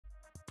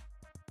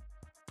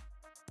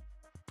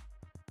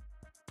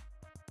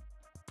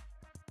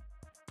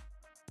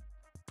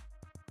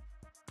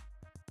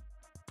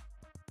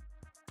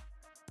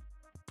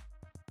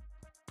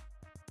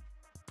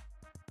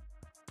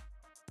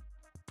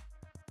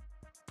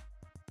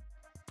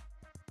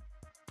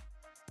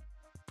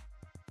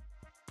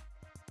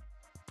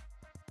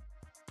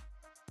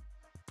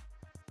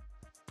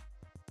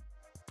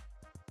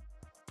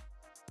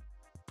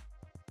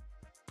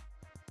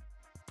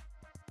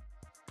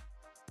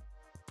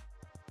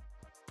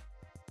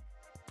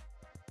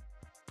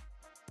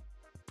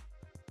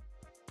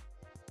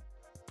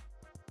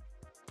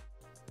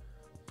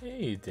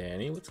Hey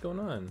Danny, what's going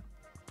on?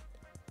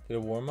 Did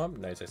a warm up?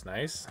 Nice, that's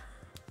nice.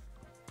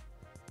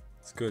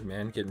 It's good,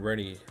 man. Getting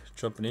ready,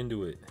 jumping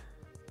into it.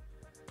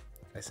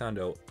 I sound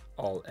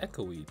all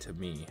echoey to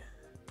me.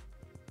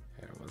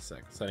 Here, 1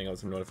 sec. Setting out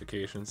some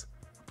notifications.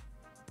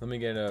 Let me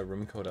get a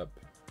room code up.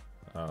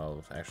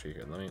 Oh, actually,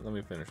 here. Let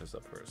me finish this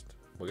up first.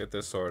 We'll get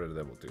this sorted,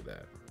 then we'll do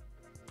that.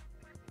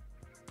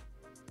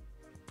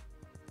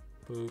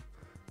 Boop.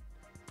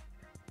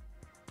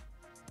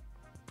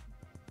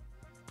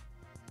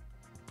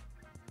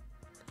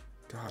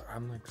 God,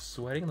 I'm like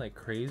sweating like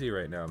crazy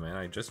right now, man.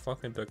 I just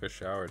fucking took a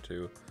shower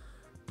too.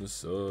 This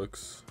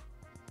sucks.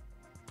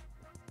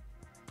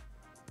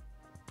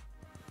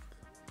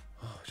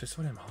 Oh, just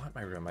when I'm hot in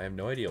my room, I have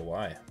no idea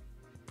why.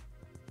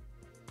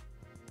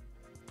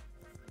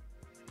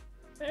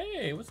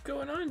 Hey, what's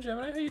going on,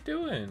 Gemini? How you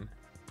doing?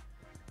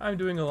 I'm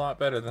doing a lot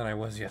better than I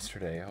was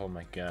yesterday. Oh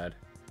my god.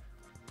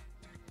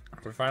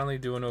 We're finally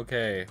doing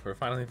okay. We're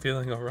finally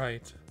feeling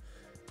alright.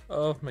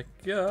 Oh my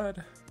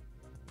god.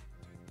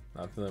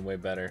 I'm feeling way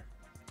better.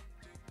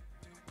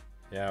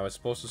 Yeah, I was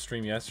supposed to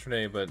stream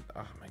yesterday, but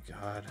oh my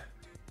god.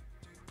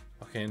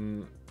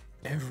 Fucking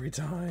every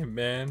time,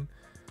 man.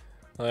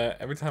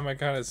 Every time I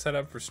got it set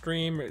up for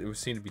stream, it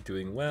seemed to be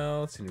doing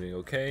well, it seemed to be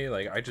okay.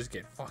 Like, I just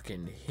get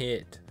fucking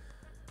hit.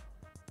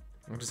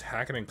 I'm just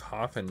hacking and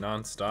coughing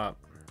non-stop.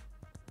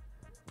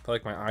 I feel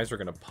like my eyes are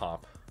gonna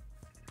pop.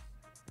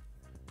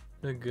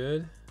 No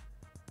good?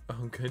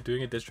 Oh, good.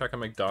 Doing a diss track on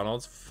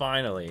McDonald's?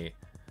 Finally.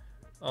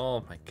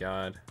 Oh my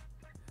god.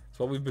 It's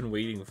what we've been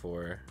waiting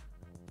for.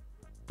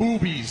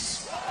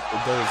 Boobies!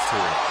 Those two.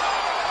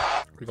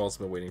 We've also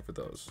been waiting for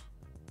those.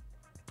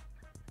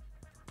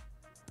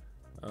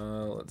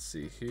 Let's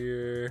see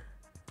here.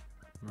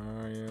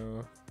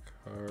 Mario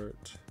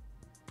Kart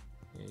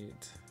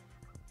 8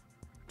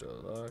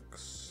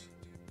 Deluxe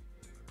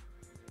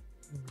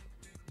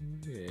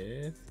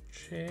with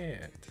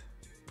chat.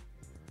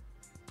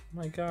 Oh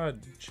my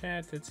god,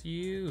 chat, it's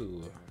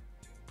you.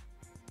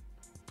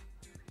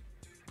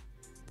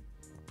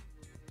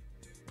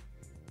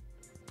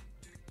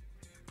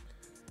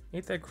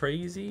 Ain't that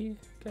crazy?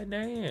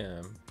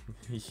 Goddamn.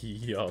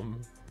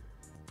 Yum.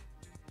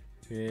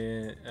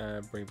 Yeah,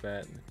 bring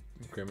back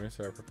Grimace,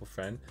 our purple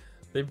friend.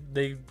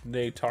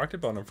 They talked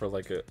about him for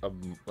like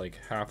like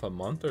half a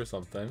month or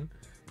something.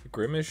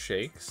 Grimace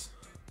shakes.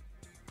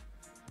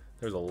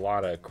 There's a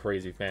lot of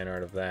crazy fan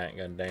art of that.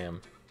 Goddamn.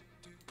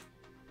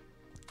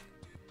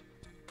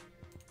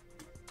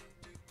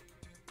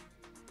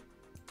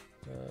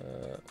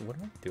 What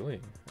am I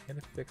doing? I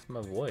gotta fix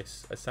my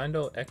voice. I sound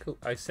all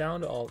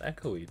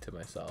echoey to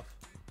myself.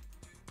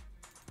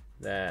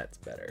 That's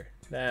better.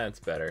 That's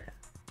better.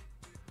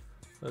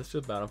 Let's do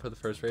a battle for the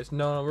first race.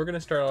 No, we're gonna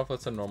start off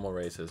with some normal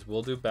races.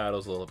 We'll do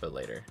battles a little bit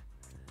later.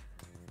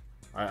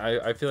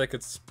 I feel like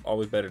it's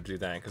always better to do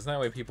that, because that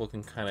way people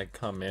can kind of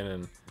come in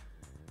and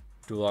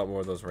do a lot more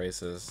of those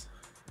races.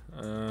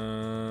 What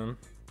am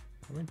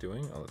I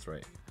doing? Oh, that's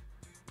right.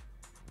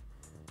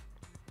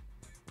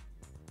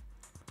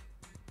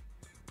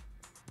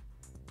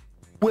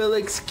 Well,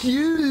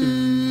 excuse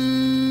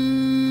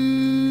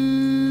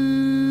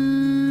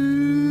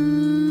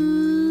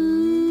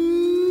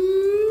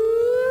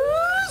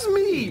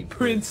me,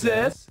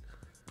 princess.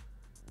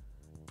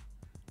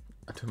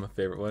 I'm doing my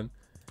favorite one.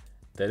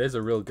 That is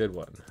a real good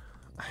one.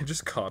 I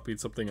just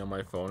copied something on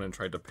my phone and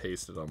tried to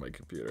paste it on my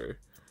computer.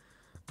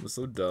 I'm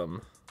so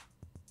dumb.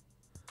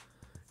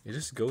 It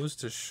just goes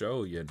to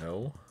show, you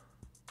know.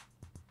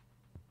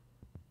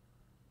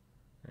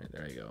 Alright,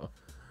 there you go.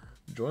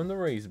 Join the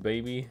race,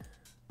 baby.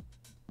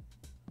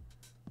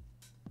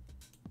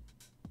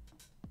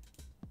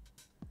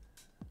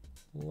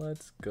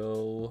 Let's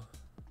go.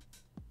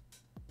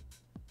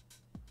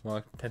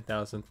 Walk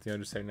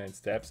 10,379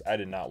 steps. I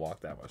did not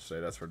walk that much today,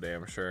 that's for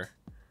damn sure.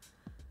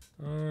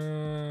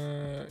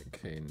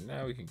 Okay,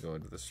 now we can go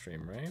into the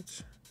stream,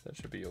 right? That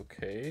should be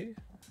okay.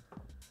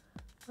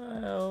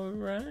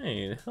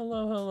 Alright.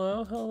 Hello,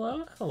 hello,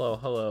 hello, hello,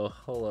 hello,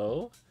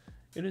 hello.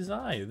 It is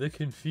I, the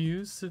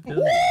confused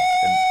civilian.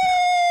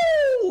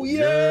 Woo!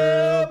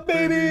 Yeah,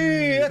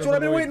 baby! That's what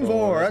I've been waiting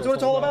for. That's what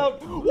it's all about.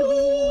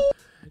 Woo!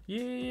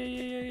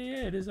 Yeah.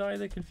 It is I,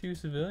 the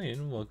confused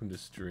civilian. Welcome to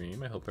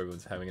stream. I hope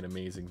everyone's having an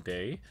amazing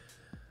day.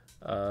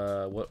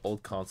 What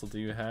old console do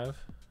you have?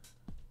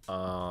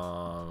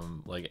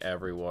 Like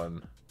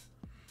everyone.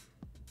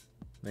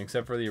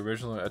 Except for the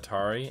original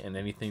Atari and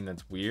anything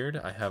that's weird,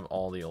 I have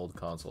all the old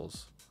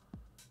consoles.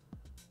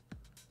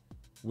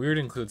 Weird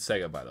includes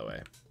Sega, by the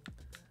way.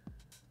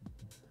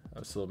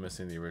 I'm still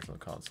missing the original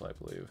console, I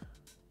believe.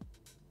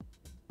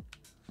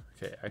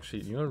 Okay,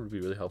 actually, you know what would be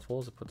really helpful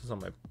is to put this on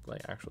my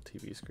actual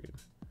TV screen.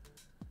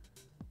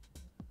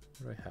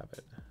 Where do I have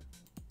it?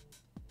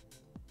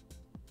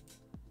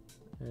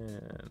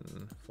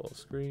 And full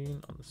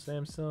screen on the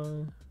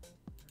Samsung.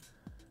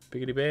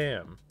 Biggity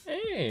bam.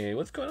 Hey,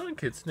 what's going on,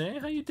 Kitsune?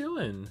 How you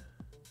doing?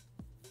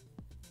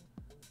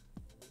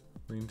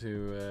 Lean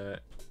to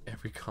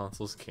every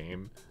console's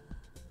game.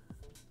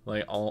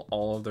 Like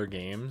all of their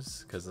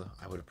games, because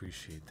I would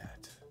appreciate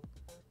that.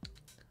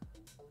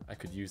 I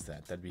could use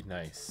that. That'd be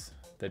nice.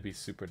 That'd be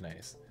super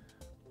nice.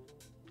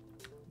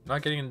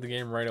 Not getting into the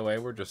game right away.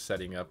 We're just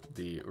setting up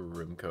the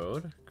room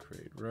code.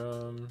 Create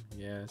room.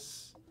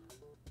 Yes.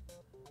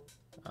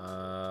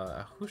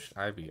 Who should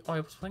I be? Oh,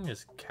 I was playing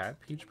as Cat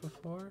Peach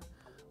before.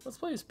 Let's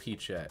play as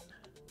Peachette.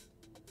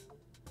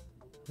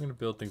 I'm gonna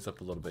build things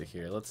up a little bit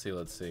here. Let's see.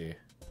 Let's see.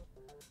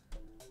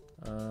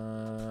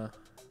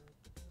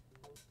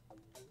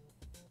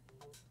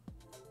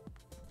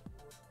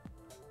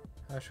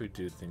 How should we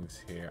do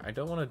things here? I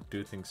don't want to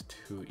do things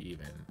too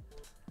even.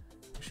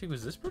 Actually,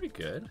 was this pretty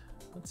good?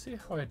 Let's see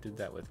how I did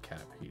that with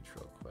Cat Peach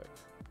real quick.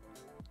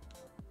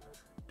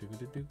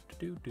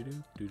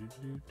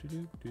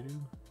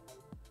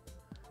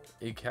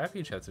 Hey, Cat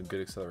Peach had some good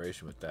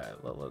acceleration with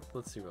that.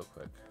 Let's see real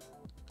quick.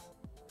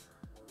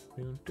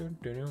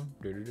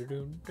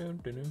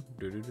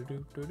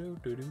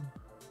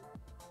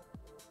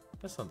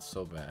 That sounds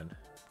so bad.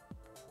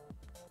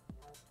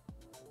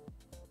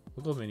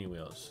 We'll go mini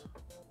wheels.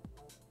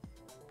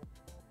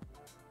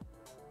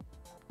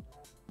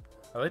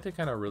 I like to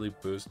kind of really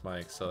boost my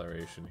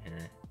acceleration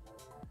here.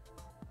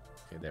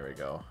 Okay, there we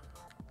go.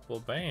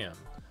 Well, bam.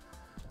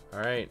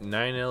 Alright,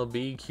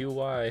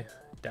 9LBQY.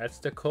 That's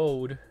the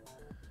code.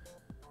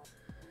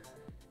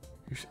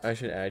 I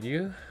should add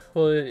you?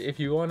 Well, if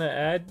you want to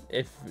add,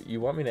 if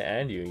you want me to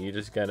add you, you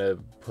just gotta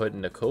put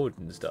in the code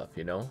and stuff,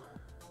 you know?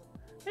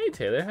 Hey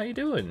Taylor, how you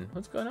doing?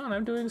 What's going on?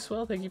 I'm doing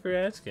swell, thank you for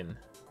asking.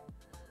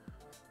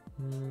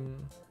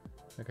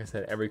 Like I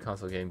said, every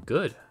console game,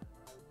 good.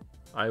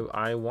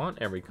 I want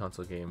every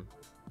console game.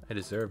 I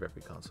deserve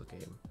every console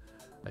game.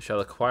 I shall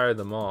acquire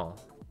them all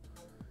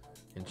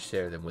and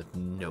share them with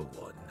no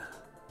one.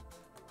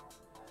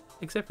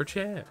 Except for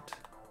chat.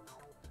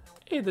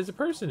 Hey, there's a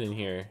person in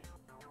here.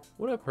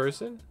 What up,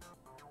 person?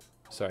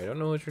 Sorry, I don't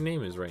know what your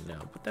name is right now,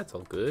 but that's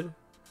all good.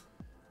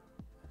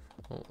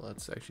 Oh,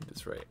 let's actually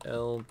just write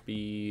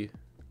LBQ.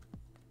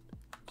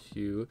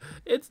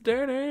 It's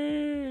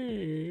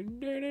Danny!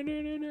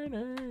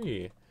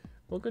 Danny!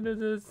 Welcome to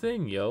the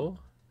thing, yo.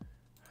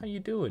 How you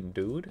doing,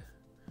 dude?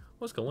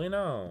 What's going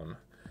on?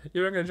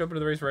 You're not gonna jump into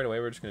the race right away.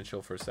 We're just gonna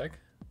chill for a sec.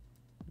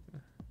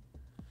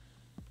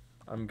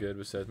 I'm good.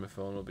 Besides, my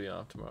phone will be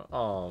off tomorrow.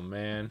 Oh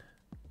man,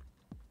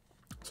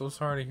 so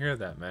sorry to hear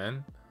that,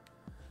 man.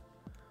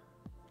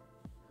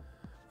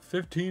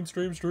 15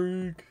 stream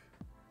streak.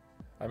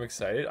 I'm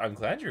excited. I'm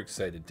glad you're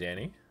excited,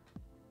 Danny.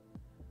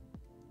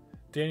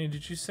 Danny,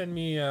 did you send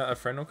me a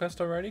friend request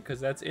already?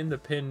 Because that's in the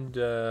pinned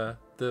the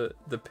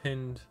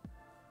pinned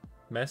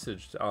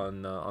message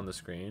on the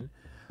screen.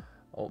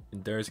 Oh,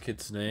 there's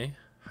Kitsune.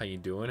 How you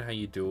doing? How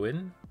you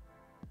doing?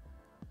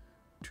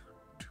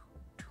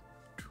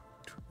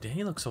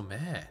 Danny looks so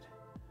mad.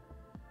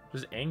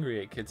 Just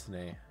angry at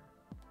Kitsune.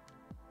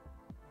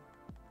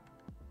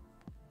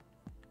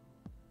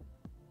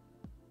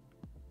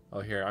 Oh,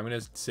 here, I'm gonna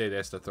say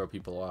this to throw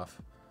people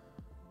off.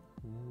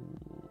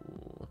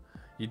 Ooh.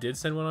 You did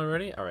send one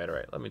already? Alright,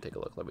 alright. Let me take a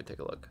look. Let me take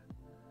a look.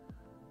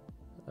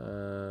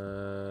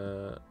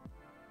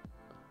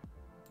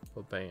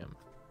 Oh, bam.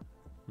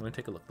 Let me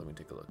take a look. Let me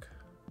take a look.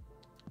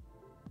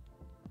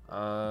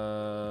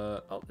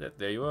 Oh,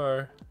 there you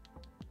are.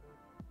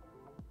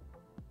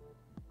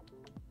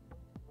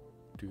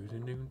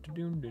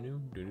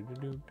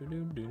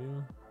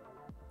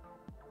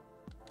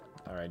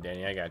 Alright,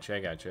 Danny, I got you. I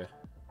got you.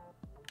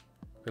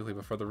 Quickly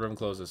before the room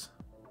closes.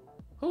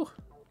 Whew.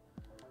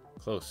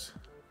 Close.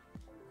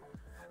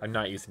 I'm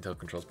not using tilt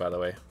controls, by the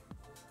way.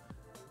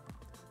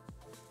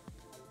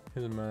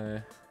 Here's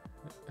my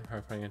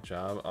hard finding a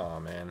job. Oh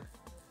man.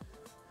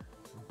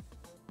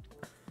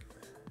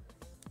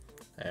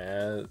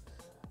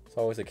 It's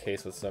always the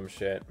case with some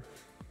shit.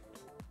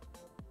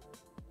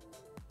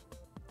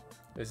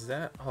 Is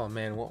that? Oh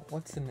man,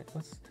 what's I'm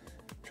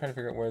trying to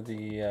figure out where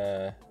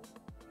the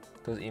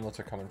those emotes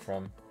are coming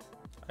from.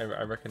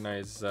 I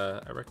recognize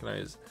the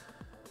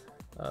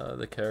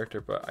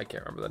character, but I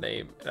can't remember the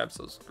name, and I'm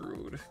so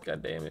screwed.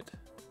 God damn it!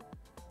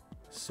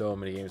 So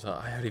many games.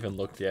 I haven't even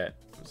looked yet.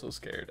 I'm so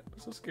scared. I'm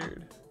so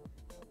scared.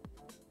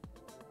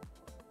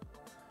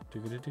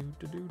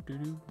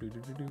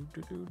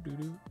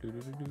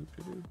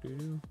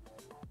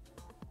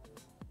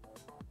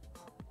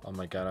 Oh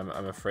my god,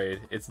 I'm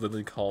afraid. It's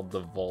literally called the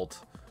Vault.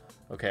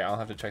 Okay, I'll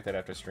have to check that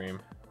after stream.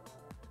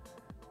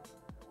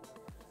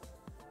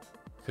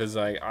 Because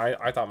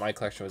I thought my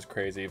collection was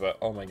crazy, but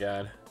oh my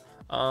god.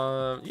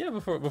 Yeah,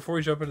 before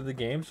we jump into the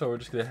game, so we're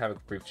just gonna have a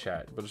brief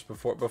chat. But just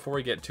before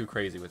we get too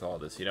crazy with all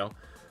this, you know.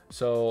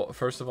 So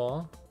first of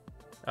all,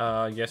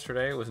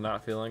 yesterday was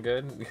not feeling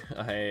good.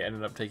 I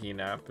ended up taking a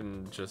nap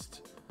and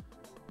just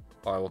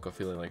I woke up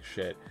feeling like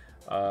shit.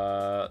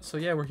 So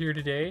yeah, we're here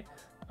today.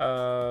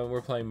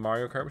 We're playing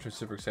Mario Kart, which I'm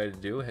super excited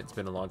to do. It's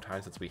been a long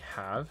time since we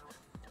have.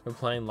 We're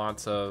playing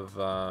lots of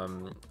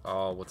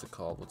oh, what's it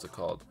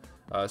called?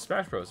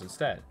 Smash Bros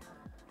instead.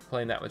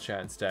 Playing that with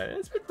chat instead. And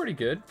it's been pretty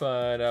good,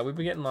 but we've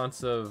been getting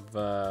lots of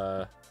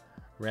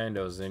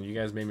randos, and you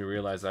guys made me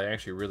realize I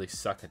actually really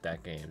sucked at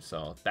that game.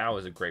 So that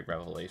was a great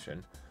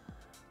revelation.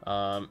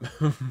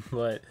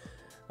 But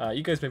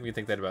You guys make me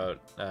think that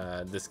about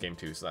this game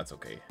too, so that's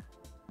okay.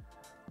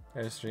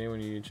 I stream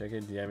when you check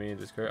it. DM me in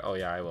Discord. Oh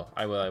yeah, I will.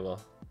 I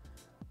will.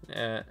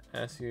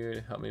 Ask you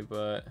to help me,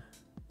 but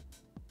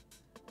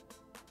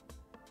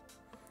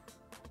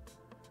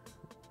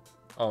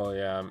oh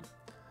yeah,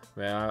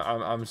 man.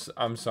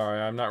 I'm sorry.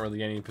 I'm not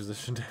really in any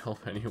position to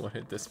help anyone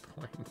at this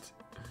point.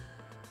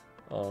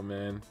 Oh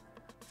man,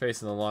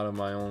 facing a lot of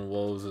my own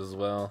woes as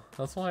well.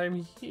 That's why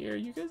I'm here.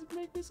 You guys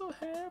make me so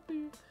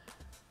happy.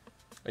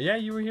 Yeah,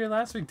 you were here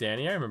last week,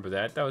 Danny. I remember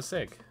that. That was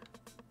sick.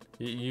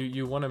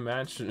 You won a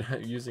match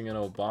using an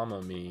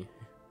Obama me,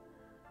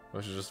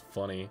 which is just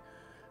funny.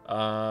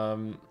 Yeah,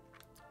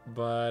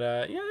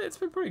 it's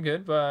been pretty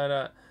good.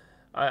 But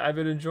I've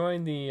been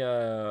enjoying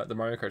the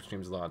Mario Kart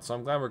streams a lot, so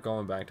I'm glad we're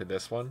going back to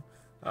this one.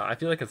 I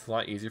feel like it's a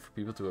lot easier for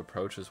people to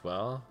approach as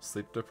well.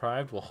 Sleep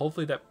deprived. Well,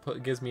 hopefully that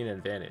gives me an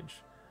advantage.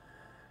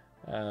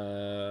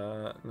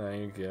 No,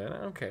 you're good.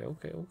 Okay.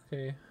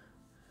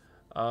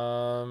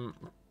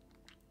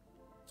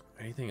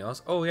 Anything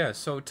else? Oh yeah,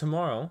 so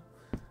tomorrow,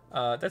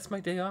 that's my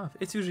day off.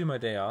 It's usually my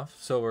day off,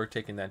 so we're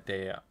taking that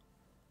day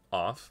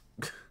off.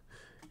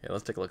 Yeah,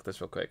 let's take a look at this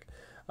real quick.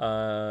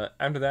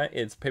 After that,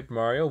 it's Paper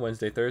Mario,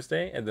 Wednesday,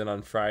 Thursday, and then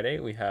on Friday,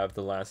 we have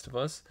The Last of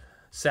Us,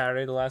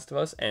 Saturday, The Last of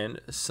Us,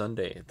 and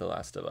Sunday, The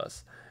Last of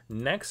Us.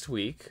 Next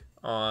week,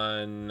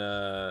 on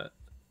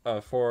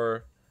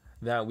for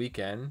that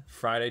weekend,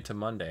 Friday to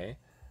Monday, I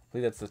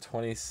believe that's the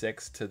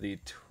 26th to the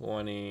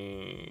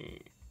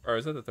 20... or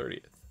is that the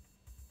 30th?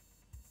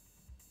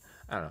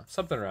 I don't know,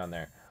 something around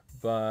there.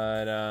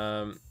 But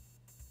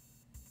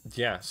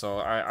yeah, so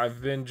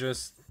I'm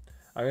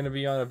gonna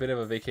be on a bit of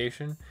a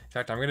vacation. In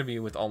fact, I'm gonna be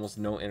with almost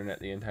no internet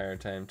the entire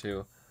time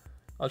too.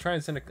 I'll try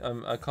and send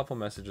a couple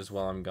messages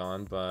while I'm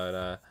gone, but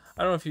I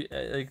don't know if you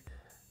like.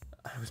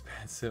 I was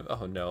bad.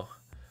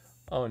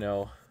 Oh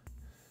no.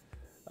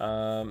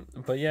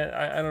 But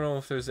yeah, I don't know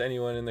if there's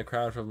anyone in the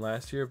crowd from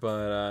last year,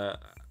 but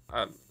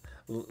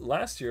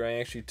last year I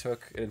actually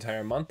took an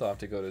entire month off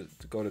to go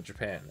to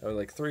Japan, or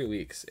like 3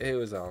 weeks. It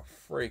was a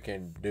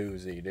freaking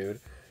doozy, dude.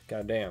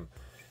 God damn,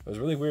 it was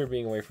really weird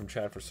being away from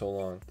chat for so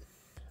long.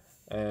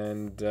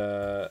 And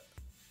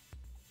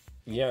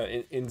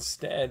yeah,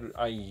 instead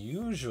I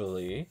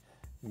usually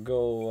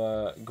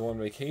go on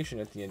vacation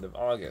at the end of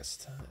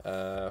August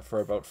for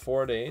about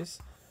 4 days,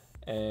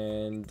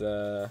 and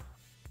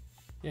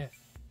yeah,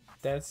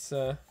 that's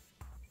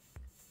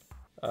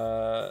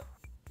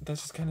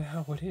just kind of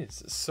how it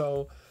is.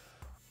 So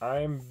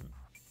I'm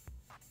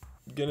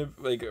gonna,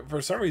 like,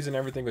 for some reason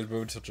everything was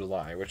moved till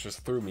July, which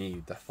just threw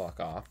me the fuck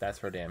off. That's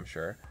for damn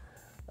sure.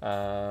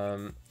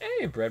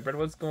 Hey bread,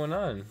 what's going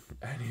on?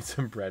 I need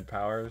some bread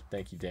power.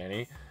 Thank you,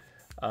 Danny.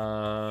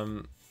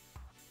 Yeah,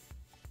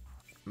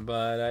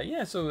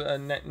 so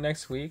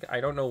next week, I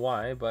don't know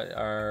why, but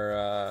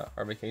our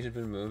vacation's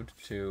been moved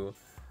to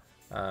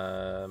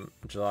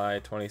July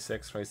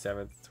 26th,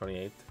 27th,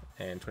 28th,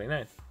 and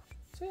 29th.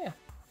 So yeah,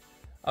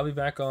 I'll be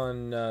back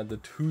on the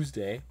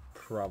Tuesday,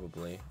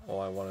 probably. Oh,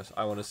 I want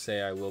to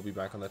say I will be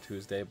back on the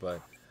Tuesday, but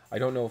I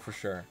don't know for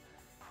sure.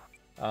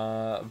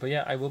 But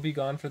yeah, I will be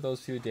gone for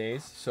those few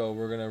days, so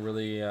we're gonna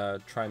really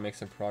try and make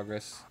some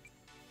progress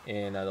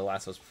in The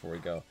Last of Us before we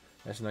go.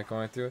 Imagine not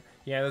going through.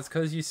 Yeah, that's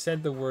because you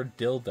said the word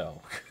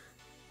dildo.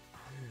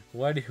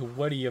 What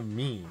do you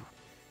mean?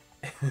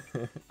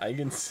 I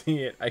can see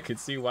it. I can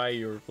see why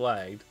you were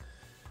flagged.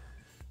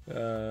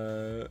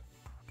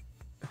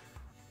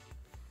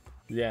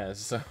 Yeah,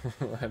 so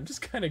I'm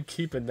just kind of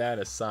keeping that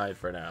aside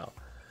for now.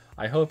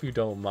 I hope you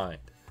don't mind.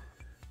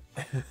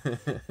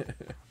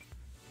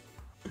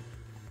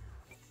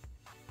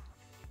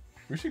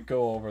 We should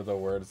go over the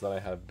words that I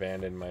have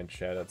banned in my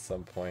chat at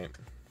some point.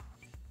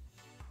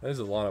 There's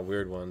a lot of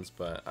weird ones,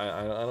 but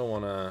I don't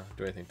want to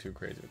do anything too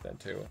crazy with that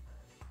too.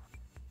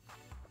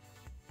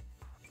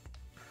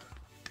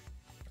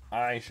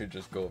 I should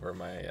just go over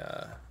my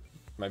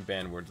my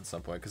banned words at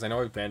some point, because I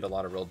know I've banned a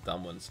lot of real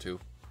dumb ones too.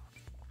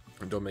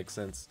 That don't make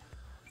sense.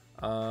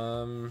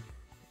 I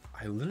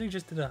literally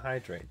just did a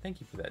hydrate.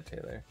 Thank you for that,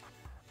 Taylor.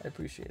 I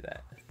appreciate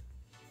that.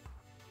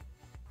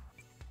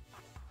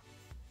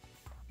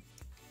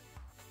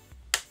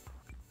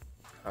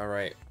 All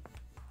right.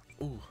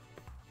 Ooh.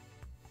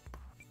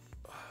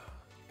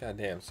 God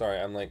damn. Sorry,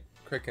 I'm like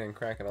cricking and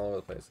cracking all over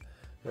the place.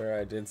 Where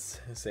I did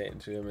say it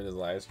to him in his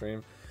live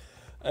stream.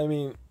 I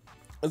mean,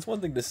 it's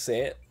one thing to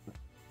say it,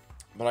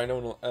 but I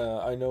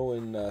know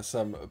in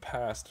some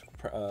past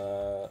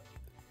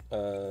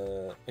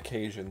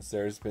occasions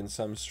there's been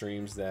some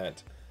streams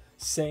that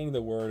saying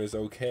the word is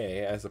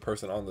okay as the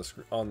person on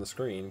the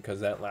screen,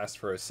 because that lasts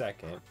for a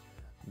second,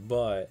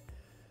 but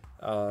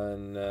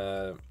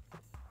on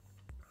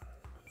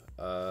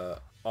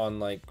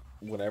like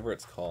whatever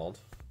it's called,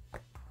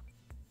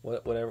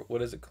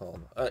 what is it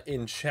called,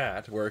 in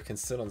chat, where it can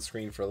sit on the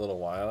screen for a little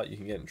while, you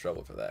can get in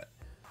trouble for that,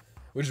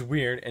 which is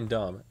weird and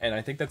dumb. And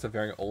I think that's a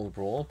very old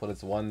rule, but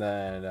it's one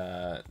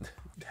that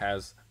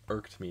has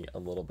irked me a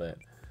little bit.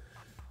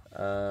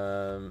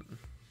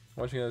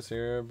 Watching this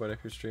here, but if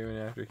you're streaming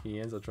after he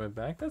ends, I'll join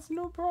back. That's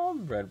no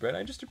problem, Bread.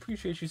 I just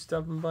appreciate you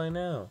stopping by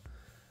now.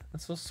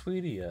 That's so sweet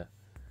of you.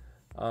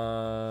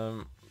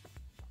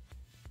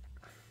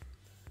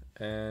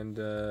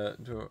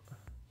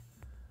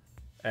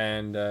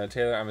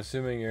 Taylor, I'm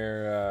assuming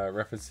you're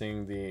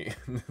referencing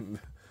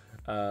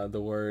the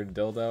word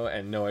dildo,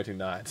 and no, I do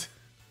not.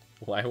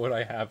 Why would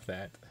I have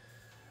that?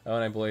 Oh,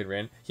 and I bullied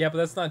Rin. Yeah, but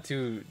that's not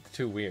too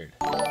weird.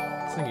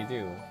 That's something you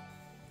do.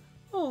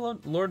 Oh,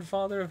 Lord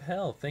Father of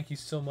Hell, thank you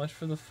so much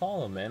for the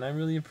follow, man. I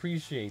really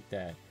appreciate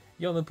that.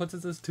 Yo, that puts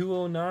us as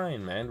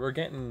 209, man.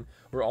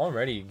 We're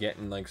already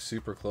getting like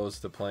super close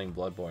to playing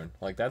Bloodborne.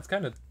 Like that's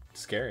kind of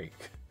scary.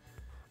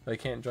 I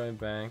can't join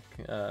back.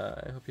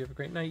 I hope you have a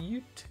great night.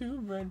 You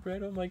too,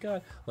 Bread. Oh my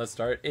god. Let's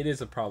start. It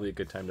is probably a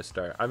good time to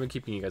start. I've been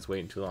keeping you guys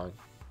waiting too long.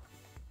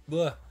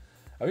 Blah.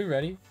 Are we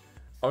ready?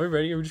 Are we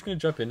ready? Are we just gonna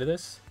jump into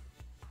this?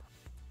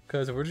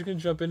 Because if we're just gonna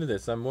jump into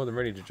this, I'm more than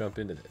ready to jump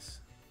into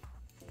this.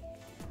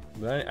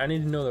 But I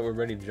need to know that we're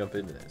ready to jump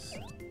into this.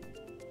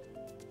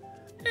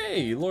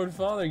 Hey, Lord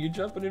Father, you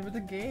jumping in with the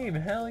game?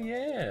 Hell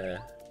yeah!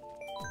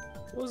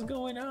 What's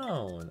going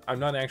on? I'm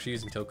not actually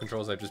using tilt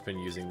controls, I've just been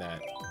using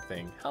that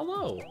thing.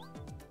 Hello!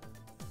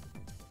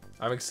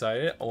 I'm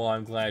excited. Well,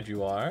 I'm glad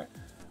you are.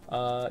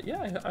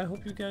 Yeah, I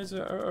hope you guys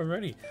are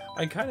ready.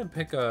 I kind of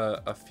pick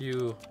a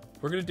few...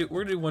 We're gonna do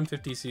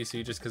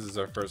 150cc just because it's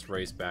our first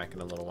race back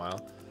in a little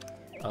while.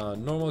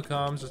 Normal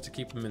comms just to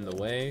keep them in the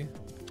way.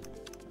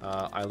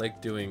 I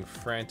like doing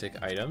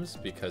frantic items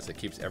because it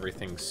keeps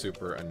everything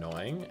super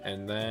annoying.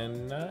 And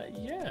then,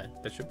 yeah,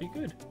 that should be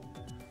good.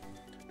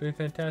 Doing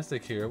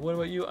fantastic here. What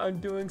about you? I'm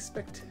doing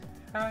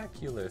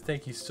spectacular.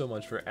 Thank you so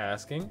much for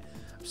asking.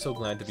 I'm so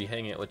glad to be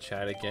hanging out with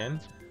Chad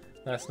again.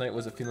 Last night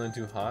wasn't feeling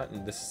too hot,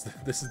 and this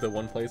is the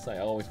one place I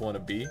always want to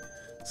be.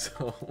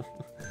 So,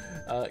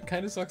 it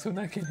kind of sucks when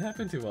that can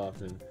happen too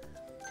often.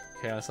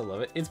 Chaos, I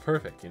love it. It's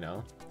perfect, you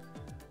know.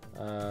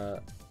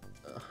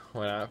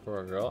 Why not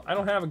for a girl? I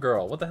don't have a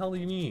girl. What the hell do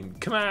you mean?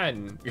 Come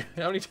on!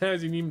 How many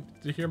times do you need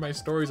to hear my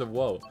stories of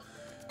woe?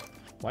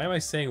 Why am I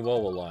saying woe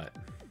a lot?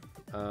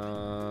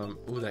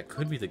 Ooh, that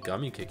could be the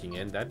gummy kicking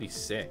in. That'd be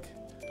sick.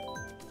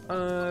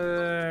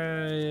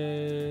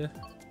 Sorry,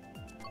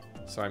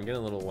 I'm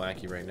getting a little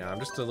wacky right now. I'm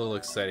just a little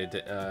excited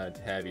to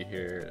have you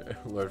here,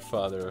 Lord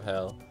Father of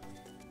Hell.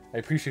 I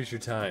appreciate your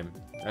time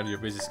out of your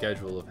busy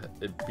schedule of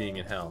it being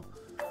in hell.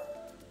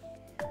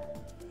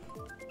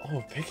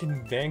 Oh,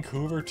 picking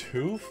Vancouver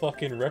too?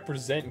 Fucking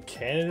represent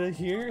Canada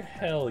here?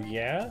 Hell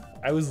yeah.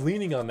 I was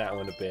leaning on that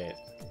one a bit.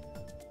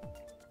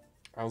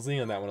 I was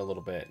leaning on that one a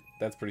little bit.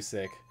 That's pretty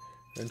sick.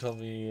 Rin told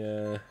me,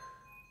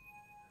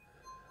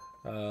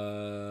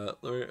 what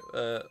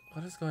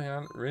is going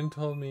on? Rin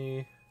told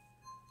me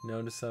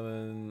no to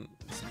summon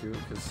Scoot,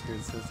 because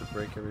Scoot says to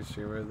break every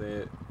streamer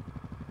they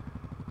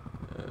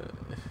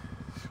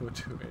won't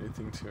do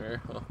anything to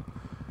her.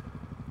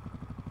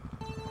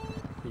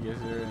 He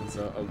gets her, and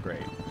so, oh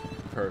great.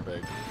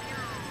 Perfect.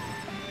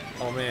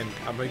 Oh man,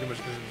 I'm making much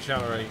attention to the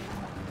channel already.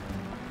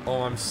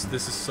 Oh,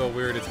 this is so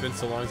weird. It's been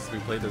so long since we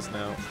played this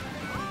now.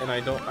 And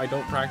I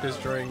don't practice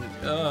during,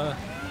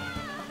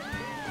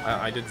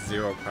 I did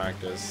zero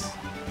practice.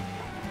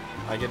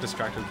 I get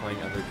distracted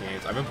playing other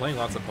games. I've been playing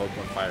lots of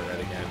Pokemon Fire Red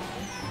again.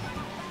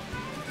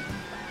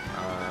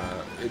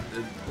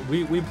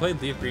 We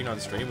played Leaf Green on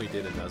stream, we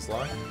did in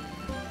Nuzlocke.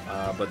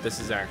 But this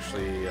is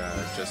actually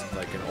just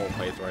like an old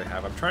playthrough I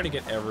have. I'm trying to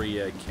get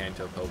every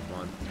Kanto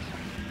Pokemon.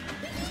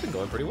 It's been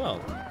going pretty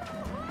well.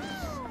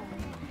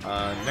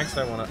 Next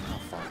I want to... Oh,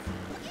 fuck.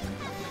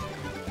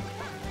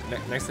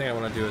 Next thing I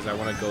want to do is I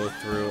want to go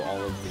through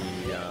all of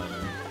the...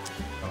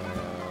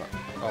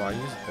 oh, I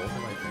used both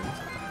of my things.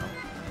 What the hell?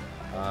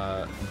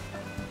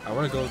 I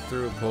want to go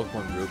through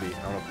Pokemon Ruby.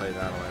 I want to play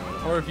that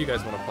one. Or if you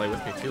guys want to play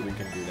with me too, we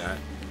can do that.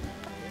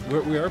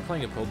 We are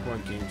playing a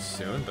Pokemon game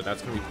soon, but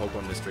that's going to be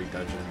Pokemon Mystery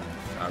Dungeon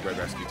Red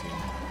Rescue Team.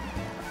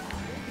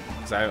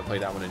 Because I haven't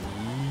played that one in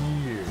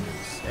years.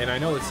 And I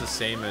know it's the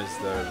same as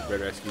the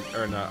Red Rescue,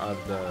 or not,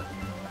 the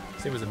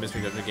same as the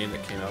Mystery Dungeon game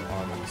that came out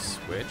on the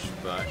Switch,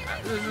 but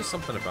there's just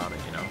something about it,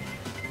 you know.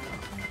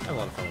 I had a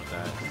lot of fun with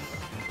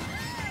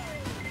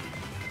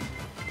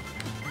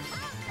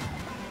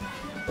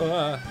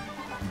that.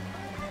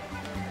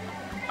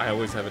 I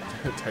always have a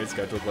tight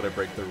schedule, but I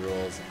break the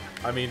rules.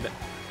 I mean,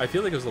 I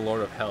feel like it was the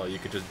Lord of Hell. You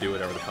could just do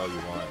whatever the hell you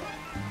want.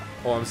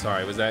 Oh, I'm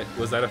sorry. Was that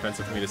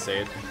offensive for me to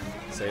say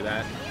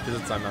that?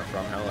 Because I'm not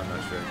from Hell. I'm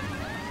not sure.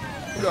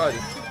 Oh God!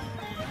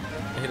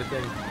 I hit a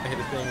thing.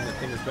 That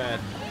thing is bad.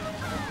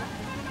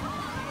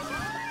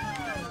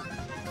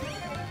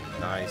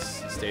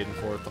 Nice. Stayed in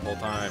fourth the whole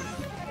time.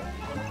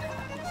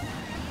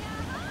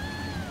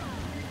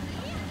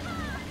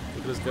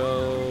 Look at us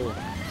go.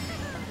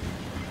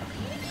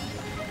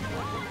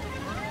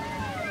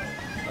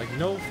 Like,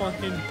 no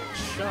fucking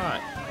shot.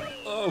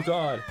 Oh,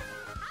 God.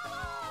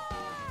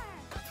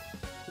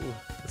 Ooh,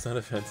 it's not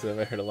offensive.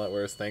 I heard a lot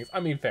worse things. I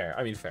mean, fair.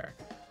 I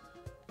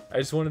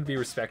just wanted to be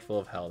respectful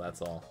of Hell,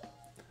 that's all.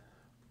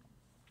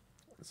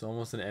 It's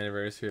almost an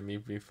anniversary of me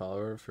being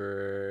follower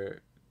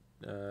for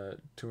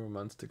 2 more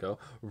months to go.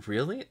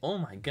 Really? Oh,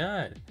 my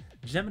God.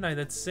 Gemini,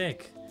 that's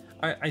sick.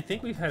 I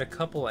think we've had a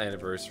couple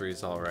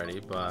anniversaries already,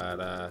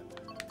 but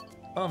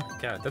Oh my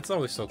god, that's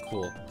always so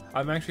cool.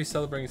 I'm actually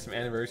celebrating some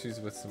anniversaries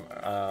with some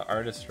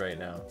artists right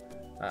now.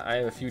 I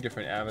have a few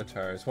different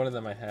avatars. One of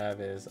them I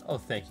have is, oh,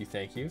 thank you.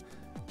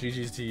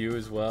 GG's to you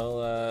as well.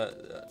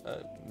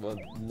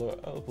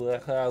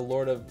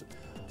 Lord of,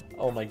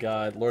 oh my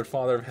god, Lord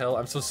Father of Hell.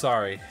 I'm so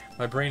sorry.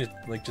 My brain is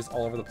like just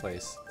all over the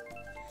place.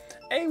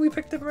 Hey, we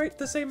picked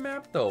the same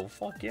map though.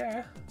 Fuck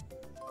yeah.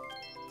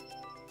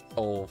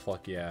 Oh,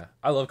 fuck yeah.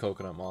 I love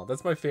Coconut Mall.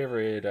 That's my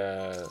favorite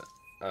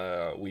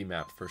Wii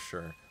map for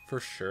sure. For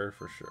sure.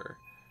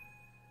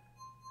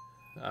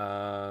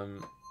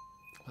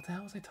 What the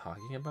hell was I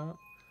talking about?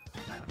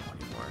 I don't know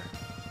anymore.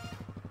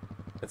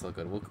 It's all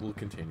good. We'll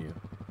continue.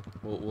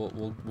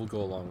 We'll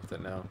go along with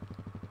it now.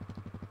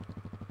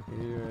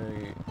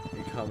 You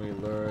call me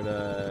Lord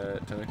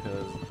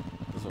Tentaca's.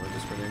 That's what my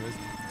Discord name is.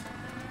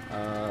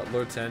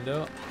 Lord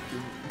Tendo.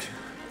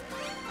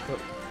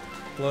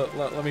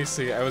 Let me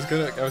see. I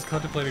was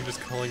contemplating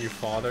just calling you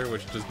Father,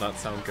 which does not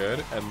sound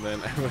good, and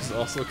then I was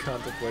also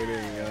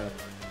contemplating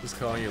just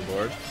calling you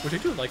Lord, which I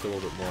do like a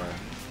little bit more.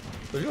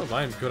 But if you don't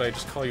mind, could I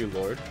just call you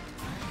Lord?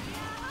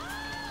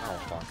 Oh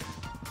fuck.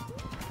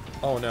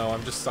 Oh no,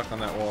 I'm just stuck on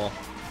that wall.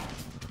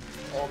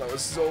 Oh, that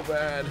was so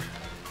bad.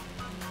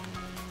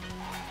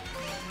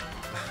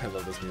 I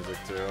love this music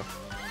too.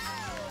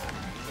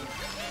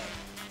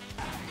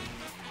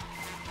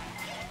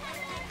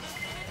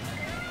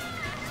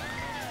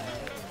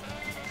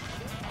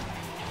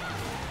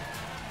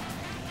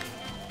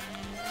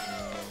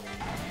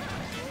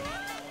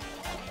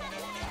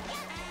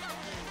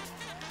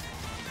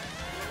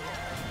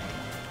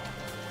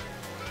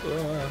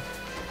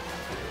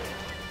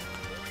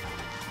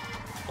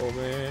 Oh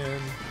man.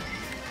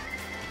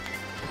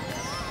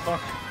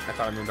 Fuck. I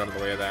thought I moved out of the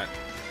way of that.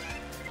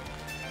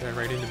 Ran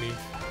right into me.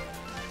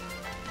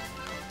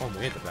 Oh, I'm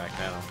way at the back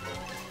now.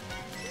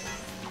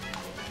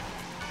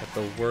 Got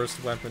the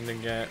worst weapon to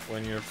get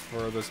when you're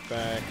furthest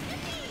back.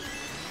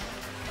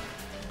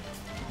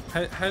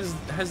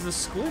 Has the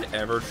squid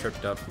ever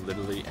tripped up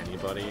literally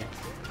anybody?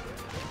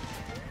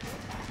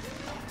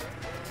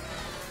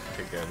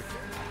 Okay, good.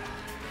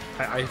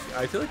 I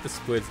feel like the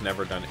squid's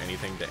never done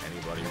anything to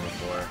anybody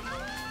before.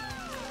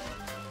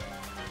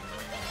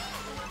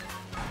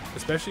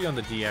 Especially on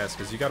the DS,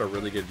 because you got a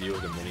really good view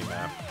of the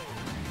mini-map.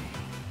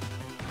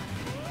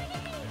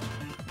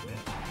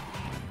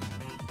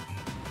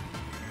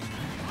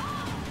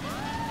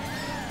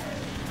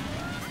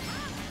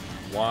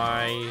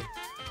 Why?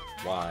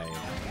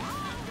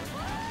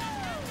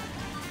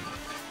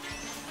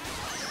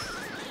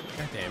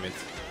 God damn it.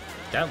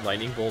 That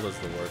lightning bolt is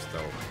the worst,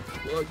 though.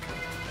 Look.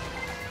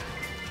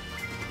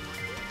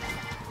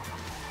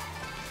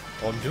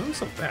 Oh, I'm doing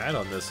so bad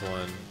on this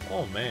one.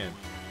 Oh, man.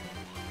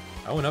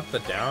 I went up the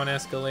down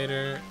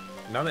escalator.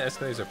 Now the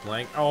escalators are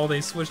blank. Oh,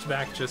 they switched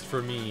back just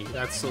for me.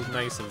 That's so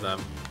nice of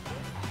them.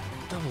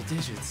 Double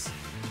digits.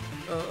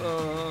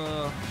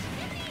 I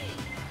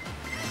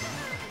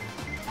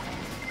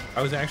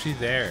was actually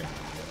there.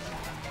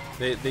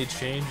 They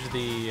changed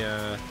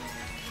the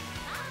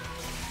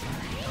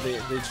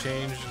they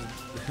changed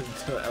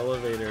the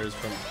elevators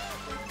from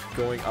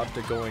going up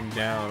to going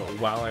down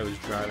while I was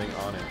driving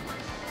on it.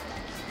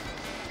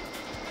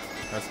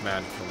 That's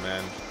magical,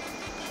 man.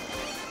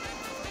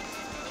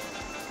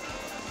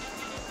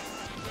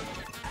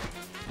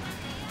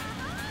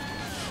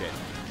 Shit.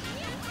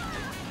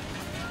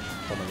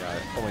 Oh my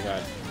god. Oh my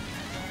god.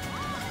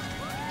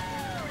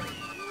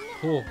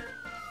 Cool.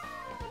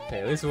 Okay,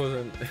 at least it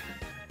wasn't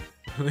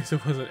at least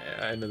it wasn't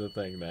end of the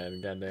thing,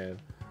 man. Goddamn.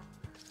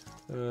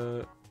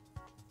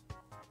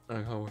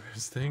 Oh,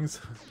 where's things?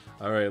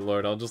 Alright,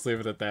 Lord, I'll just leave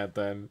it at that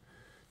then.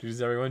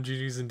 GG's everyone,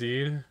 GG's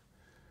indeed.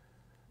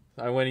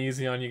 I went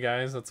easy on you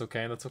guys, that's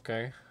okay, that's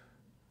okay.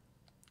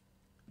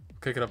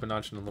 Kick it up a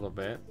notch in a little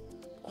bit.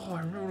 Oh, I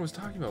remember what I was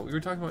talking about. We were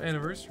talking about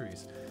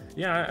anniversaries.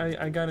 Yeah,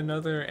 I got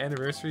another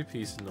anniversary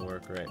piece in the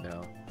work right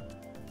now.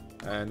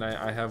 And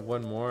I have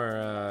one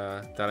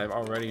more that I've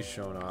already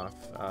shown off,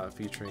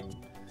 featuring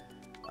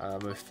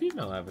a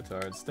female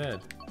avatar instead.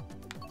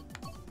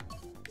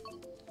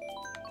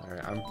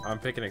 Alright, I'm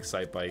picking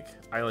Excite Bike.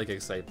 I like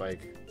Excite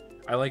Bike.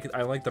 I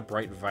like the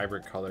bright,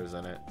 vibrant colors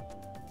in it.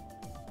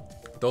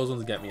 Those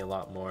ones get me a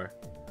lot more.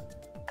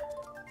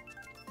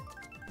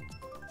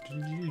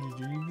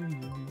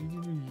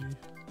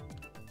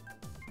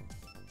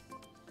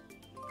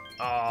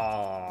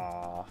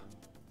 Ah,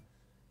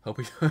 hope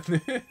we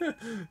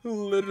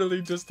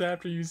literally just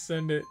after you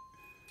send it.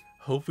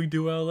 Hope we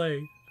do LA.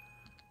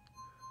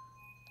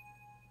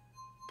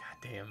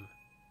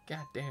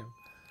 God damn.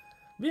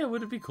 Yeah,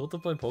 would it be cool to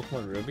play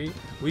Pokemon Ruby?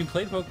 We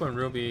played Pokemon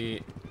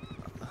Ruby.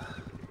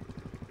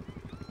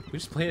 We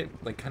just played it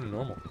like kind of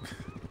normal.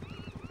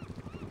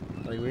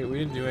 Like we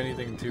didn't do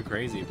anything too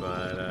crazy,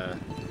 but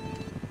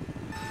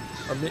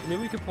or maybe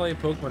we could play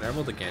Pokemon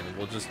Emerald again.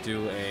 We'll just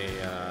do a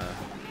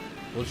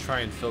we'll try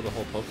and fill the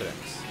whole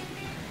Pokedex.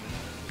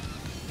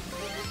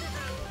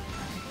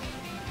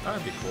 That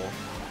would be cool.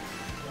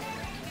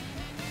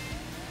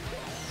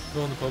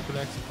 Fill in the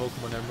Pokedex and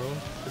Pokemon Emerald.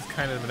 It's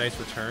kind of a nice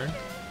return.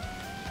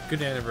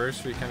 good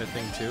anniversary kind of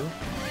thing too.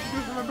 Do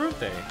it for my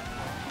birthday.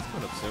 It's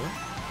coming up soon.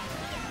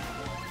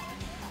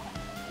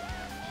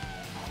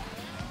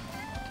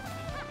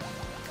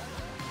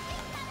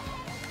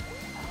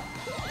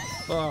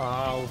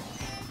 Oh.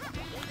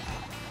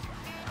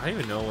 I don't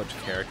even know which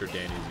character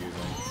Danny's using.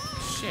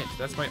 Shit,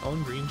 that's my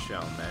own green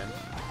shell, man.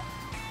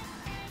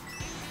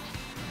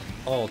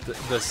 Oh,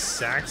 the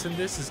sax in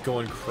this is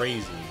going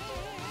crazy.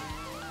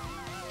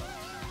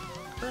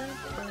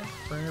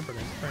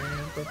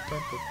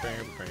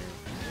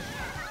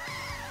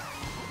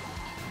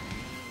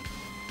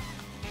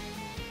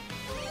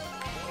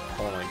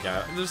 Oh my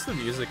god, just the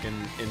music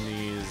in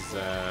these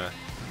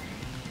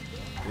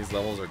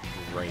levels are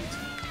great.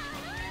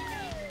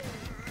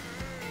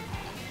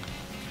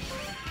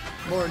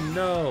 Or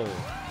no!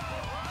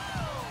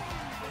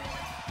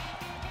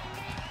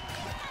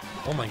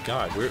 Oh my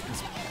god,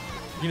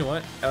 you know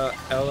what?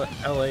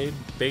 LA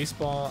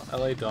baseball,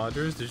 LA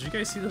Dodgers. Did you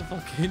guys see the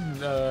fucking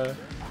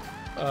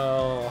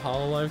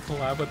Hololive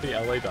collab with the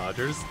LA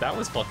Dodgers? That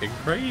was fucking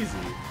crazy.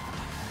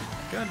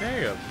 God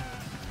damn.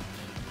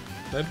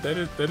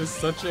 That is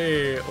such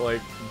a,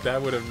 like,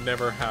 that would have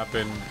never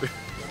happened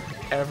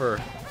ever.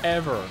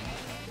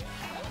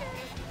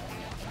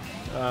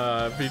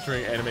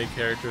 Featuring anime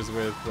characters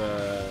with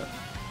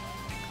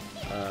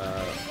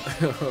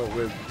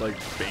with like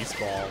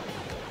baseball.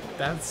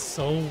 That's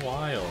so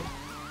wild.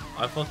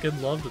 I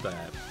fucking loved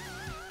that.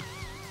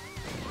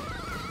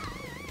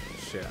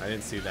 Shit, I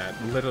didn't see that.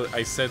 Literally,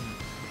 I said,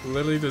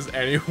 literally, does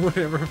anyone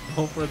ever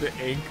fall for the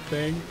ink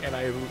thing? And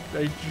I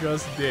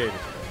just did.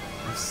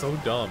 I'm so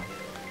dumb.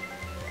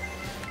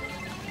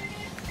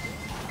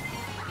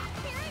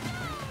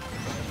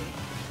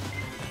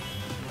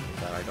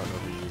 God, I don't know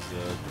who used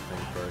the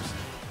thing first.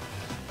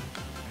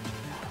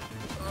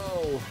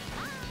 Oh!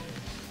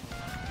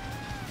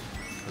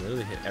 I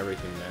literally hit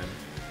everything, man.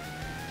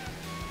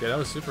 Yeah, that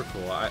was super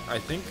cool. I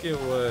think it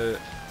was.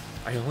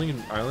 I only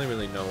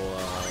really know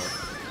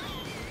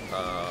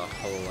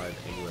Hololive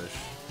English,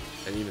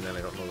 and even then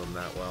I don't know them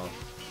that well.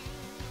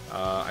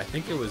 I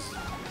think it was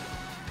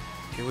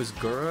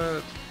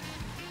Gura.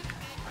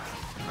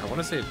 I want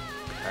to say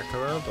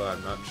Pekara, but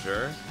I'm not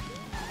sure.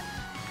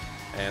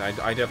 And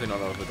I definitely don't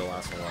know who the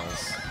last one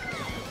was.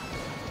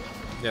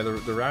 Yeah,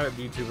 the rabbit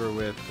VTuber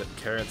with the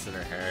carrots in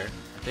her hair.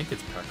 I think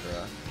it's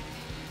Pekara.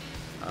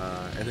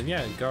 And then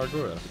yeah,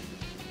 Gura.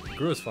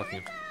 Gura's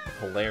fucking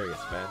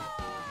hilarious, man.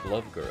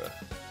 Love Gura.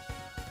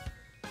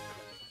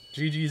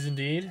 GG's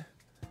indeed.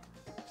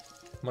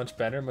 Much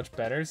better, much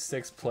better.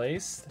 6th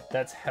place.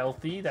 That's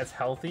healthy, that's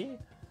healthy.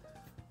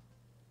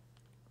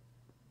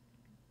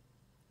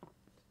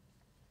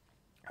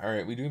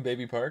 Alright, we doing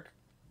Baby Park?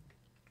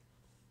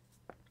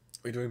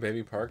 We doing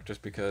Baby Park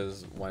just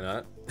because, why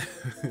not?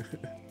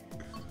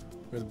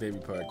 Where's Baby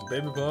Park?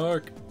 Baby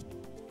Park!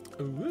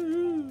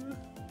 Ooh.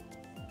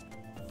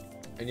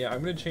 And yeah, I'm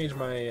gonna change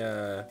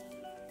my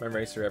my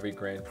racer every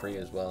Grand Prix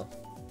as well.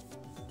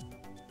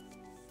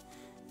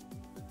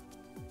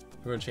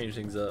 We're gonna change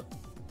things up.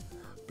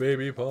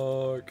 Baby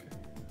Park.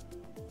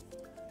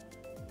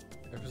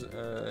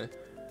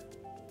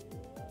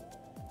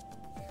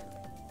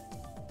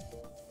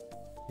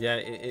 Yeah,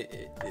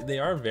 they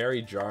are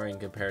very jarring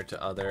compared to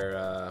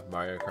other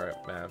Mario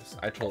Kart maps.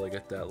 I totally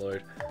get that,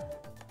 Lord.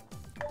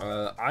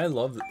 I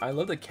love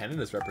that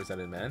Canada's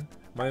represented, man.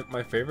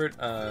 My favorite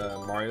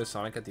Mario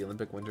Sonic at the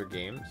Olympic Winter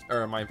Games,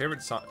 or my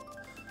favorite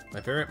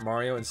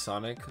Mario and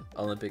Sonic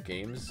Olympic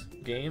games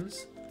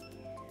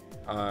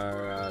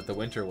are the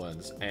winter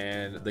ones,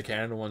 and the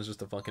Canada one's just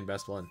the fucking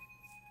best one.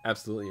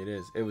 Absolutely, it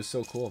is. It was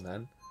so cool,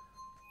 man.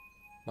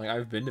 Like,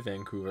 I've been to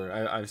Vancouver.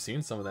 I've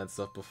seen some of that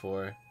stuff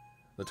before.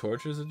 The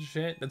torches and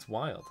shit. It's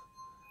wild.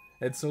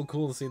 It's so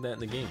cool to see that in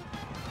the game.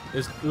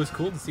 It was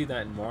cool to see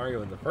that in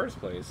Mario in the first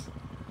place.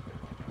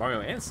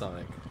 Mario and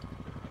Sonic.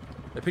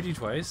 I picked you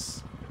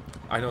twice.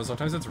 I know,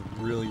 sometimes it's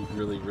really,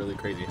 really, really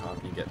crazy how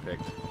often you get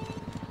picked.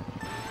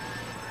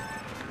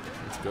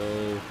 Let's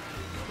go.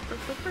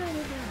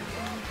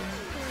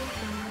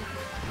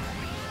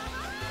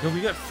 Yo,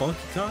 we got Funky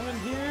Kong in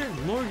here?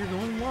 Lord, you're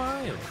going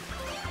wild.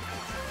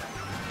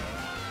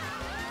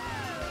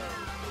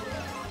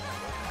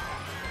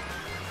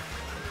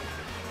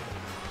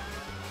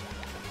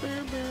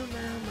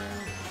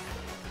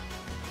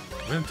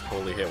 I'm gonna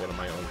totally hit one of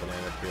my own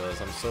banana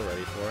peels. I'm so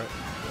ready for it.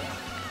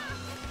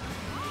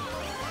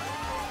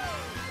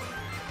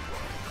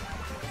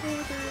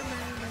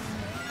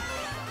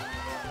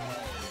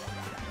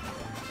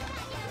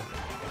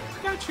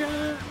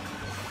 Gotcha!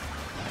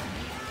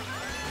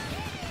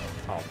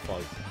 Oh,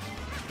 fuck.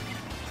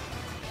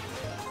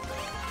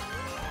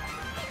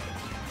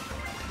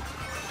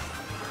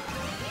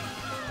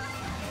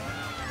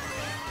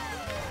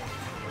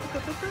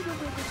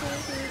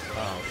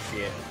 Oh,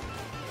 shit.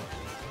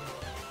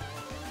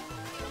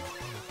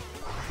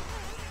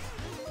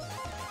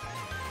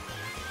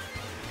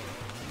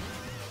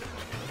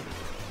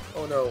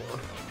 Oh, no.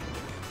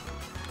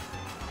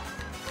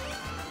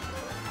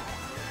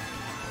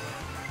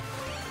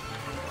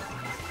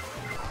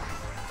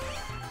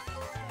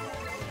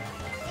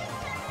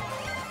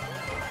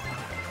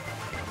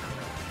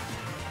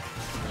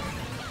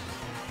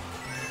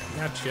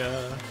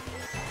 Gotcha.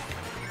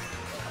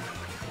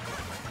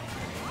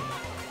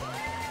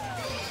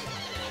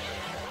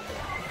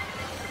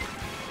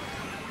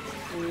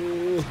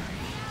 Ooh.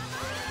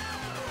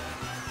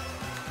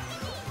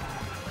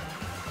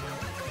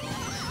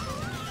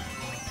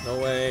 No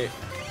way.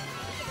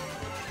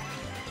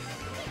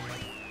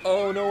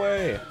 Oh, no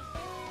way.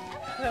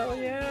 Hell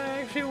yeah,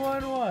 I actually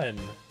won one.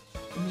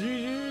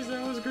 GG's,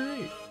 that was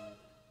great.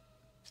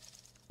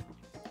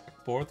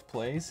 4th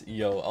place?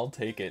 Yo, I'll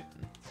take it.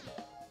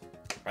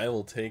 I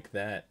will take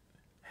that.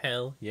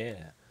 Hell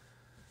yeah.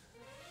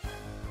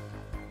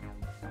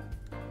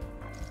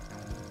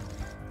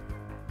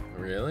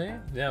 Really?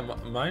 Yeah,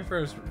 my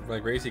first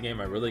like racing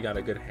game I really got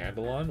a good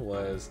handle on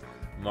was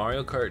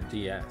Mario Kart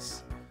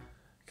DS.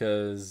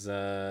 Because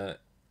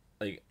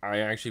like I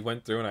actually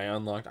went through and I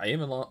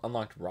even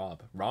unlocked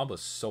Rob. Rob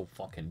was so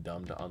fucking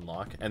dumb to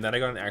unlock. And then I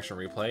got an action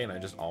replay and I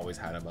just always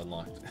had him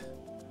unlocked.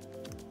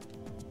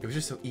 It was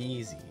just so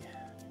easy.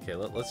 Okay,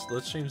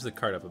 let's change the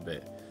card up a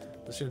bit.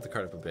 Let's change the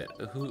card up a bit.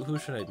 Who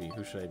should I be?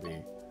 Who should I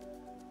be?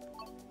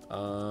 I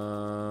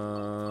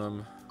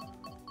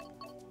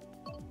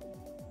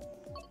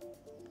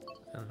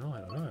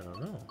don't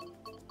know.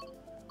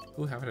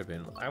 Who haven't I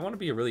been? I want to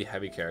be a really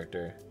heavy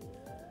character.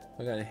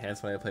 I got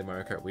enhanced when I play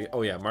Mario Kart Wii.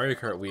 Oh yeah, Mario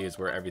Kart Wii is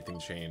where everything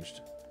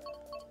changed.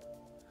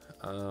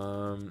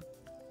 Damn.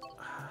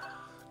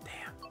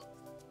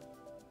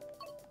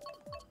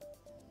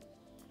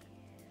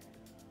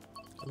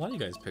 A lot of you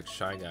guys picked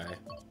Shy Guy.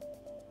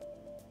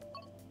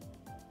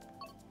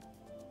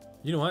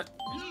 You know what?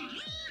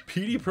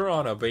 Petey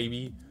Piranha,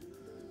 baby.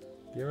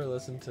 You ever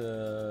listen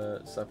to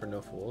Suffer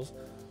No Fools?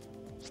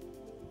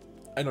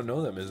 I don't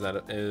know them. Is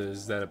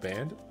that a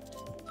band?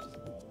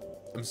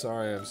 I'm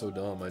sorry, I'm so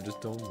dumb. I just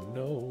don't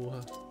know.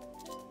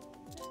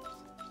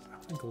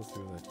 I'm gonna go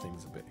through the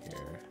things a bit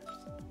here.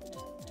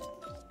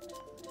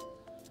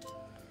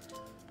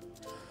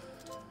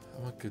 I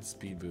want good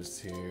speed boosts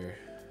here.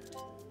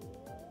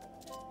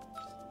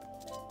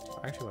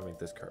 I actually want to make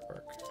this cart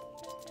work.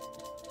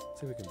 Let's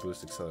see if we can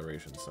boost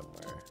acceleration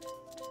somewhere.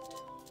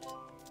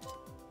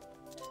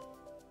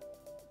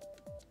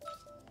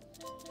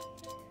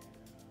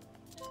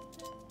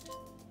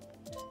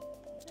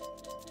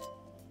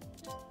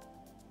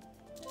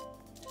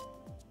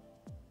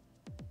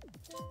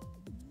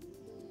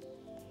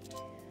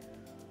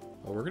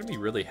 Oh, we're gonna be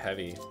really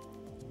heavy.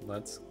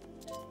 Let's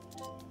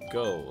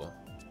go.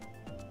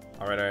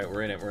 Alright,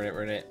 we're in it.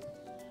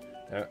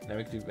 Now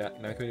we can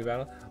do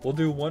battle. We'll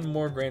do one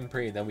more Grand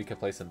Prix, then we can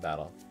play some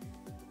battle.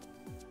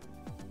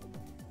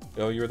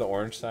 Oh, you were the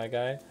orange side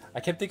guy? I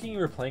kept thinking you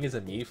were playing as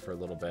a Mii for a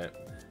little bit.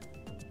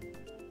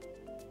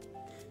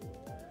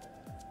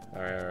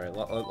 Alright,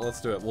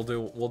 let's do it. We'll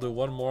do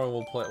one more and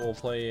we'll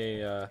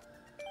play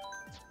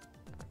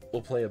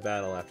a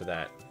battle after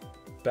that.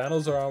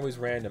 Battles are always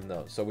random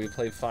though, so we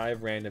play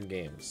 5 random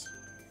games.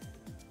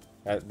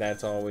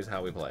 That's always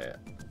how we play it.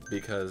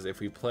 Because if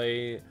we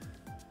pick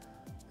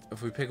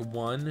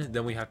one,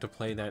 then we have to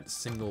play that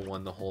single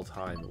one the whole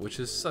time, which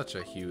is such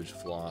a huge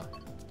flaw.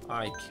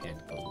 I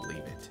can't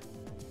believe it.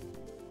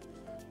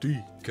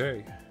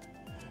 DK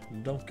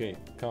Donkey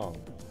Kong.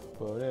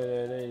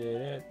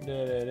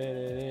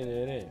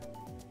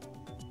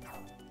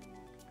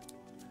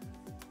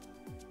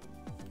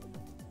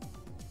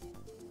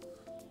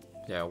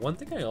 Yeah, one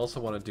thing I also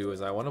want to do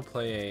is I want to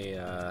play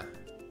a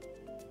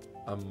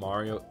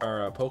Mario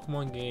or a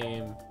Pokemon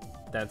game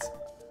that's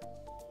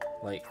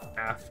like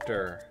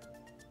after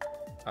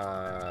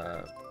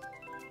what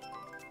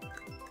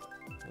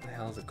the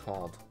hell is it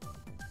called?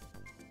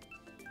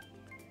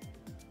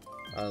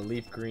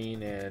 Leaf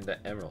Green and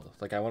Emerald.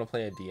 Like I want to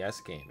play a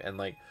DS game and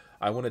like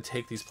I want to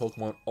take these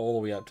Pokemon all the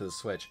way up to the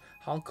Switch.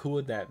 How cool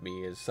would that be?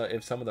 Is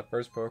if some of the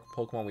first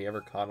Pokemon we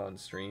ever caught on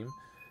stream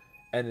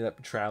ended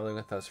up traveling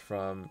with us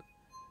from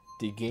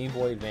the Game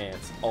Boy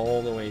Advance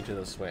all the way to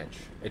the Switch.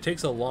 It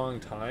takes a long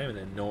time and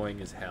annoying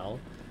as hell.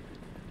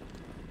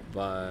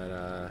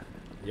 But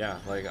yeah,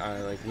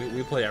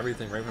 we play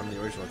everything right from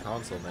the original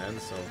console, man.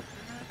 So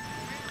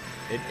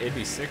it'd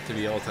be sick to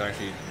be able to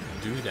actually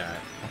do that.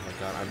 Oh my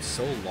god, I'm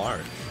so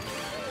large.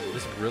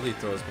 This really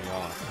throws me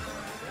off.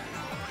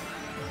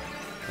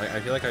 Like I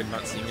feel like I'm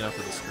not seeing enough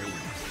of the screen.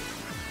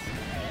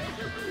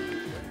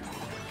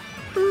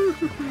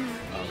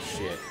 Oh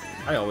shit!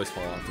 I always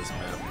fall off this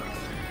map.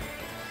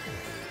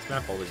 This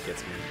map always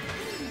gets me.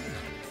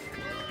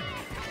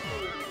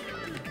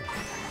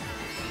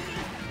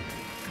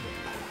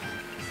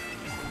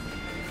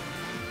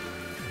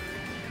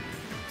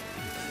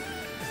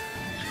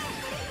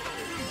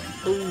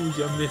 Oh,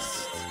 you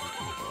missed.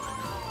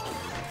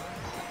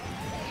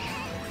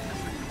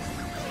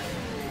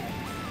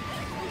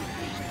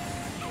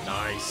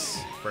 Nice.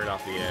 Right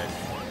off the edge.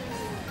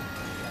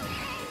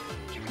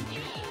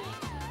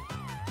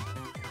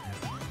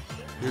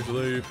 Here's the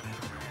leap.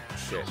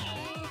 Shit.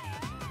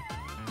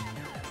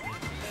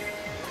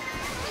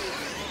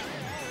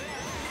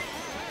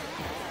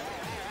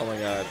 Oh my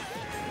god.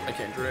 I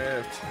can't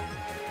drift.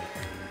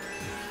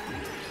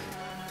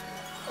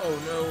 Oh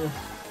no.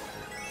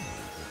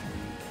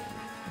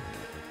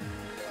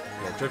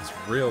 it drifts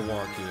real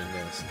wonky in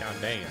this. God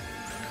dang it.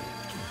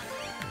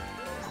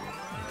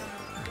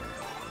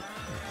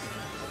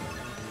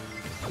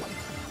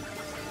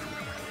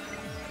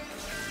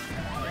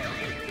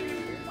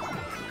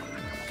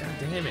 God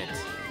damn it.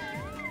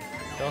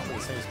 Fell off in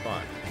the same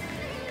spot.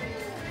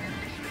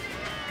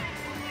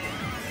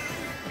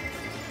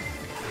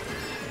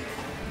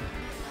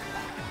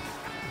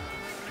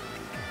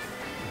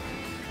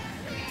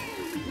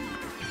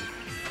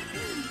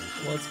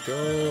 Let's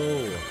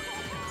go.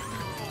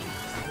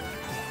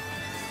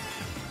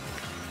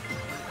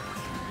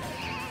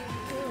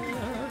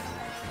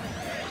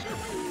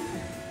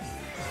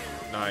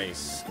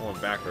 Nice. Going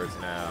backwards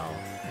now.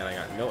 And I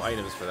got no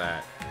items for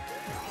that.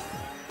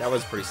 That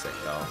was pretty sick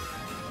though.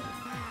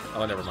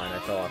 Oh, never mind. I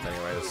fell off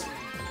anyways.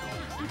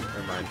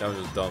 Never mind. That was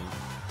just dumb.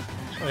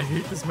 I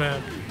hate this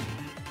map.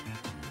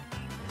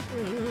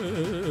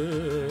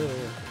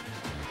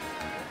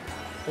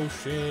 Oh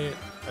shit.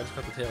 I just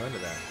got the tail end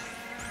of that.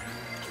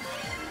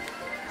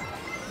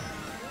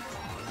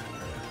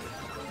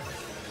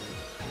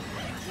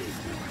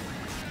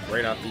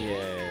 Right off the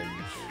edge.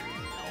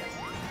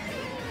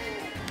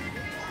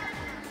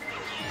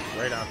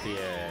 Right off the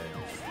edge.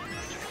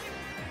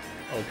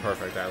 Oh,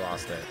 perfect. I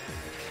lost it.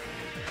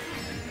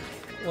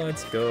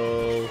 Let's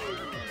go.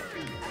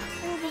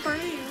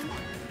 Great.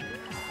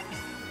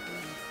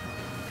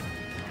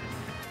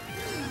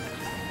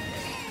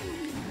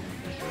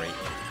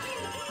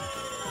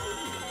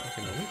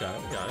 Okay, no, we got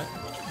it. We got it.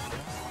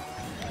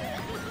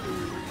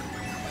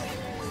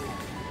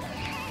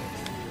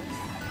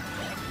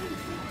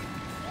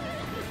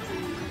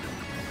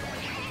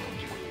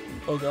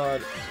 Oh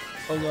god.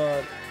 Oh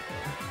god.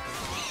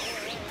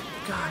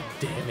 God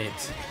damn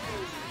it.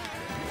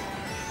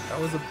 That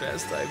was the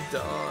best I've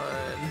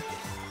done.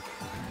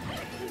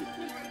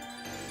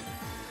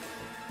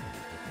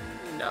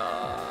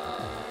 No.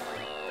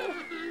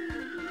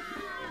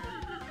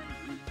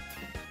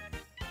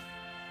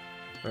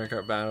 Mario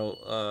Kart Battle,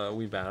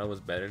 Wii Battle was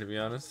better, to be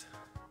honest.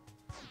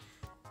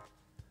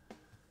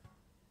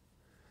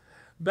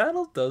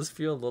 Battle does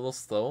feel a little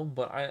slow,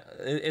 but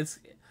it's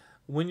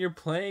when you're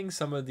playing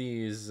some of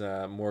these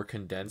more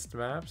condensed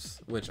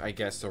maps, which I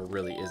guess there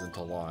really isn't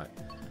a lot.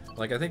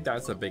 Like, I think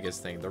that's the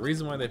biggest thing. The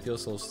reason why they feel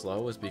so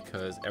slow is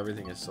because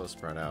everything is so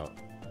spread out.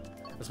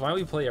 That's why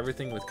we play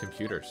everything with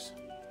computers.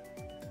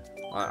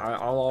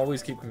 I'll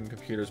always keep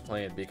computers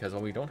playing, because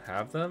when we don't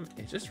have them,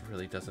 it just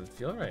really doesn't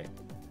feel right.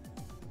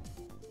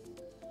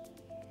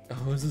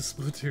 Oh, is this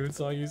Splatoon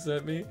song you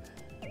sent me?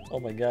 Oh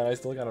my god, I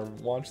still gotta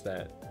watch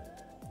that.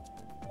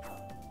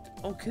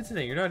 Oh,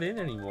 Kitsune, you're not in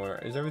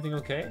anymore. Is everything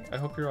okay? I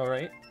hope you're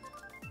alright.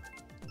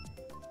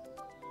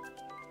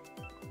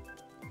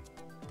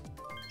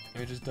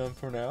 You're just done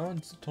for now?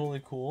 It's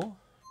totally cool.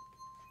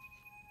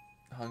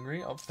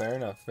 Hungry? Oh, fair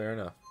enough, fair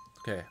enough.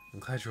 Okay, I'm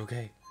glad you're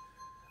okay.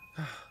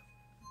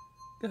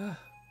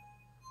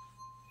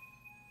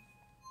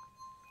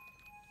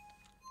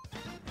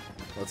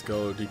 Let's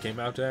go, DK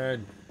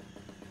Mountain!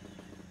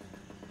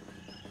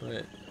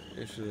 But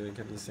it should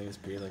get the same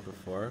speed like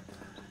before.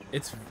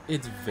 It's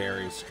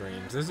very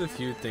strange. There's a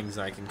few things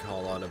I can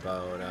call out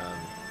about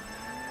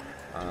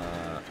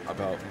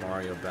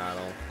Mario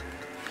Battle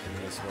in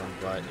this one,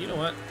 but you know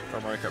what? Or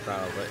Mario Kart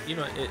Battle, but you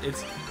know,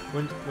 it's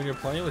when you're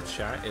playing with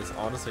chat, it's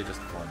honestly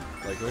just fun.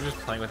 Like, we're just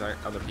playing with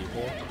other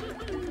people.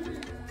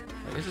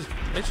 Like,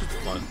 it's just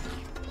fun.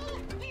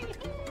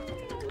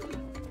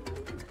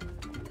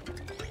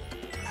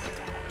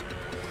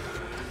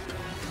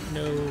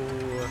 No.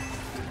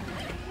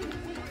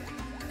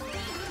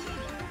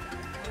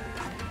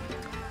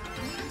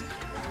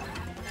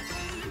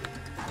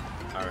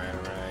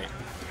 Alright.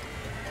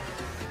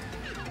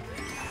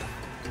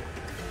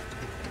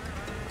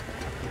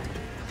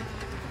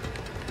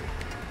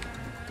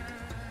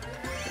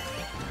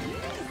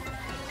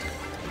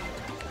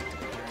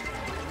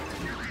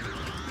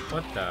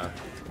 What the?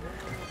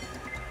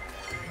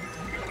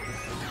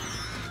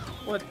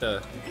 What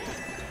the?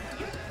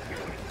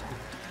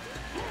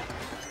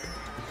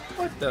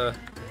 What the?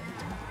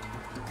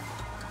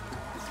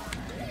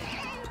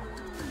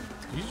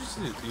 Did you just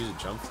use a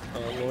jump,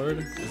 Lord?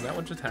 Is that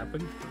what just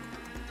happened?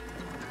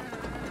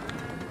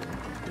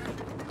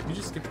 Did you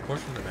just skip a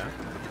portion of the map?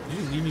 Did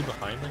you leave me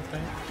behind like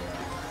that?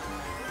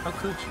 How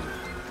could you?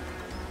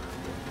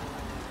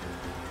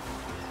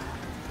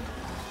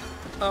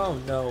 Oh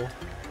no.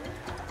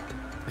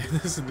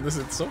 Listen,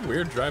 it's so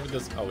weird driving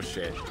this. Oh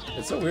shit.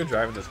 It's so weird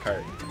driving this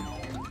cart.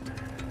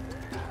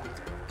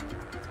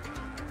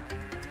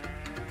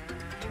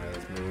 Alright,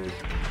 let's move.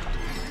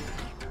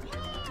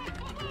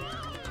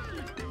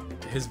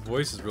 His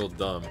voice is real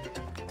dumb.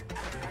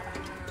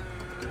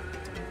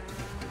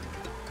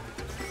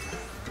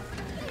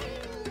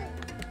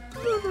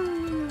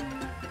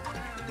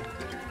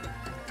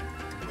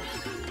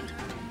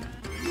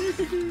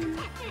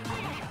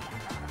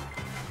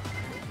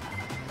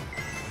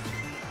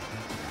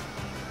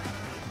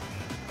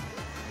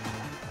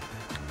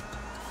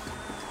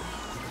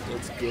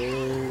 Let's go.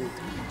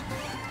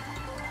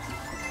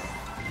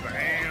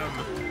 Bam.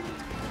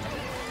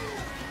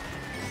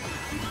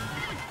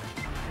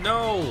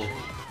 No!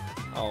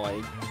 Oh,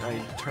 I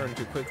turned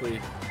too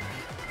quickly.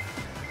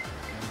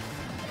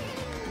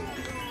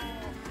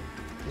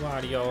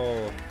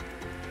 Mario!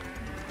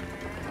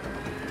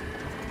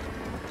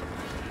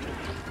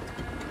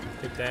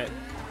 Take that.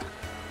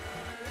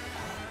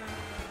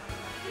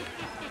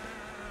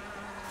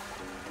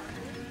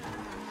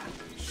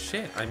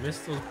 Shit, I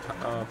missed those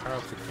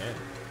power-ups again.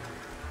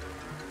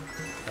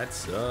 That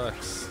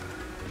sucks.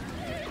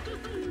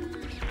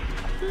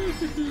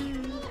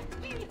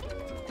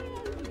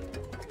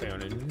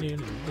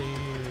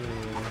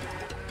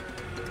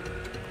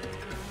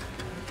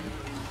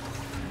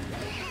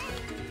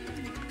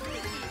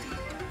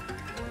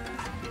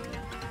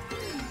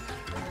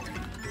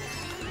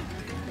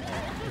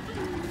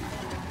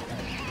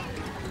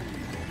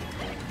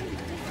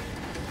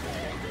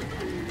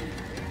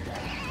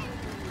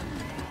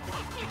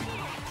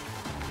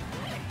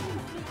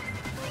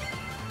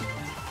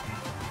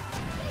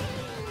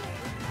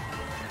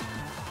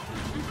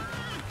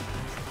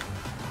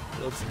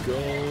 Let's go.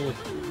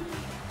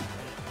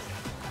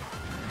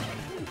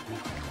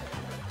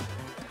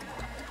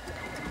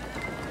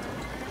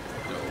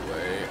 No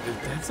way.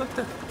 That's like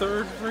the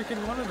third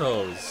freaking one of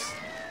those.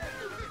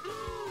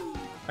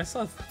 I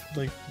saw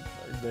like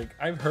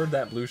I've heard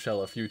that blue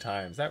shell a few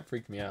times. That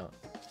freaked me out.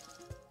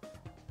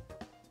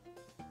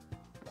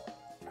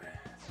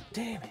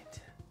 Damn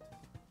it.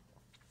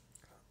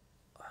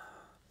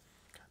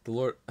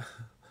 The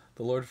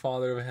Lord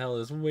Father of Hell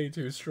is way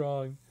too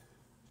strong.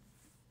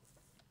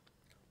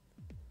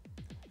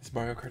 These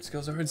Mario Kart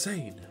skills are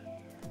insane.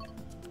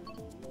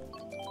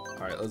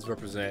 Alright, let's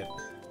represent.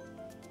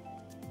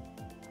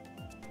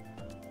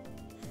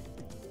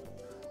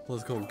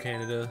 Let's go,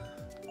 Canada.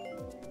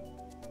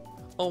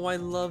 Oh, I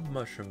love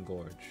Mushroom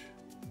Gorge.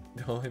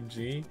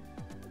 OMG?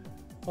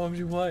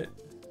 OMG what?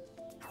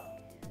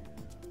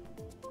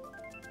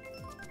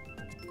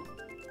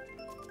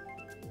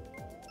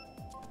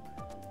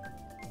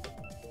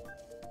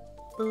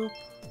 Boop.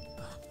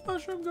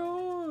 Mushroom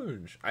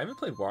Gorge! I haven't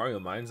played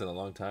Wario Mines in a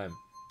long time.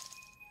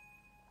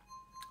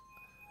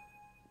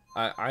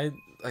 I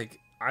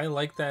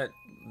like that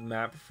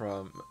map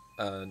from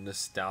a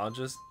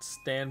nostalgia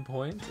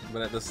standpoint,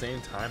 but at the same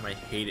time I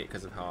hate it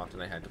because of how often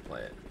I had to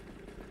play it.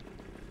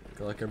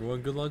 Good luck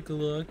everyone, good luck, good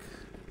luck.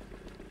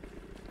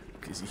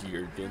 Cause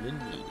you're gonna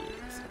need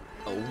it.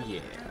 Oh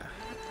yeah.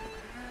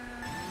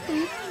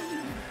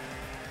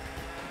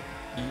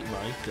 Eat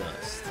my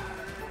dust.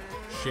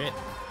 Shit.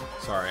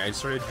 Sorry, I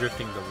started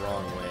drifting the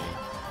wrong way.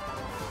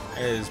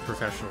 As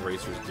professional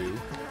racers do.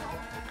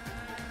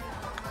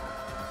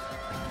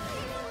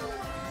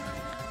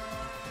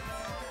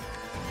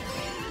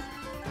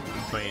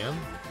 Bam.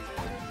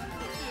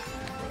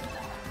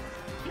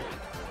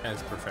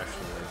 As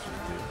professional racers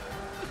do.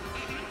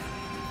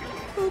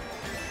 Boop.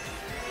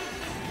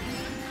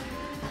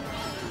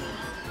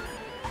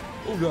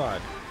 Oh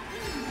god.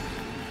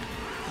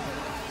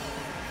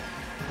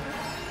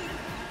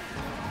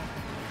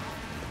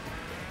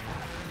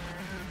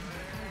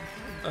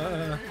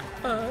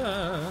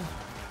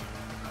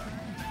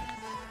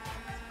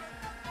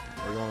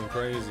 We're going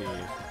crazy.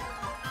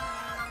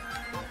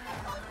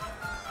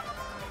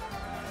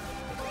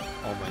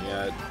 Oh my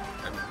god.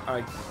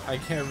 I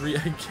can't read.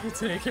 I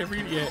can't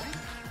read it yet.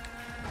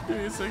 Give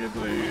me a second,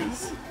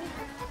 please.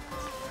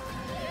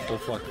 Oh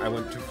fuck, I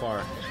went too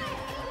far.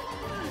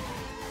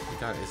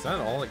 God, is that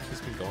all that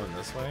keeps me going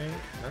this way?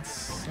 That's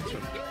such a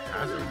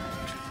hazard.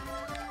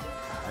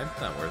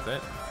 That's not worth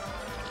it.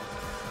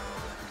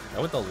 I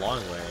went the long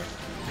way.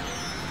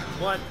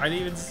 What? I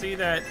didn't even see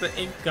that. The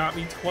ink got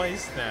me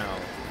twice now.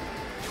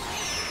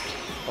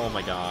 Oh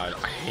my god,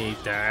 I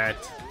hate that.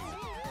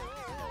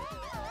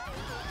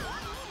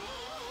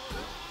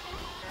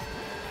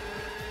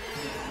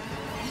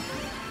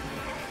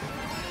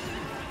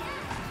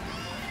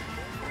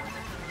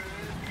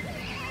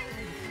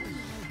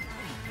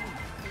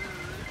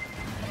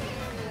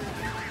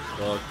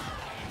 Look.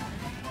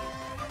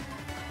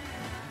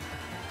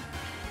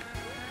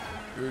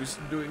 You're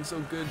doing so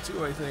good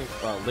too, I think.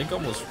 Wow, Link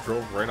almost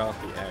drove right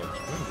off the edge.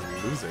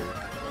 What a loser.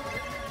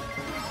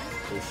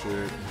 Oh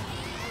shit.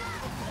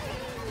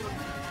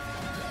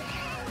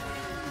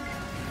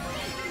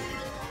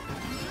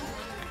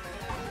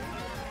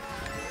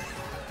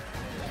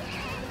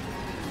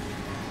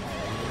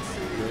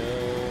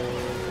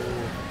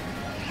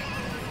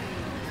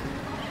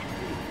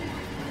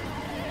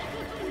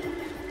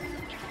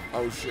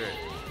 Oh shit,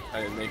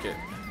 I didn't make it.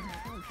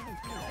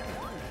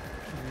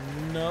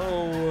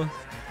 No.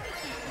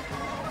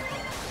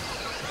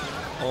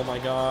 Oh my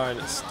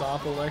god,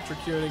 stop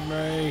electrocuting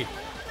me.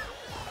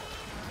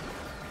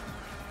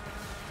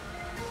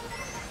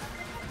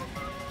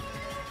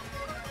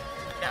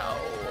 No.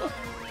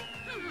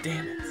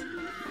 Damn it.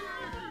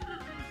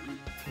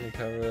 Can you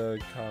cover the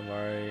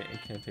Kalamari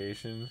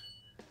incantation?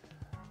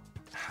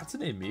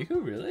 Hatsune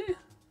Miku, really?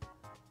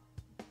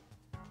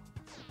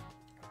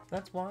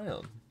 That's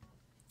wild.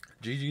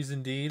 GG's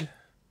indeed.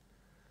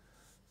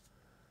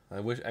 I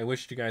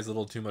wished you guys a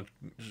little too much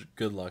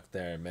good luck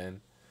there,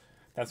 man.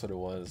 That's what it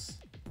was.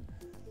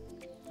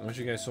 I wish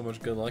you guys so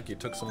much good luck. You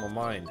took some of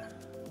mine.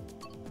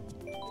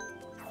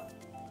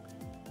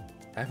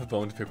 I have a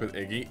bone to pick with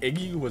Iggy.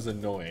 Iggy was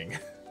annoying.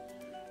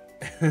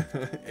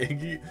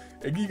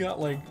 Iggy got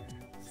like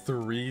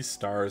 3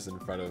 stars in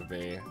front of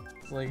me.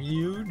 It's like,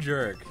 you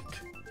jerk.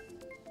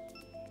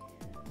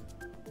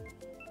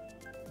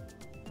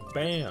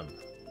 Bam.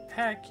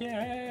 Heck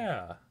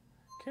yeah.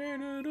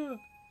 Canada,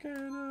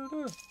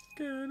 Canada,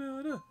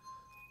 Canada.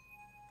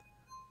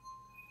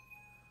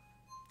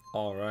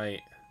 All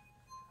right.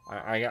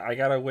 I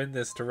gotta win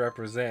this to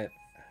represent.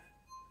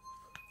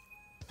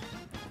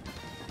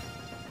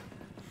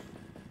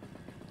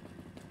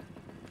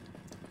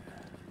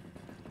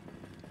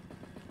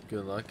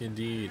 Good luck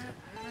indeed.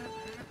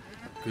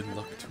 Good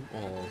luck to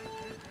all.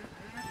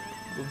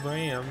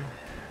 Bam.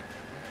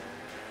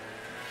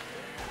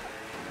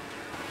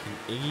 And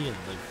Iggy and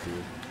Link,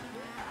 dude.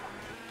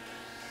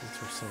 These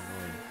are so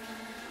annoying.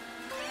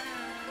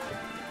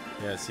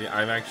 Yeah, see,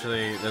 I've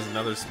actually there's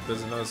another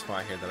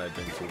spot here that I've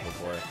been to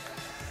before.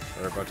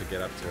 We're about to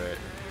get up to it.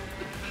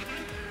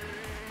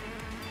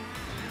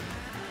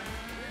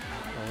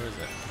 Oh, where is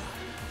it?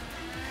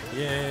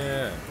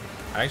 Yeah.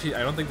 Actually,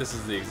 I don't think this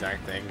is the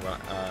exact thing, but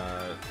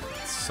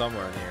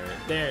somewhere near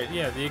it. There,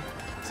 yeah, the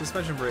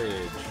suspension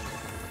bridge.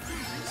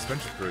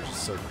 Suspension bridge is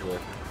so cool.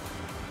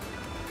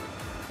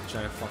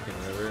 Giant fucking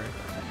river.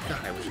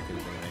 God, I wish I could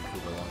have been in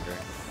Vancouver longer.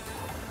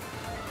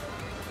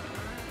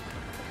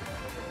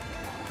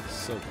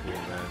 So cool,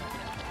 man.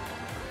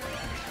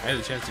 I had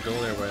a chance to go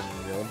there when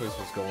the Olympics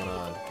was going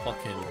on.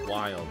 Fucking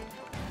wild.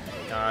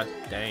 God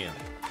damn.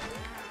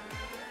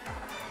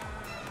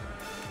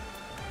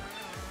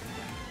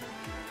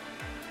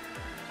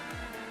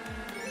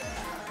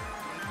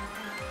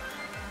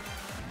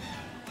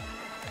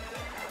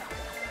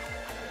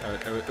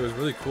 It was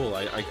really cool.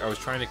 I was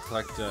trying to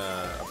collect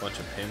a bunch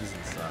of pins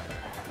and stuff.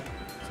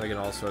 So I get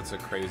all sorts of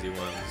crazy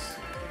ones.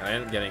 And I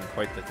ended up getting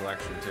quite the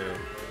collection too.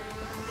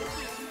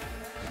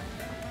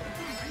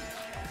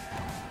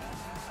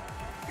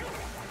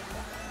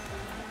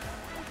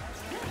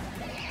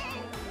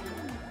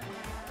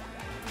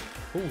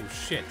 Oh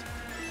shit.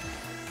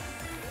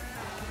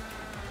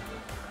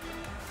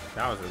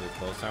 That was really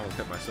close. I almost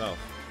hit myself.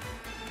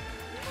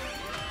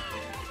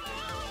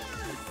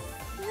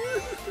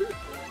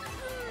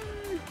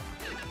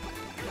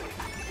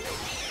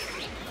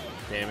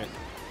 Damn it.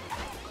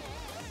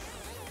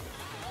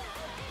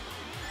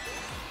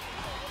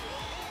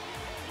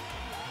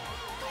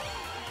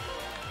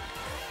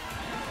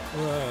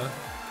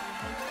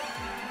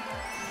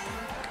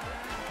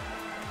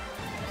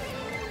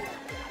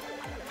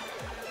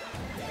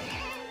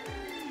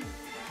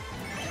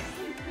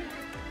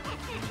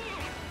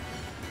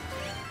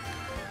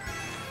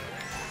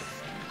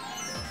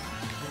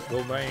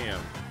 Go bam.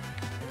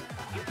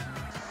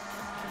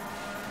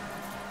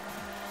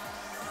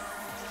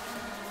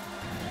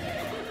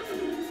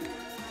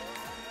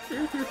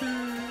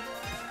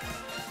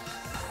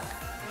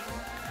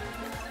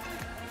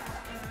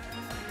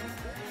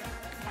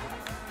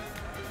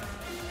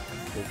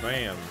 Well,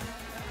 bam.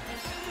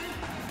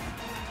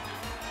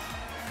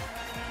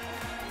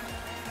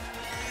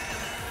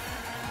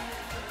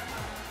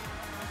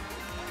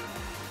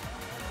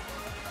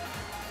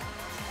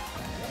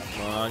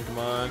 Come on, come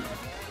on.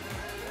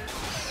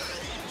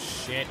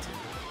 Shit.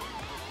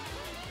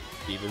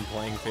 Even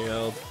playing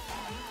field.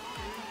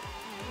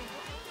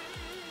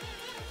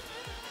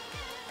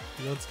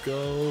 Let's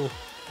go.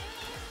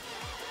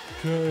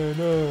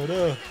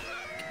 Canada.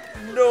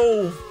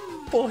 No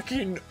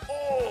fucking.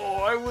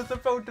 Oh, I was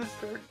about to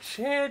start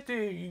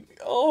chanting.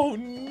 Oh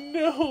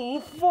no,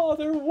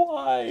 Father,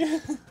 why?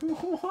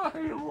 Why,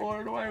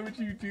 Lord? Why would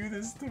you do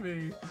this to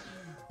me?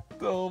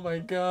 Oh my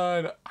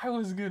God. I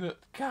was gonna.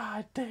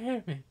 God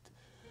damn it.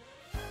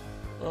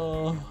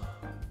 Oh.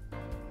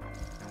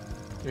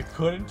 You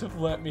couldn't have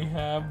let me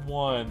have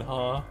one,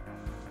 huh?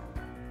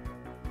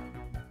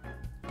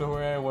 Don't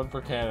worry, I won for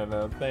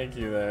Canada. Thank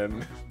you,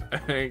 then. I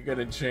ain't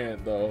gonna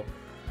chant, though.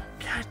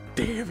 God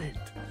damn it!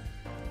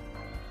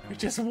 I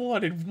just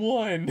wanted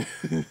one!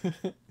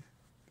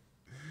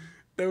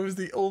 That was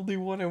the only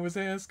one I was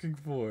asking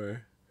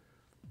for.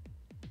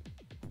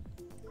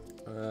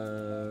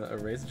 A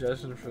race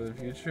suggestion for the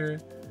future.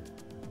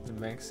 The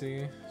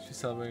Maxi, she's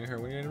celebrating her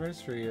 1-year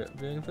anniversary of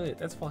being affiliate.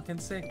 That's fucking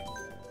sick.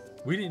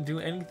 We didn't do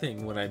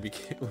anything when I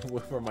became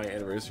for my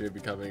anniversary of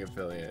becoming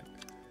affiliate.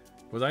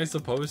 Was I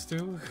supposed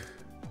to?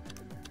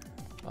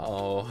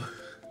 Oh.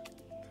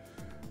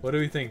 What do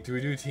we think? Do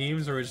we do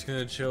teams, or are we just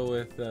gonna chill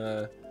with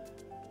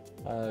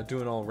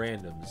doing all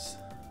randoms?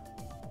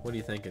 What are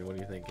you thinking? What are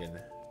you thinking?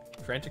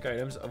 Frantic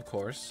items, of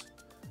course.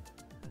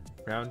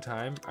 Round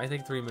time. I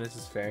think 3 minutes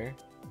is fair.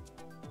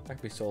 That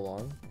could be so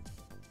long.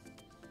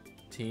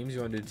 Teams.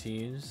 You want to do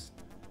teams?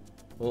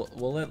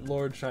 We'll let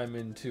Lord chime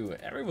in too.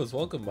 Everyone's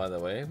welcome, by the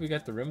way. We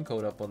got the rim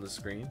code up on the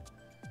screen.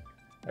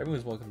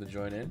 Everyone's welcome to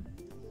join in.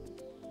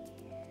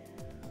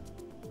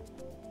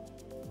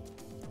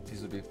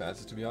 These would be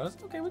fastest, to be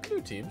honest. Okay, we can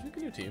do teams. We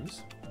can do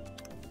teams.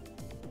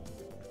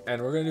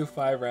 And we're gonna do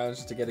 5 rounds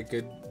just to get a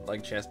good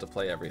chance to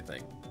play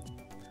everything.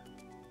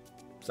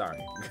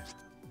 Sorry.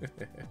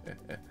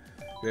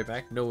 Right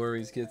back. No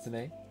worries, kids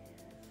today.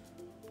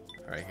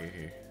 Alright,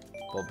 here.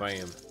 Well,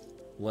 bam.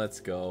 Let's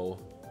go.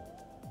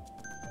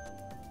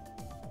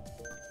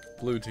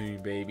 Blue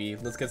team, baby.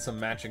 Let's get some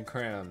matching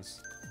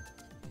crowns.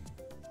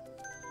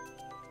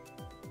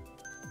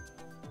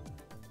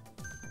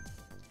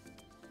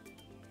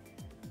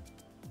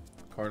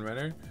 Corn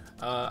runner.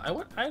 I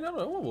don't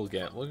know what we'll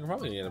get. We'll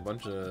probably get a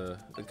bunch of,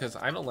 because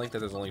I don't like that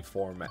there's only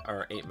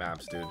 8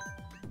 maps, dude.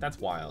 That's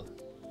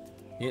wild.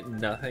 You get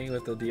nothing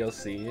with the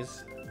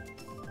DLCs.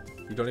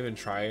 You don't even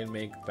try and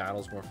make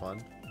battles more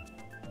fun.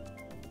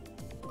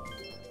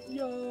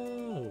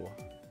 Yo!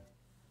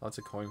 Lots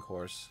of coin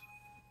course.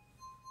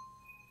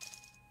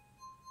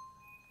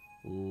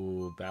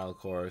 Ooh, battle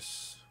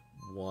course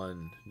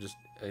 1. Just,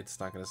 it's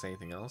not gonna say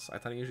anything else. I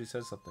thought it usually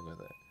says something with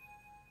it.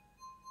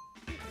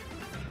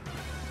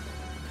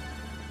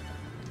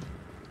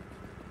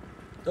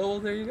 Oh, well,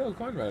 there you go,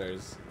 coin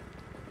runners.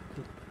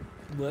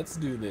 Let's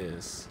do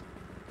this.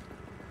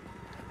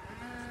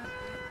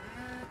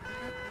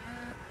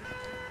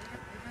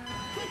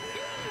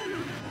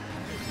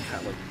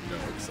 Had like no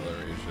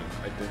acceleration.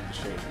 I didn't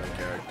change my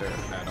character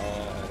at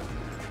all.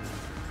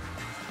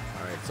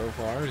 Alright, so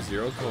far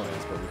 0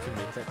 coins, but we can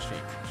make that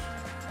change.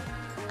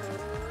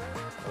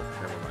 Oh,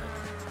 never mind.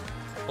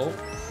 Oh,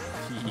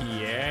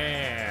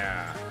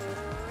 yeah!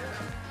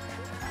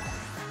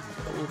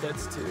 Oh,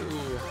 that's 2.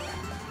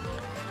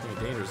 A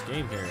dangerous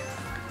game here.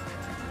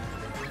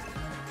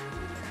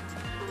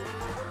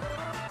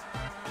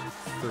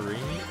 3?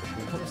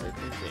 What was I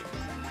thinking?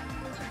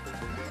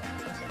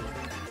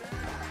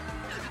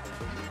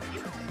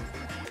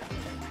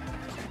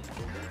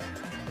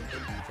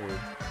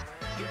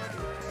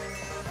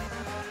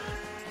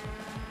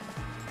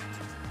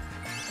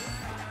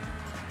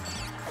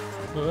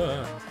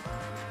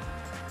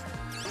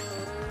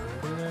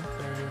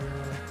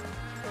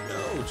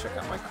 No, check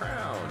out my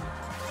crown.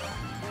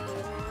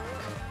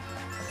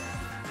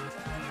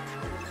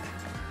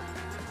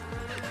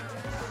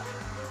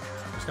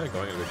 Just kind of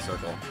going in a big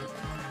circle.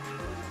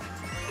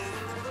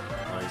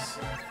 Nice.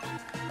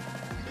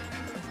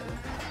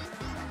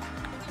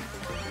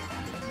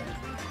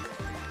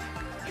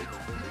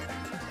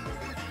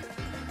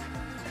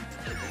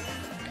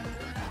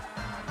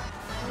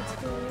 Let's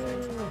go.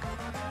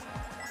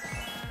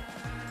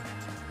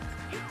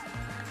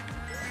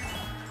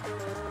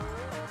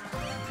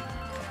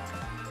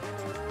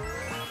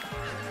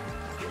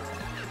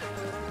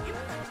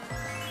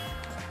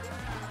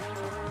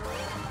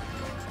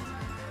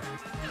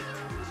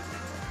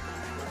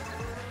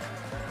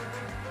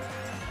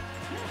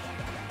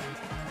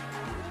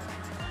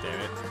 Damn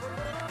it.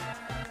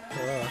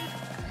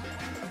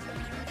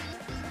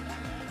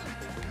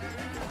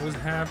 What is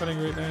happening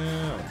right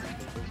now?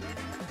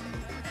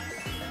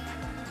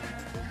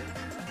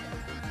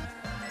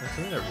 I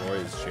think that Roy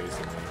is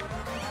chasing me.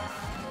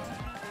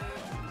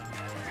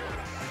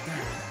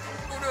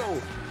 Oh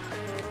no!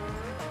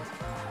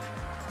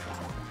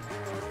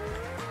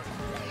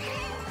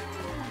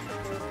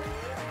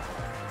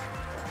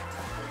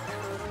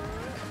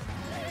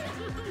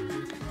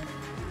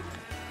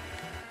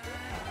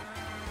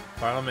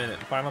 Final minute,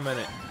 final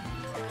minute.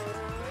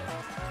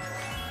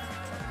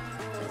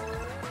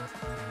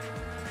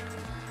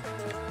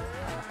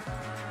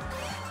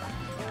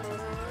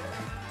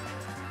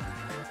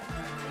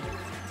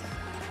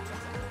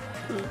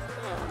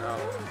 Oh no.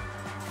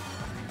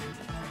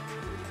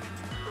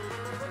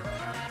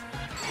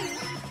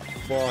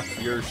 Fuck,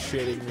 you're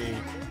shitting me.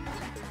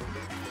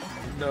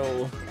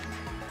 No.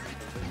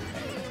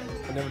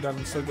 I've never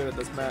done so good at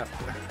this map.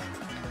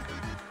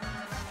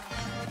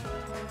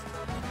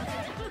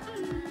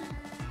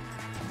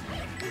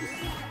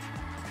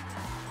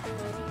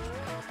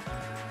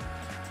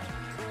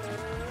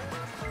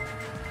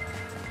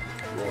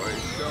 Roy,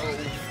 no,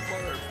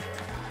 mother.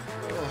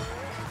 Ugh.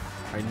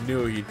 I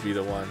knew he'd be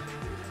the one.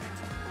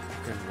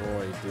 Fucking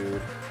Roy,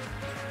 dude.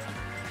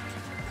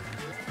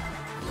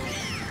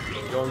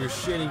 Yo, you're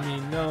shitting me,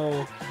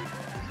 no.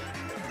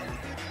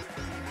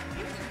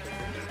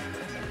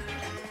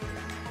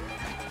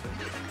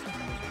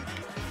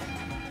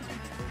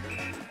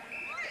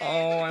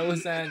 Oh, I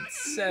was at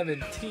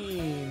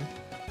 17.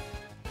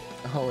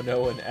 Oh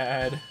no, an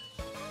ad.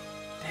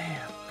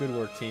 Damn, good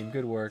work, team,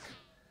 good work.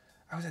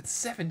 I was at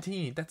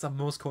 17. That's the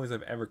most coins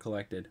I've ever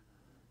collected.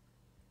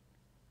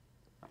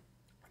 I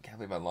can't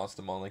believe I lost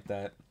them all like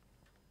that.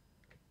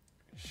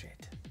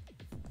 Shit.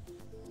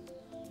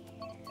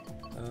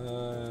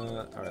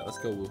 Alright, let's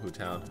go Woohoo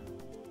Town.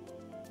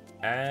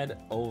 Add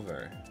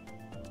over.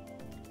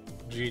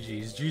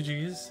 GG's,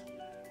 GG's.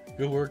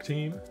 Good work,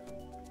 team.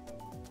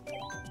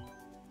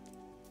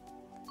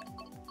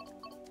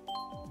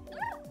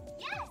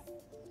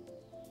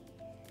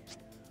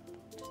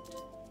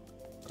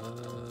 I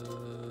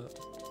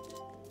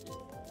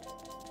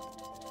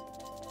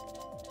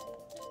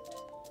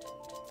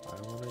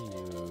want to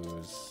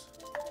use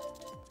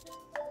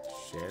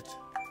shit.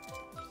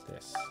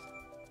 This.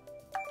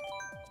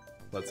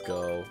 Let's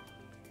go.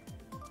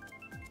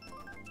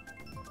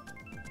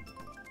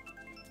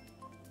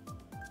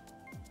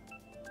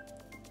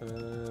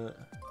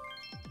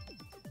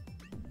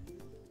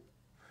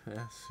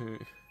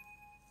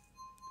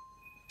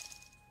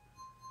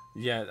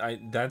 Yeah,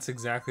 that's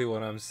exactly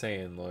what I'm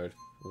saying, Lord.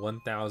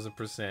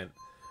 1000%.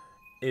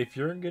 If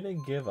you're gonna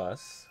give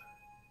us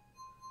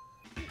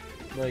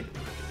like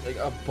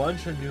a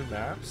bunch of new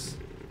maps,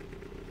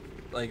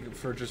 like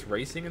for just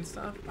racing and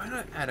stuff, why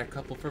not add a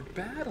couple for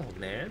battle,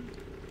 man?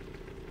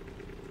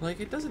 Like,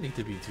 it doesn't need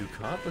to be too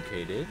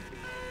complicated.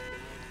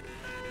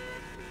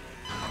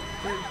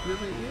 It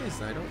really is.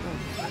 I don't know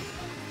why.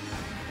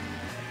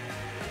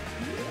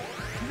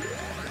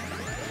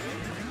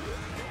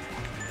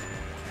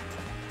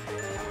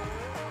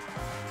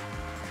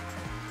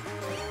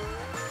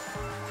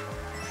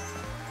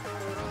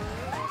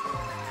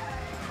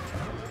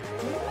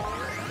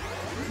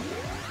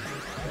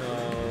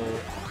 No.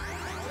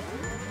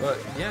 But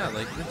yeah,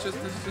 like there's just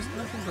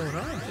nothing going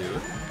on,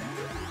 dude.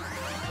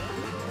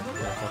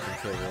 I'll fucking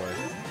kill Roy.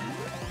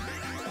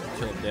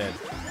 Kill him dead.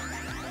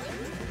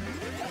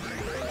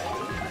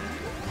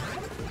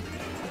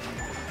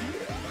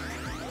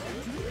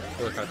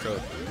 Look, I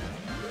told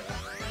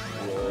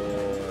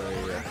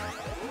Roy.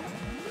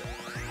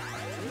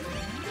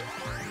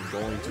 I'm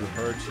going to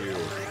hurt you.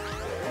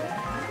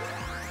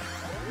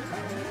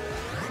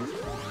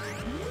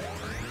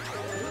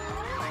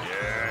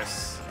 Yes.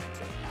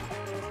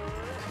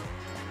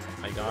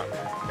 I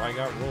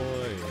got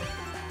Roy.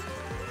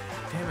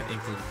 Damn it,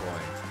 Inkling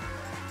Boy.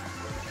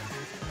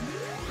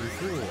 You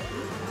fool.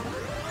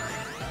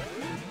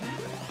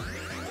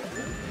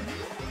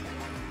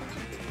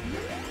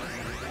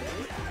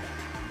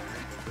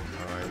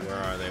 Alright, where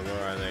are they?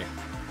 Where are they?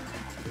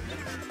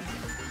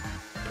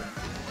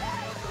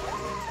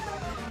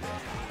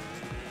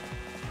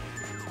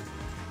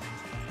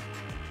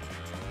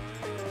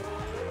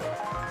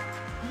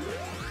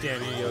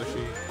 Damn you,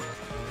 Yoshi.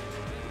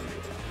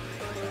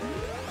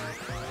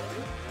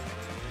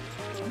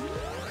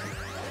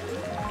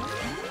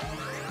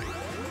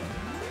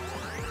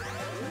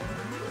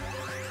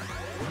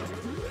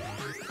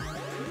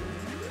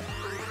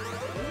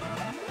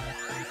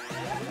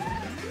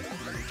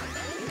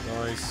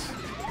 Nice.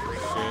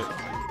 Shit.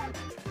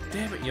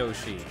 Damn it,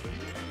 Yoshi.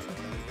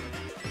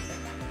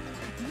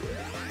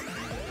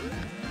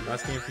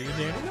 Last game for you,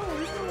 Danny? No,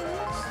 there's no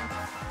worries.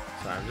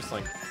 Sorry, I'm just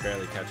like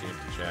barely catching up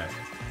to chat.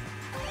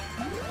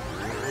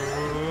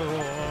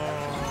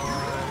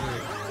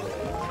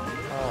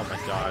 Oh my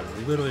god,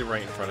 literally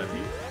right in front of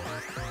me.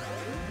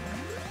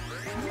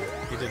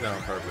 He did that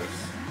on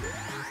purpose.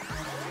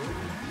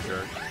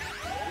 Jerk.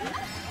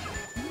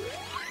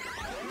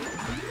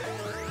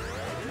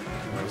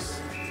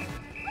 Nice.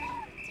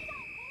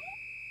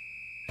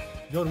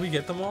 Yo, did we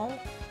get them all?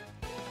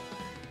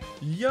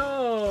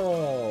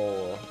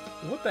 Yo!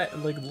 What that,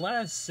 like,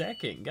 last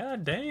second?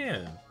 God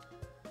damn.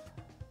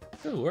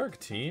 Good work,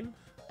 team.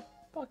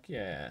 Fuck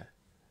yeah.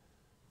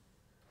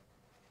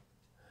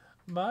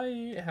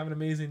 Bye. Have an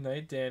amazing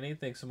night, Danny.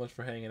 Thanks so much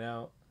for hanging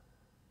out.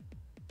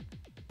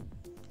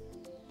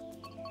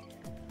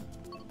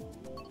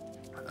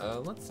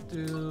 Let's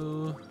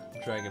do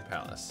Dragon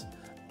Palace.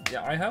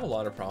 Yeah, I have a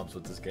lot of problems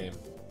with this game,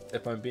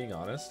 if I'm being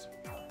honest.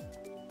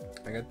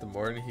 I got the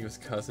morning he was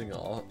cussing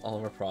all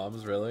of our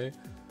problems, really.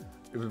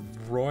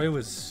 Roy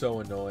was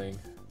so annoying.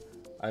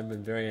 I've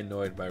been very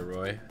annoyed by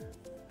Roy.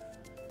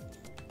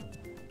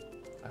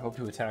 I hope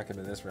to attack him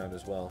in this round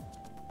as well.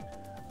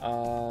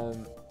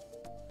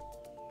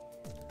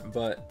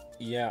 But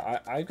yeah,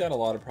 I've got a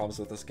lot of problems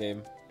with this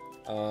game.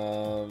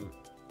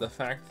 The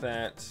fact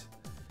that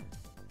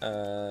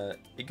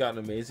it got an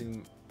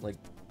amazing like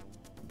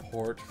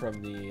port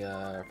from the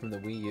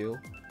Wii U.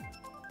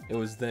 It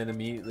was then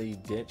immediately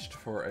ditched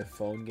for a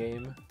phone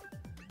game.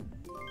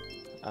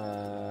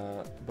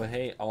 But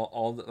hey,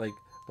 all the, like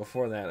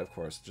before that, of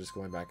course, just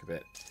going back a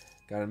bit,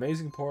 got an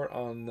amazing port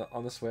on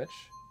the Switch.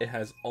 It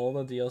has all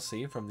the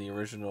DLC from the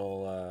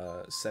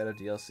original set of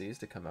DLCs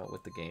to come out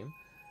with the game.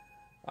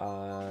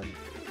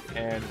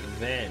 And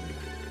then,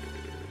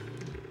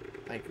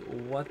 like,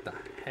 what the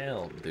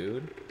hell,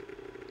 dude?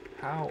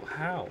 How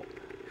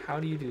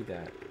do you do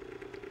that?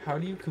 How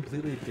do you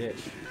completely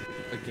ditch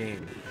a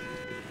game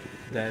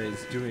that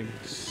is doing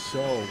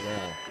so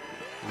well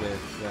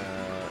with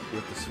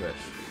the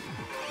Switch?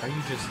 How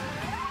you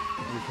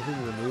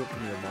completely remove it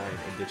from your mind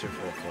and ditch it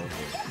for a phone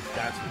game?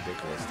 That's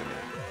ridiculous to me.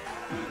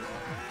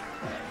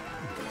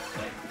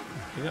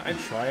 You know, I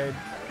tried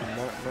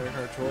Mario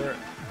Kart Tour.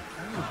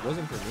 It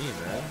wasn't for me,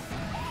 man.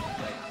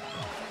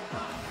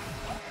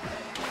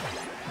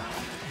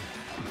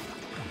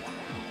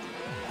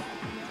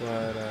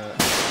 But,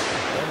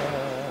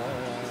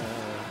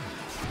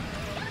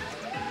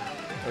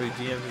 oh, you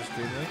DM'd your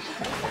stream link?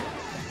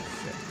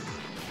 Shit.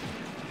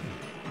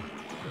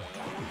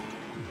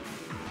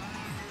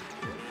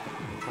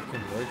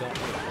 Fucking boy got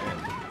me again.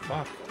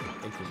 Fuck.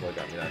 Fucking boy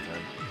got me that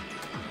time.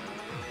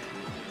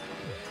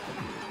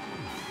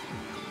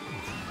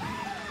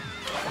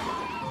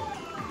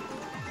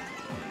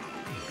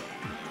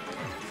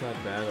 It's not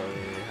bad, but we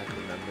have to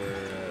remember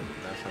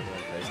that's not my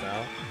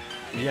playstyle.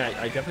 Yeah,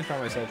 I definitely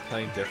found myself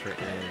playing different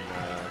in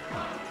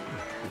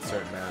in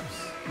certain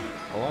maps.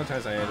 A lot of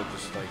times I end up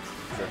just like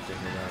drifting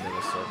around in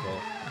a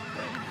circle.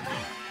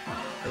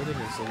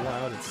 Everything is so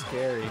loud and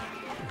scary.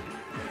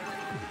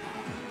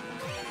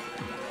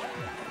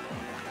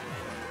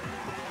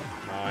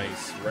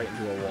 Nice, right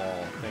into a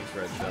wall. Thanks,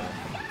 Red Shell.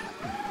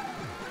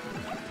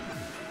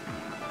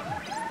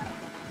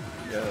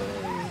 Yo.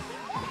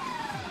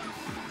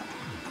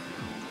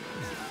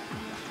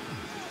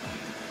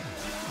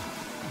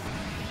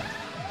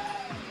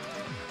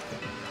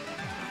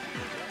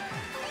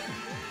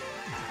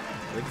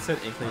 I think it said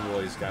Inkling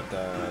Boy's got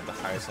the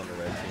highest on the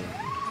red team.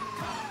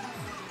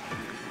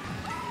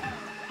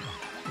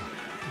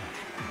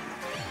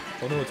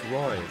 Oh no, it's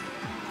Roy.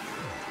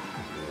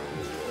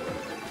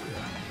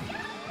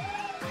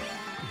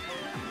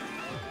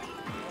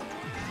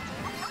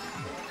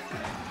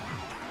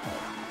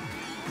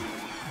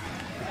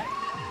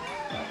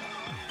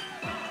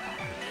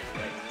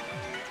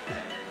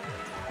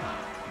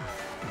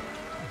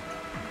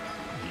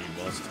 He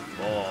must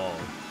fall.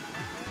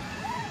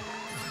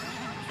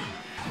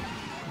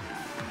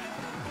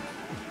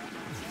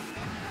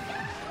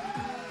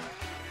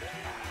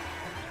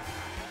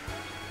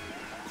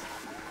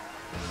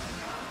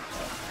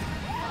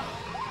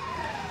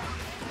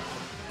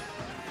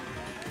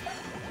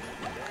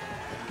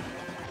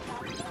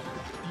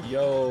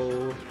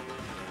 Yo,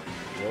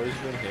 Roy's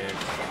been hit.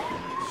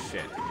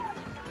 Shit.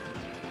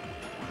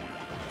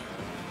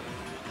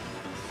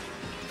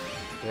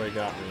 Roy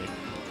got me.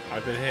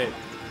 I've been hit.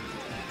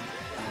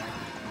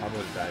 I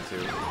almost died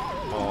too.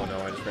 Oh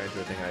no, I just ran into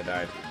a thing and I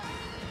died.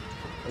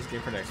 That's a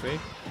game for next week.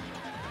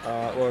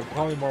 Or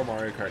probably more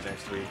Mario Kart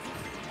next week.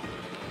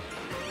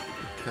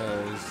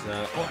 Cause,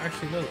 oh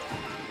actually no.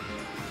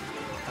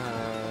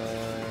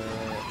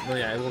 No,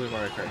 yeah, it will be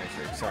Mario Kart next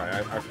week. Sorry,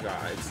 I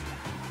forgot. It's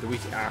the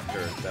week after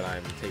that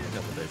I'm taking a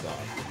couple days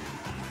off.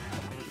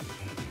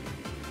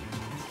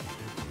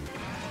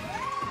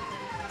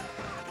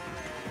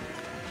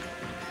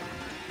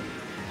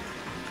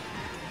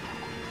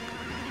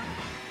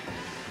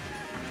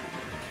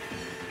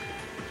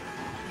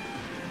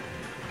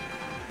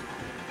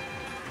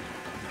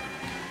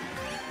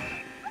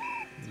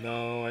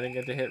 No, I didn't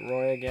get to hit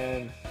Roy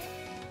again.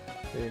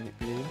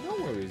 No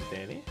worries,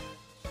 Danny.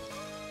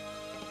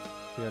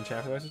 You on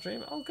chat for the rest of the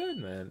stream? Oh, good,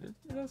 man.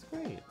 That's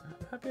great. I'm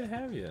happy to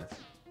have you.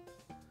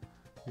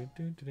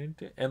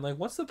 And, like,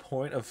 what's the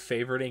point of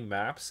favoriting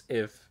maps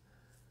if,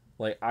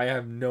 like, I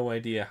have no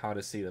idea how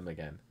to see them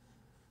again?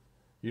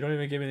 You don't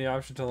even give me the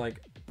option to,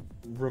 like,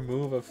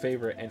 remove a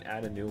favorite and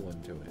add a new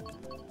one to it.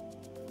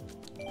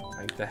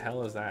 Like, the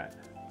hell is that?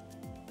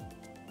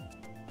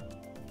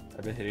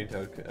 I've been hitting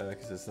Toad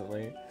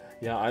consistently.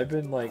 Yeah, I've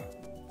been, like,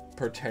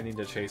 pretending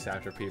to chase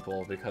after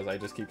people because I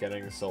just keep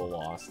getting so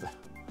lost.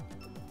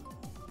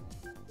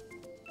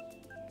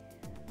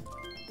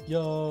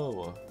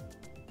 Yo!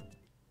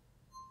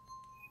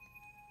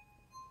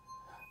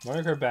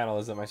 Mario Kart Battle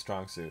isn't my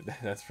strong suit.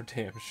 That's for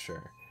damn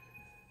sure.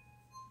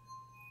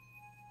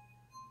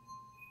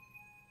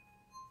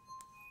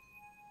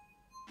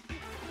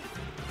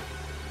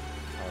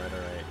 Alright,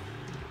 alright.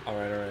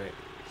 Alright, alright.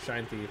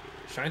 Shine Thief.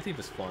 Shine Thief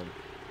is fun.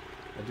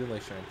 I do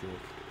like Shine Thief.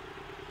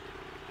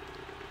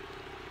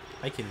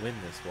 I can win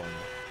this one.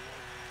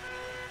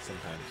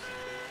 Sometimes.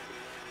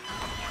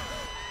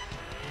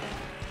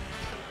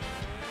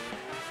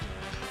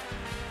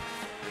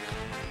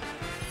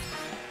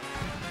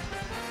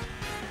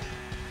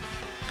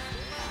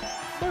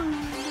 I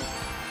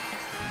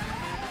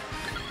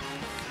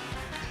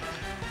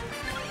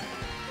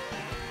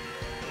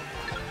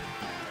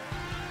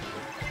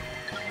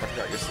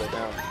forgot you're slow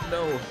down.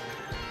 No!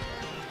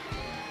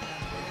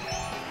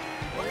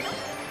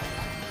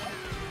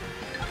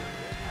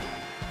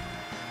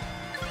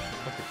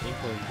 Fucking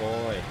Inkling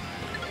Boy.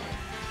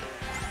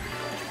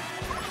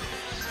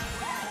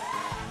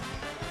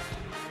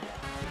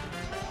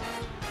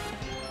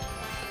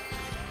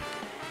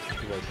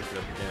 You gotta pick it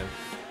up again.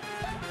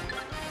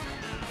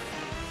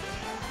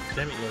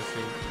 Damn it,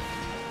 Yoshi.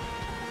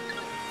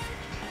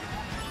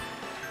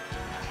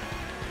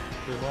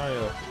 Good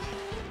Mario.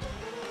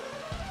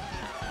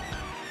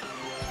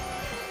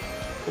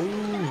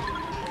 Ooh!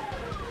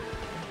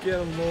 Get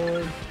him,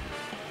 Lord!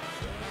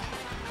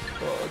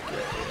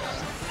 Okay.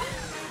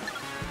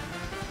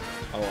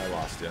 Oh, I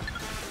lost you.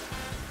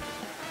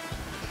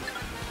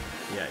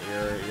 Yeah,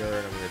 you're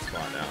in a weird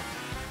spot now.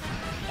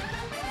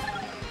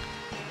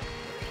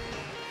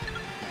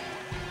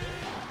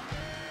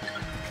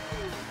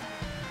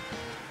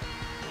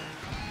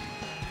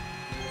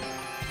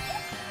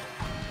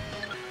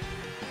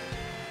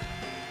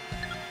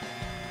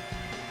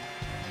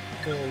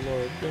 Go,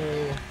 Lord,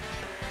 go.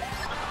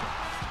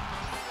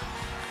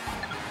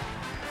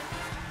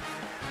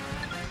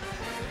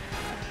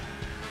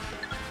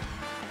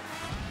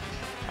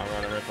 I'm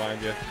right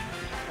behind you.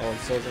 Oh, and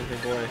so's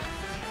Inkling Boy.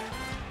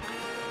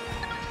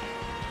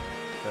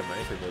 That my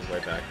Inkling Boy's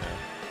right back now.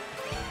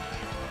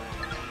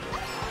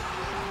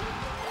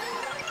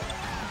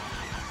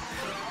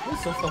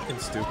 It's so fucking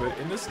stupid.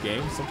 In this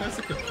game, sometimes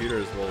the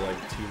computers will, like,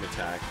 team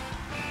attack.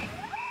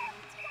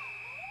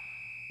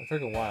 That's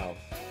freaking wild.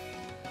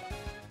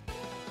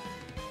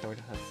 we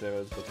don't have to say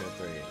about Splatoon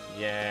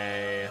 3.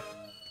 Yay!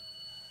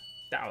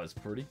 That was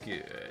pretty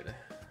good.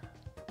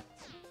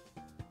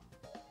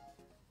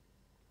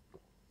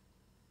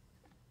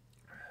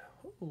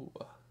 Ooh.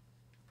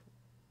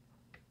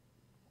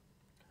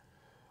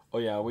 Oh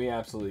yeah, we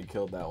absolutely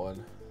killed that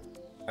one.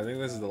 I think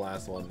this is the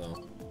last one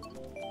though.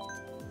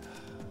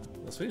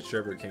 The Sweet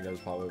Sherbet Kingdom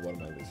is probably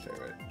one of my least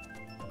favorite.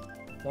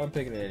 But I'm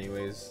picking it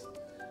anyways.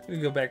 We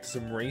can go back to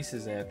some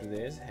races after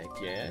this. Heck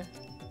yeah.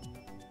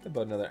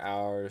 About another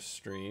hour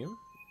stream.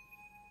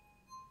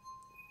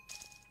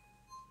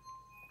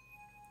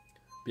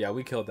 But yeah,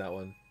 we killed that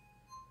one.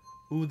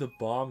 Ooh, the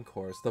bomb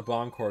course. The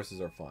bomb courses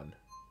are fun.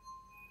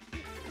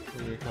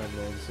 The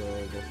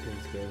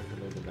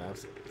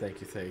maps.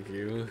 Thank you, thank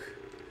you.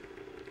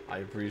 I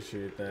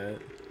appreciate that.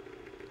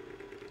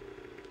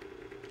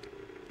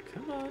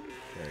 Come on.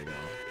 There you go.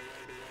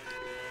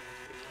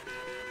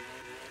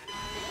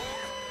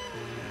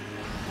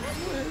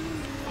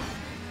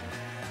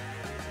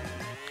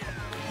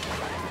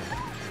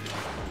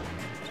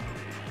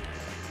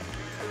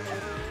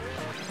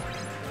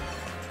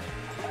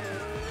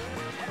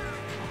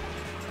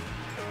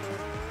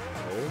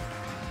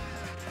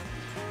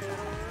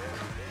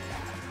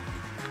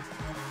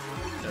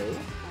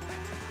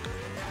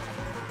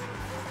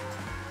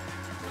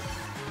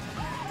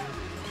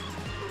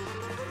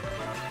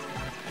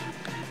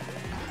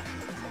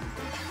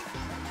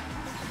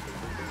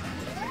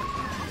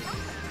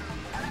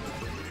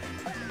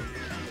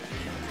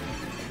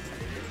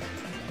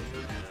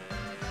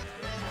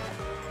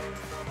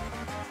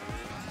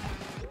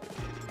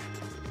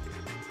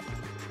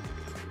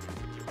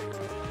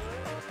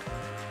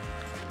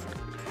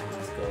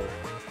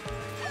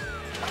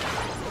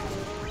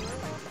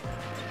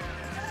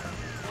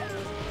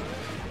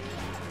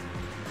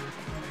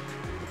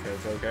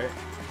 Okay.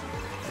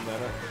 What's the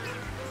matter?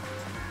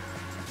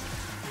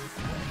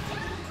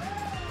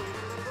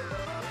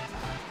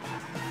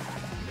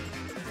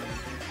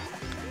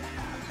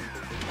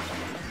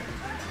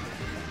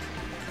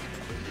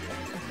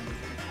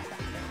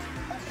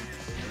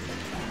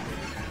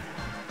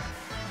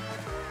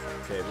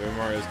 Okay, Baby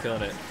Mario's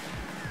killing it.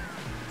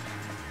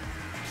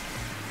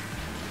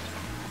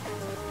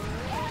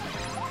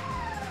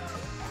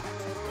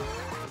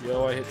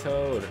 Yo, I hit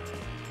Toad.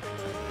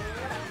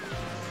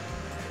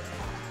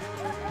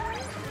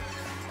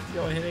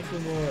 Yo, I hit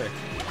Inkling Boy.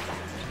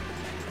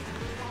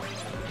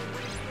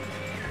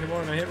 Come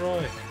on, I hit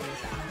Roy.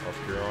 Up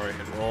here, I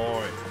hit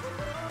Roy.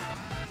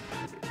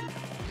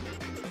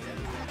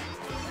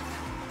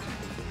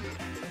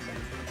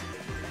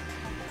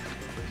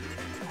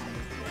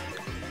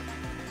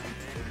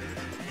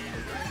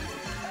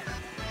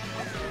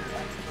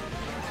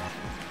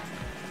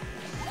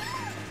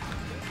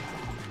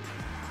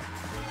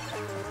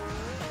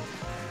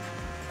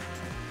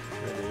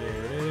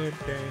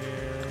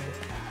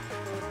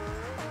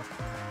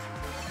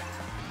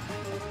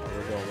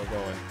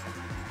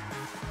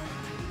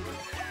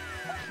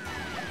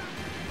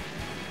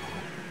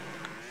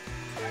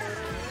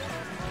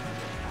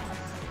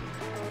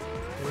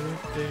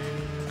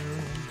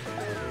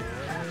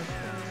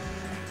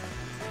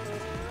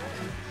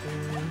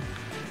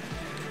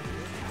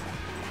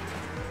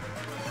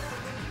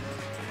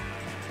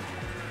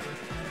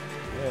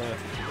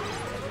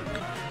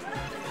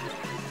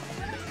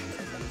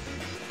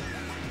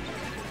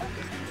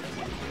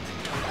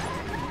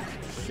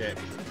 Shit.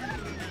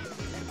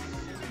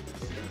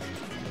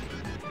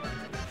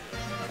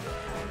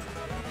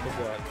 Oh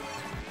god.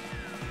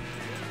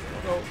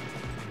 Oh.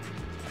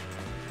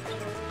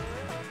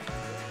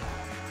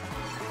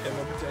 Get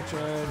my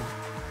protection.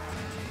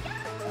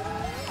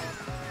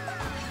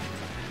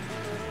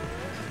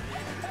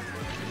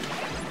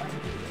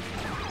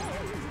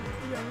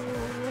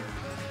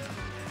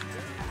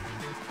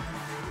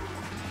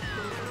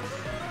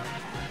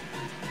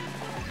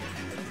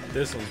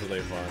 This one's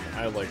really fun.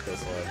 I like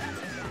this one.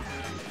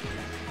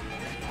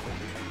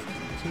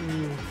 2,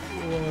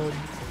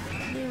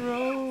 1,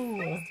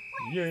 0.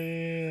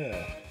 Yeah.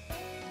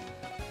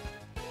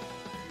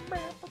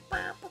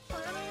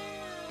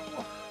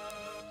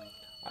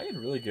 I did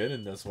really good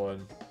in this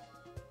one.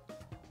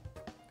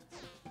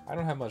 I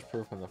don't have much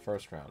proof from the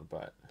first round,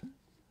 but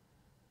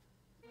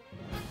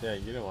yeah,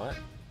 you know what?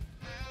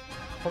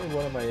 Probably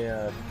one of my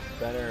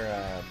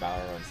better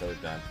battle runs that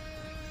we've done.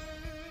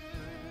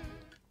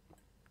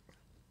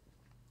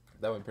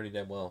 That went pretty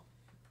damn well.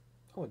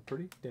 That went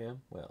pretty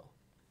damn well.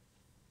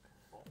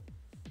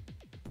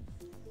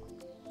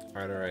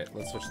 Alright,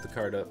 let's switch the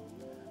card up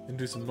and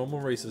do some normal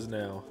races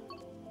now.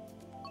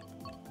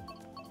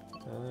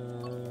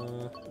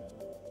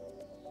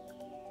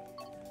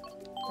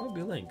 Oh,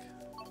 be Link.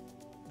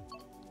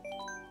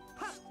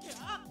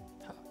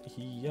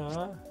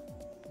 Yeah.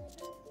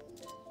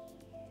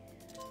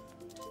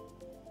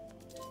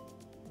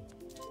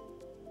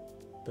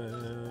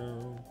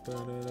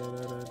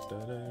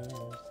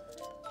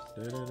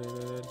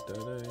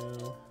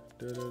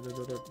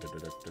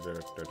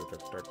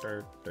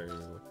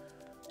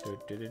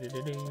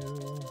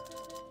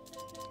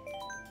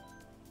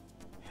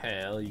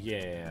 Hell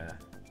yeah.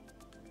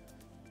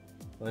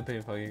 only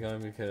playing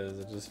Pokemon because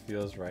it just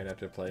feels right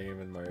after playing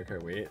him in Mario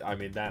Kart Wii. I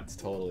mean, that's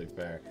totally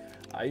fair.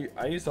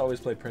 I used to always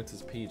play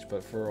Princess Peach,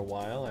 but for a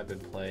while I've been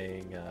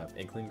playing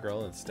Inkling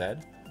Girl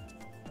instead.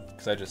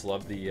 Because I just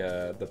love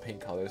the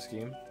pink color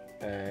scheme.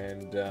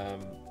 And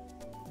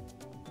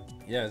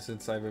yeah,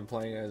 since I've been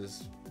playing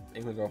as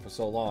Inkling Girl for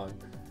so long,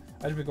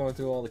 I've just been going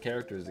through all the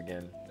characters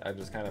again. I'm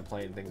just kind of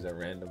playing things at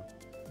random.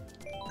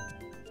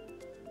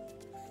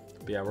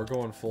 But yeah, we're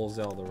going full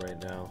Zelda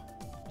right now.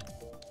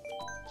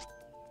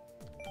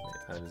 Wait,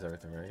 that is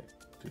everything right.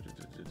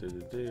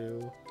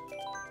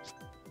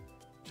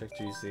 Check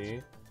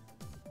GC.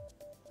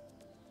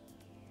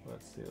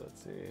 Let's see.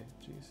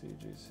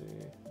 GC.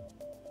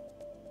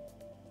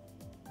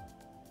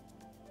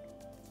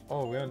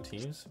 Oh, are we on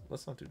teams?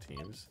 Let's not do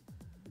teams.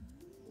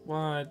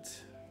 What?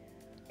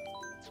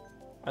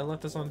 I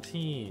left us on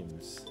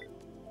teams.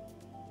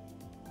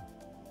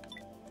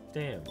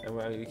 Damn,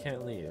 and you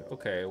can't leave.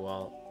 Okay,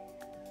 well.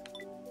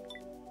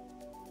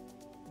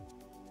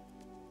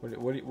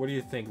 What do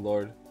you think,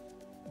 Lord?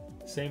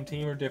 Same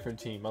team or different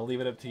team? I'll leave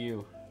it up to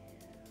you.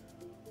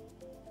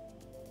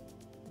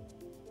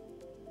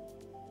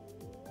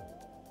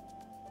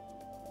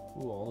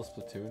 Ooh, all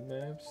the Splatoon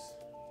maps?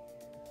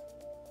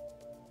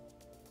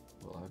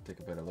 Well, I'll have to take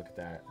a better look at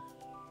that.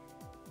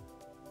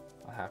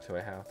 I have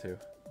to.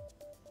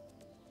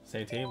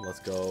 Same team?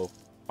 Let's go.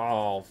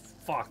 Oh,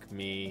 fuck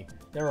me.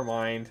 Never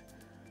mind.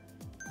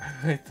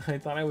 I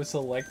thought I was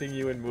selecting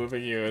you and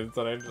moving you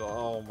instead of...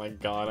 Oh my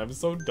god, I'm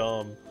so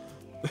dumb.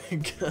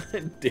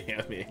 God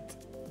damn it.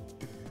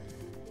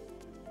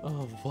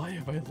 Oh, why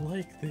am I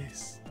like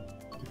this?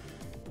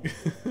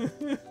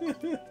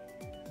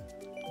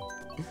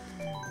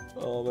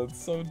 Oh, that's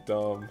so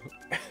dumb.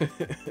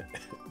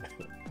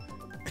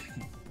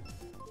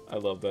 I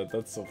love that.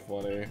 That's so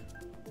funny.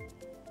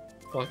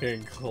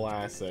 Fucking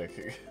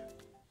classic.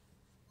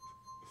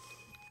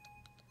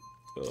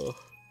 Oh.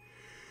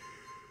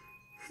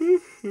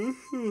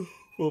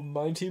 Well,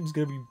 my team's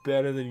gonna be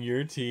better than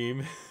your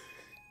team.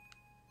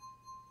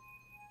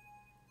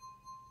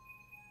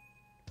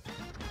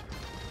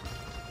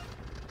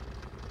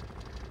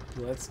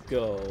 Let's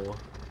go.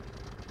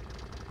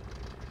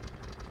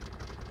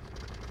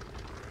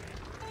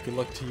 Good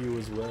luck to you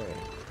as well.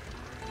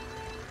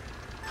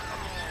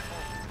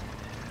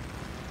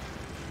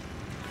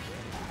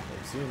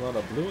 I'm seeing a lot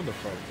of blue in the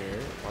front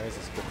here. Why is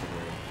this flipping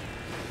weird?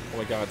 Oh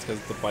my god, it's because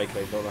it's the bike.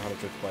 I don't know how to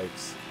drift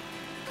bikes.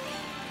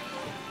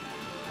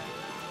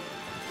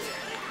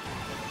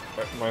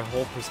 My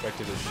whole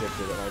perspective is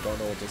shifted and I don't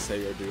know what to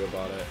say or do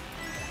about it.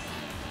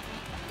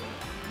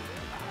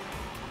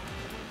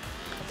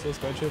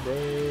 Suspension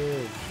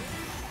bridge!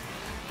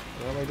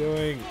 What am I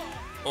doing?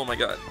 Oh my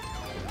god.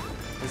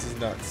 This is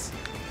nuts.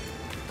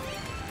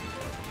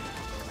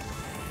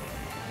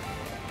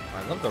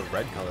 I love the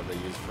red color they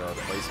use for our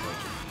placement.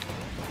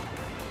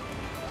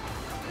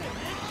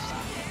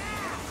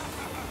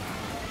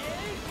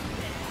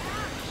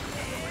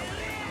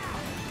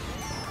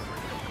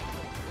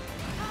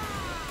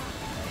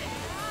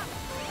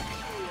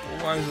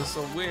 Why is this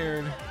so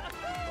weird?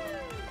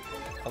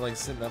 I like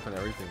sitting up and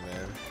everything,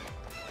 man.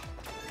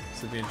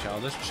 This is being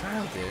childish.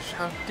 Childish?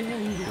 How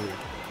dare you?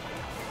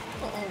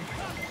 Oh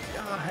my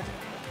god.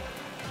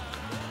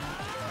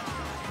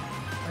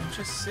 I'm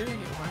just sitting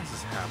here. Why is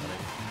this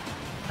happening?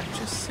 I'm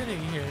just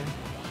sitting here.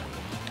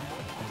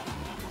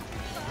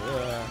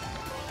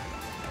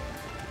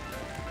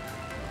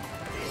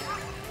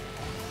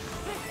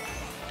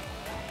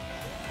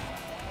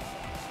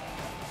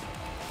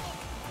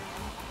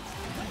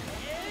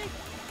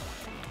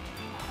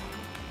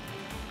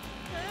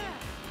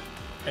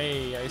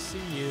 Hey, I see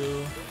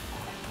you.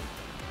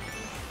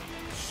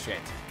 Shit.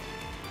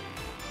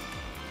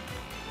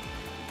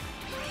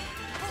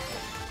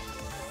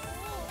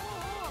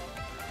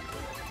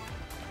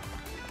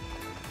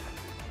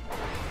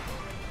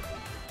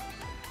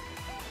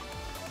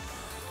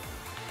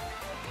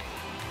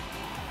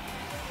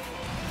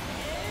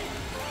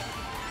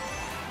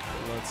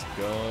 Let's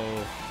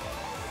go.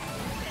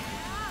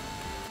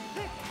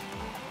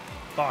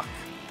 Fuck.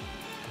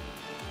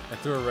 I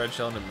threw a red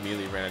shell and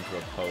immediately ran into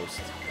a post.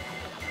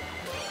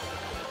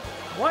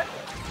 What?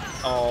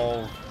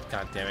 Oh,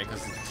 god damn it,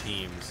 because of the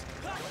teams.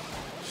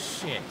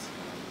 Shit.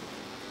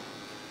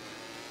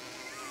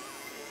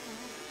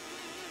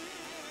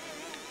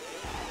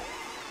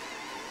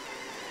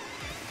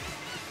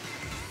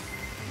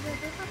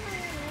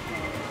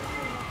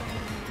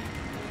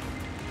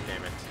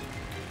 Damn it.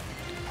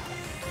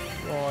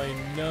 Roy,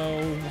 no.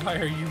 Why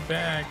are you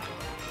back?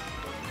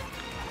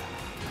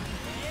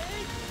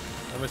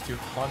 Why must you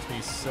haunt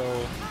me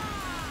so...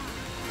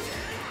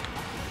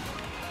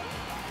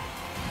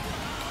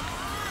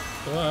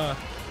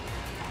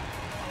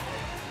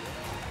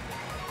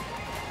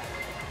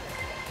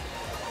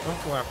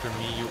 Don't go after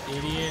me, you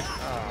idiot.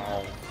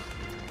 Oh.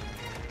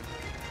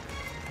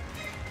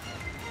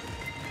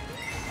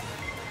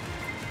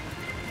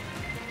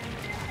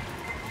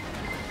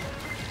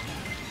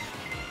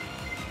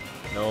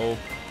 No.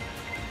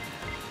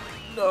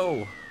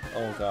 No.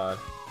 Oh god.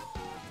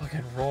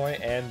 Fucking Roy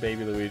and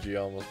Baby Luigi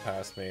almost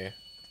passed me.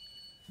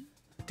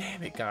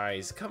 Damn it,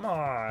 guys. Come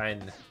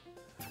on.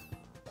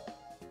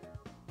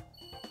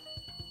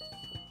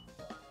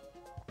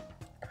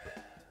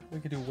 We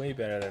could do way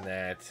better than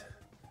that.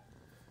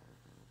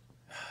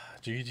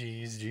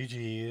 GG's,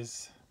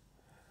 GG's.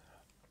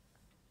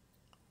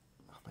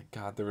 Oh my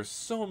god, there were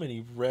so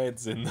many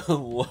reds in the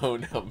low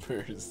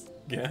numbers.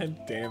 God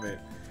damn it.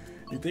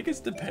 You think it's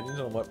dependent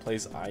on what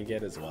place I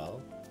get as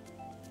well?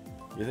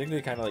 You think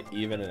they kind of like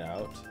even it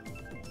out?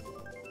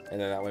 And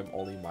then that way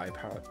only my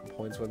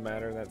points would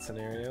matter in that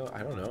scenario?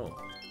 I don't know.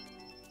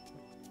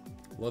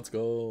 Let's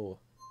go.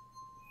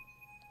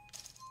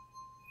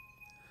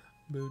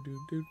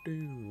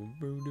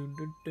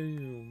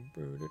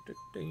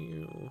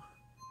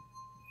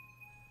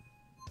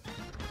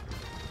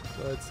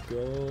 Let's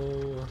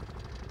go.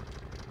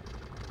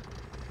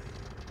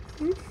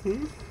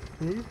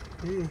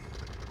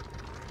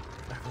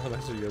 I love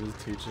Master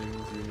Yoda's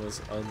teachings. You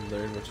must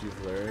unlearn what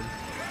you've learned.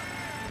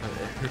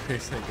 Every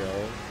place I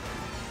go,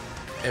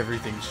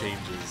 everything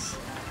changes.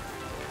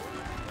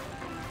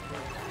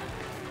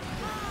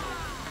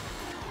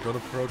 Don't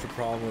approach a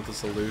problem with a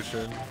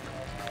solution.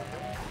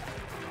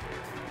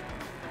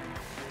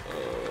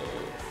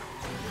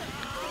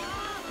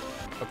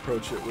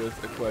 Approach it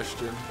with a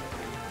question.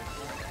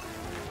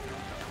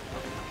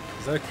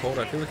 Is that a quote?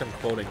 I feel like I'm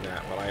quoting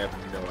that, but I have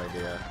no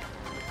idea.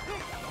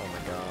 Oh my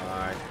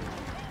god.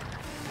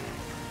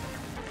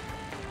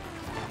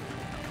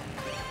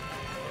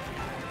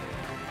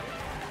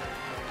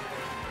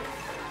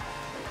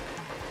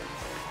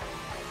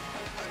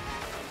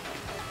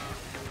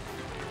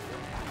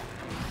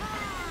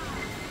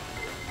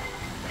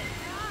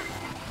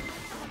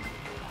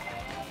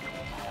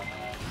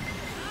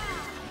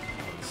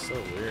 It's so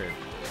weird.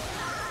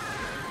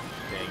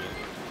 Dang it.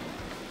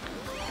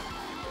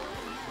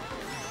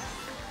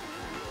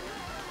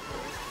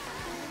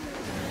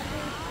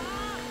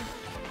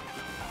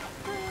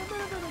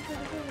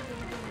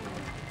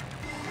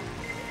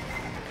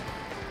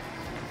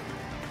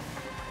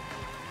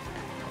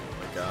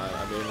 God, I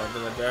mean, I'm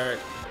in the dirt.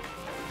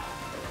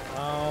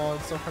 Oh,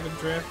 it's so hard to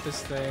drift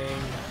this thing.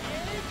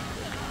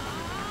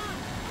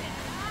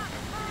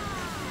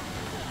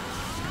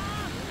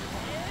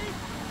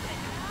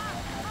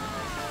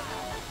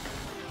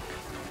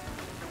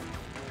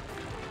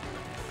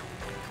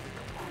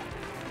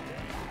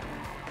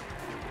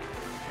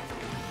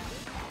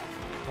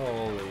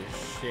 Holy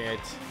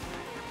shit.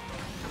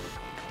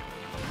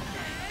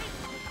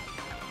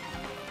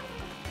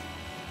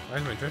 Why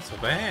is my drift so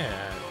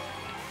bad?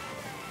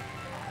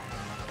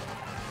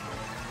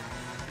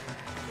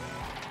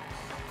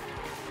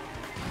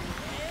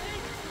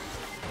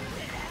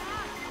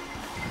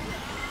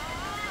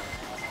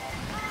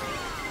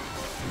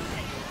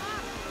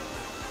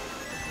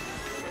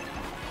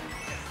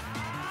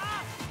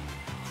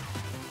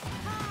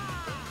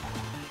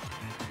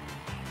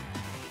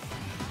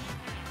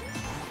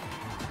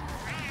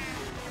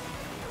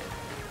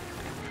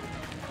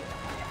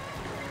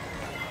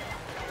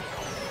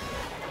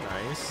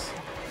 Nice.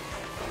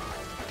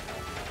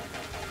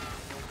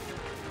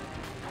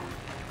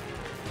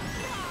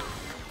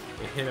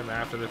 They hit him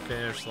after the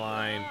finish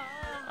line.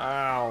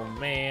 Oh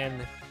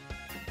man.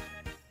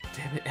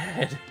 Damn it,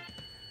 Ed.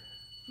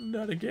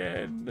 Not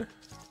again.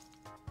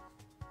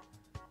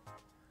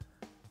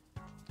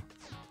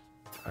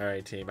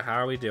 Alright, team. How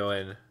are we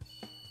doing?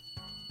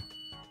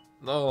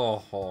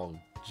 Oh,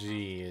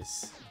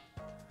 jeez.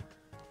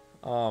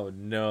 Oh,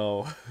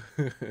 no.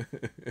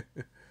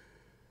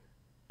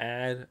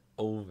 Add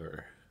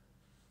over.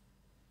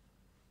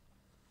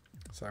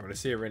 Sorry, when I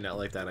see it written out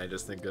like that, I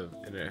just think of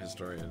Internet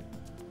Historian.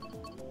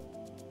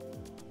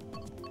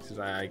 Because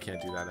I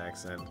can't do that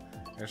accent.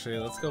 Actually,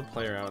 let's go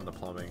play around in the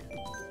plumbing.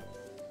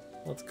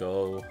 Let's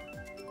go.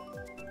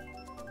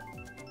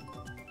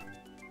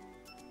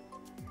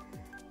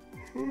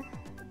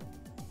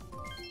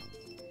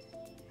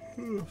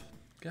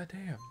 God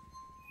damn.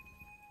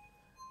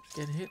 Just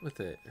getting hit with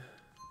it.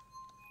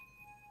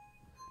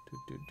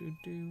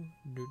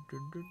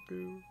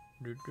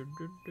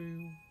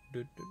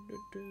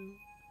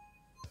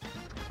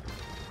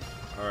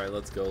 Alright,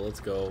 let's go, let's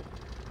go.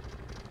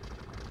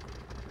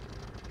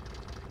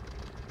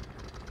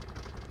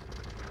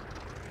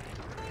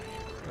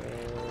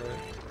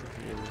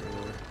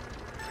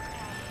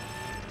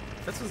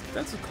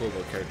 That's a cool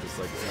little character, just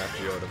like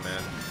Master Yoda,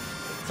 man.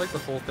 It's like the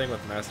whole thing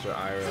with Master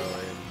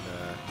Iroh in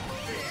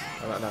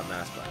not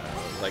Master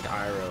Iroh, like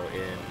Iroh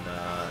in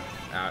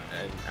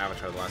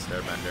Avatar: The Last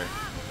Airbender.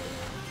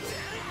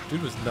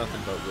 Dude was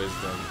nothing but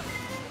wisdom.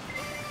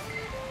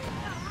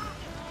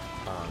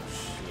 Oh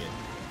shit.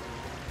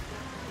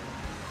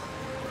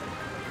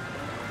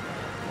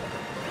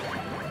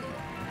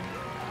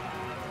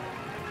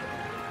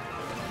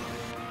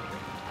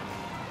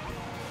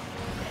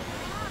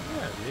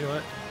 Yeah, you know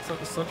what?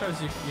 Sometimes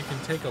you can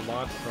take a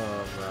lot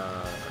from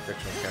a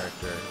fictional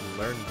character and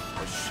learn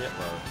a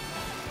shitload.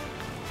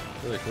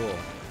 Really cool.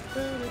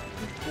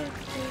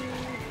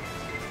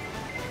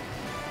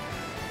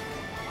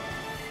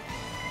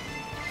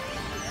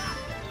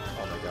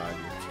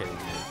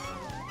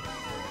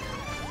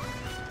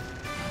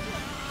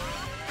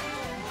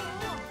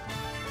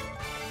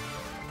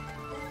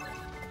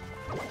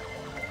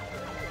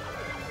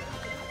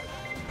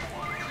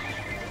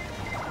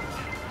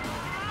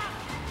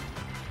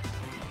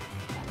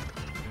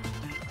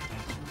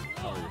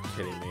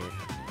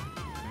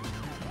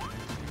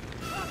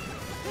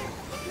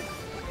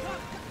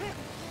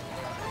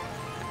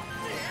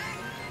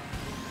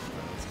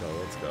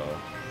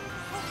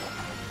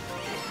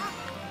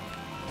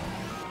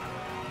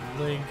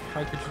 Link,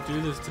 how could you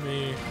do this to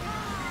me?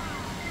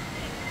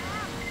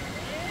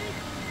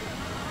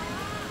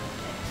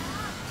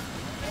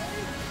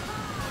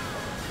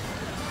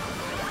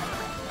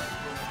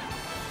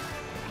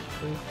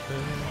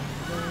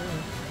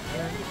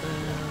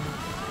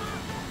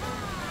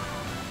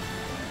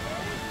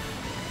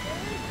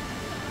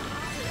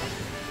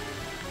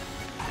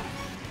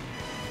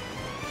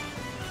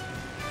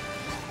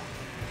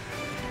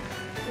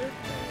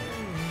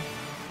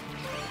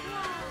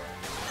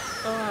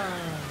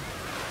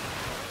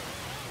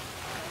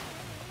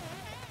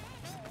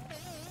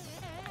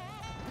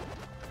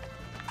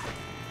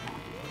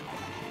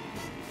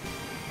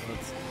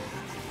 Let's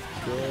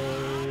go.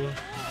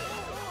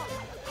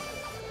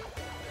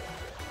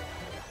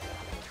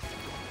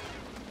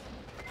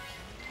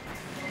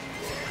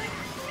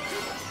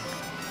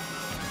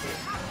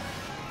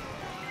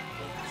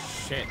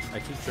 Shit, I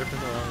keep tripping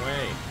the wrong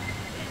way.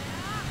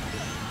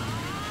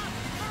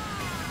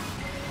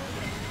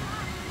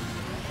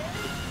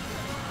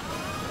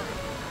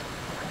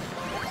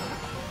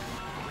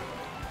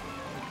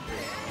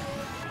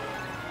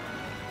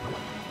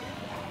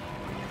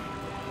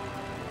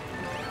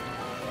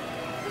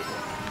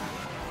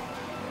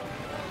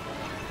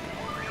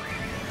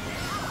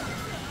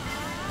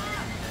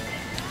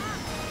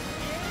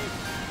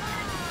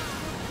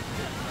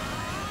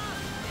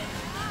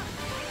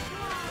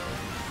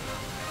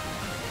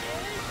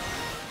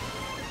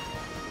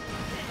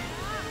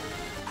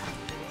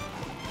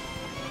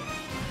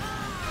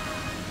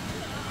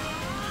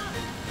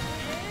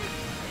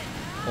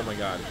 Oh my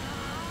god.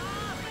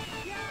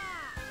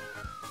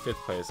 5th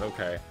place,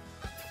 okay.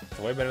 It's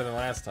way better than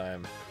last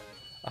time.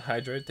 A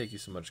hydrate? Thank you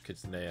so much,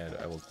 Kitsune.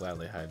 I will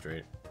gladly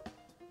hydrate.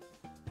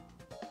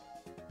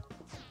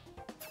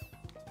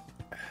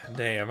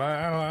 Damn,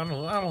 I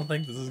don't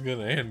think this is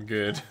gonna end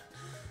good.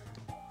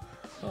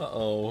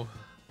 Uh-oh.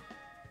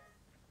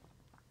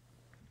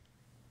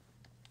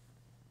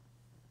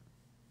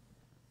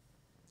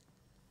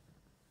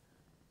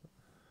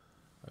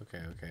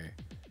 Okay.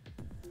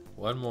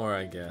 One more,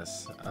 I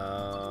guess.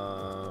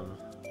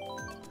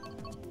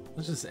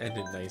 Let's just end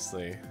it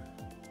nicely.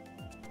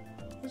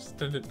 Let's just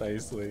end it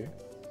nicely.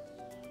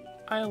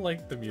 I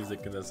like the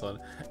music in this one.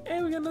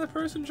 Hey, we got another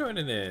person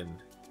joining in.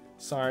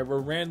 Sorry,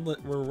 we're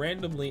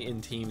randomly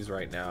in teams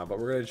right now, but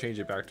we're gonna change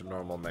it back to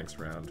normal next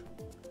round.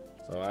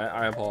 So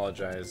I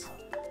apologize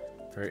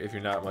for if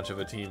you're not much of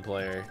a team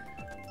player.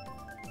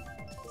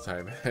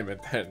 Sorry, I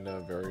meant that in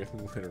a very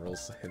literal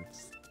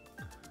sense.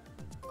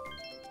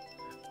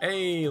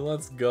 Hey,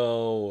 let's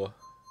go.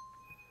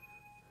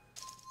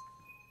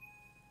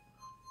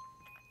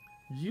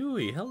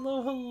 Yui,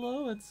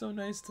 hello. It's so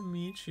nice to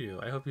meet you.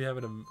 I hope you have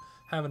an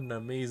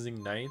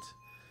amazing night.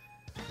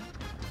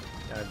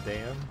 God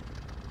damn.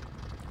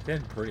 It's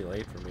getting pretty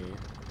late for me.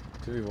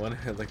 2v1,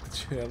 I'd like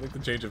the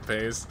change of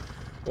pace.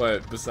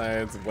 What,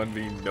 besides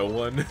 1v no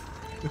one?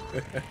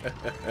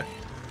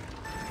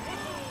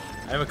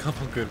 I have a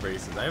couple good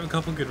races.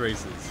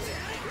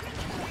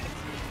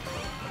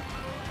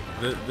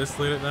 This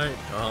late at night?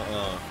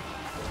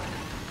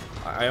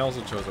 I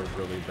also chose a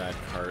really bad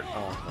cart.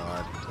 Oh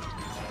god.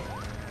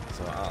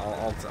 So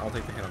I'll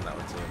take the hit on that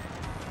one too.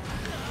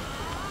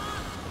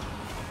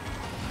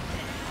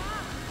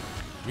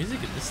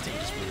 Music in this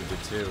stage is really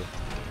good too.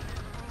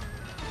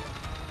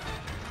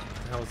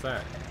 What the hell was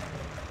that?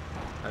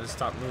 I just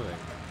stopped moving.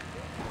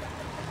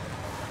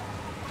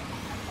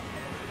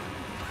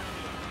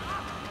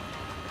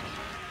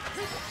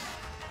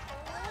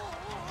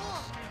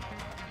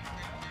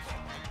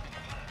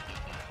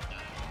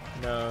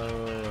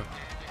 No.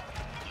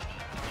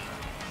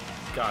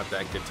 God,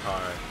 that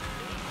guitar.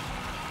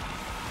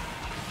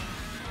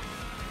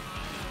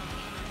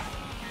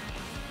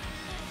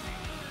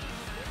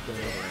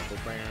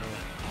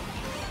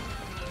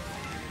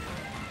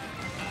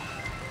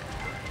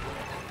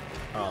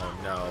 Oh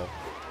no.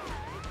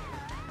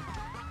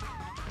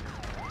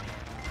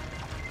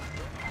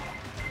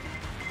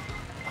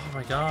 Oh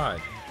my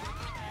god.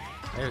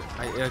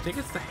 I think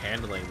it's the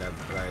handling that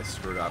I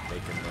screwed up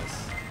making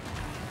this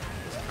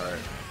cart.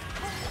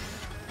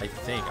 I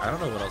think. I don't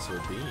know what else it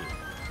would be.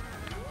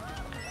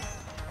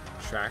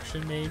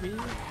 Traction, maybe? I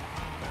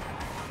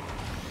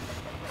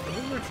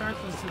think their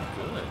traction is too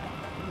good.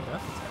 Maybe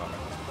that's what's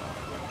causing this problem.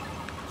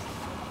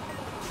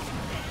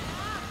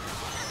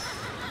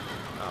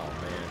 Oh,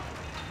 man.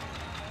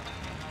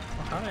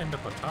 Well, how'd I end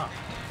up on top?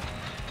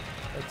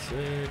 That's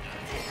it.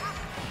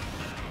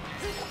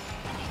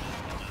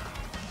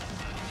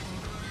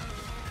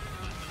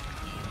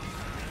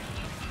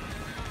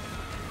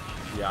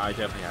 Yeah, I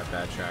definitely have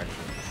bad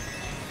traction.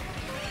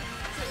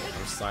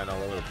 I'm sliding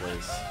all over the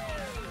place.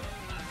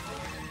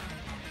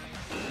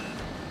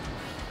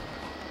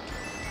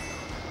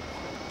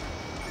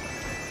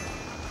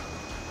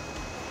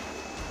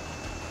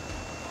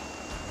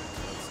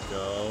 Let's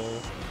go.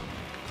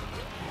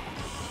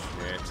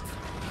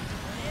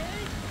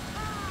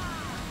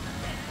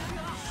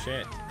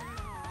 Shit.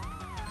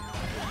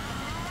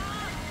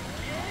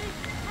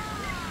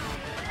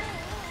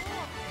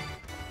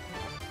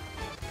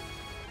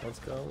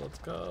 Let's go, let's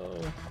go.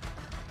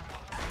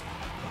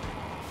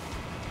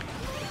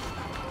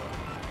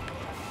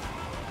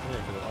 Yeah,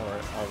 because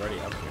I'm already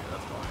up here,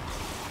 that's why.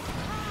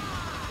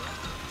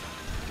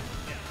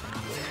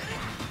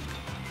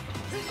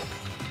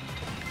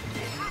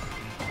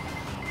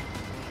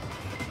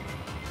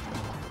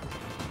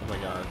 Oh my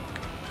god.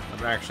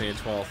 I'm actually in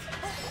 12th.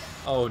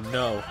 Oh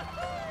no.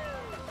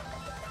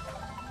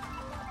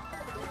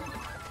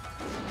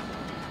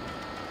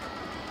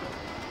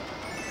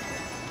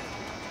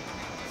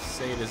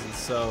 Say it isn't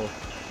so.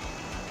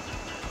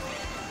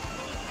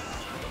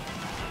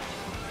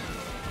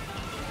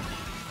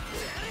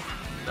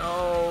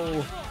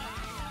 No!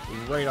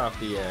 Right off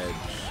the edge.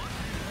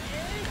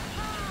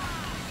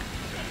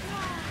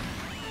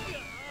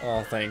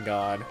 Oh, thank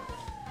God.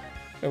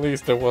 At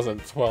least it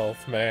wasn't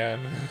 12th, man.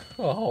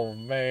 Oh,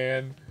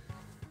 man.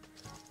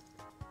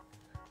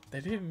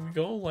 They didn't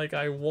go like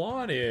I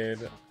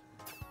wanted.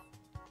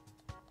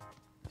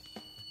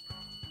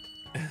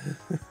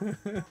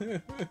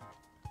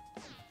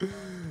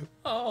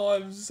 Oh,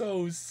 I'm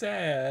so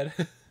sad.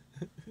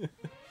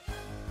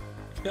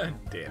 God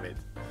damn it.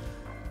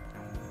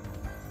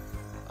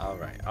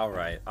 Alright,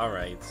 alright,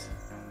 alright.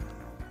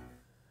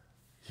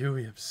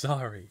 Huey, I'm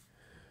sorry.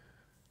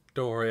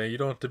 Don't worry, you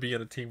don't have to be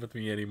on a team with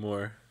me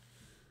anymore.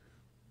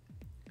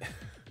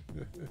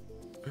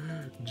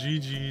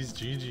 GG's,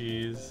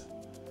 GG's.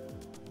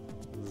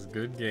 This is a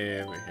good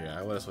game. Here,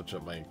 I want to switch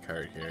up my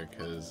cart here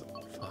because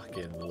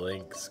fucking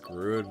Link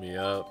screwed me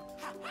up.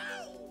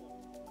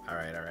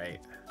 Alright, alright.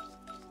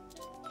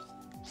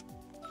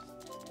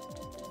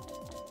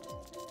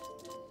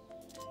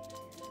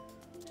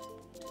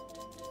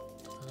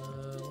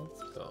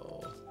 Let's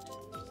go.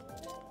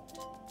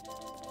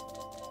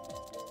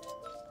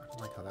 I don't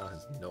like how that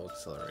has no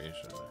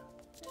acceleration.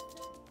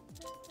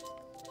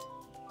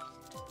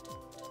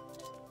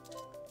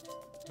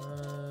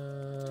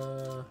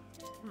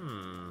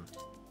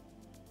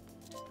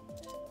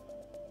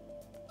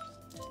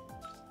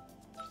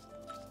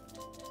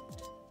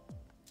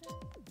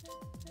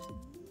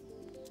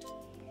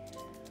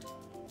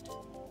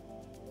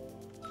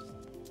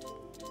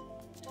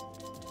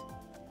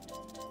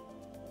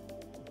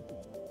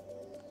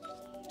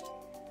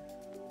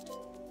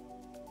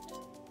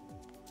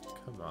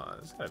 Come on,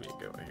 there's gotta be a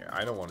good one here.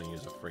 I don't want to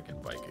use a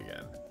freaking bike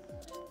again.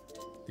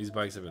 These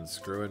bikes have been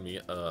screwing me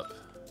up.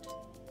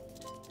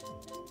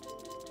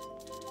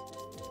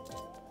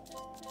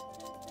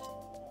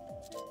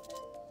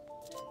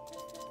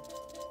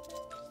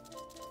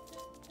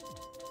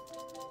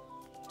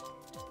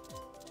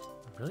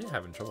 I'm really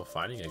having trouble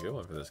finding a good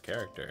one for this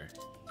character.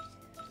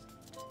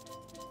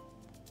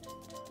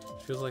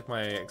 It feels like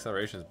my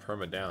acceleration is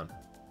perma down.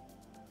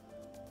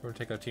 We're gonna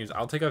take out teams.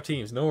 I'll take out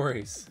teams, no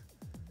worries.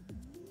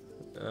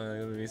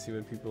 Let me see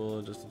what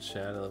people just in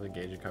chat. I love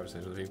engaging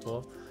conversations with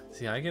people.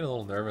 See, I get a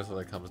little nervous when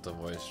it comes to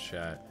voice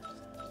chat.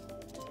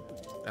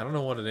 I don't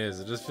know what it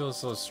is. It just feels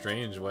so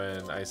strange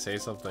when I say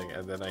something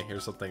and then I hear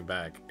something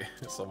back.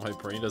 So my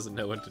brain doesn't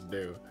know what to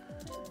do.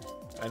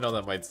 I know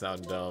that might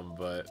sound dumb,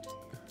 but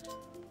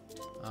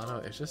I don't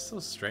know. It's just so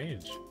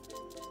strange.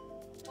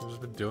 I've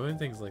just been doing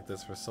things like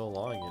this for so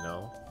long, you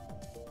know?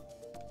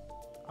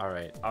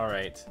 Alright,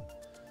 alright.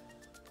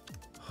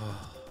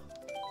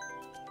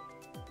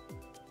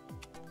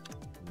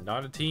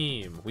 Not a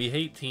team. We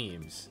hate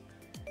teams.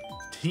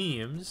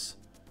 Teams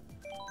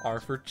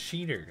are for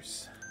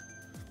cheaters.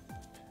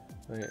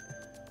 Okay.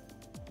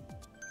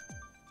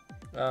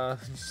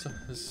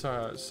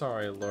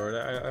 Sorry, Lord.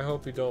 I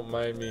hope you don't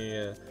mind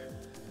me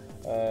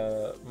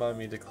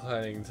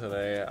declining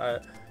today.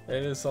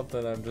 It is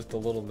something I'm just a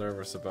little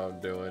nervous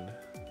about doing.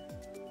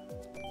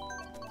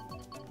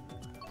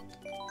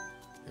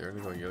 We're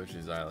gonna go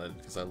Yoshi's Island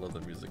because I love the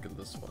music in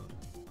this one.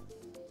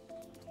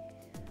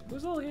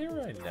 Who's all here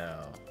right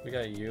now? We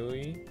got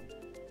Yui.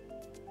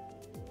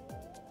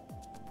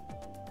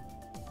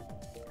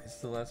 Is this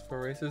the last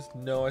 4 races?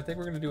 No, I think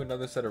we're gonna do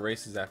another set of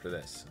races after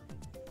this.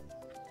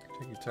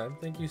 Take your time.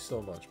 Thank you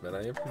so much, man.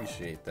 I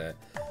appreciate that.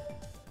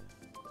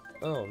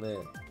 Oh,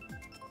 man.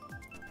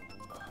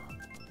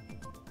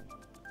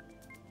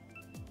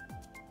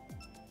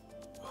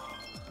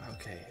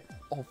 Okay.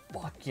 Oh,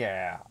 fuck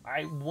yeah.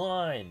 I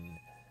won.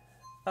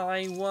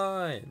 I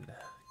won.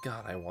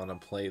 God, I want to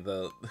play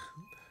the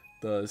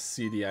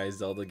CDI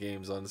Zelda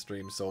games on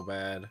stream so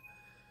bad.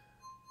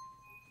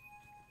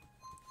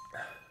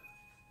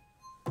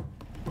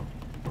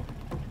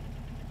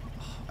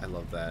 I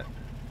love that.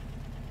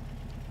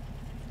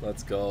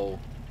 Let's go.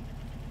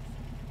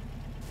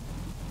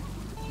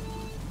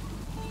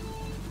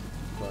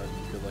 Fun.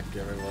 Good luck,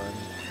 everyone.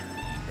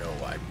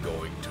 No, I'm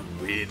going to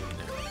win.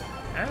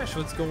 Ash,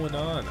 what's going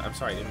on? I'm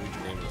sorry, I didn't read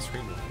your name on the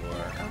screen before.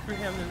 I hope you're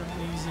having an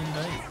amazing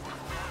night.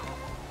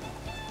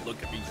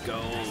 Look at me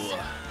go.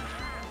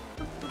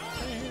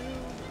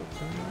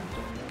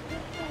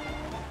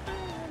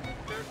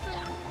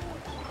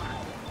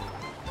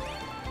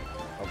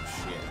 Oh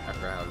shit, I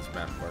forgot how this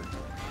map worked.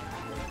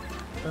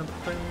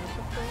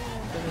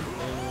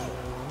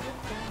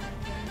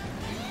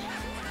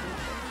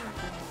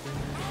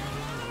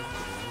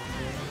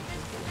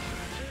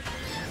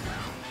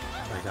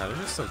 god,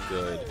 it's just so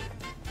good.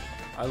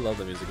 I love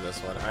the music of this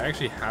one. I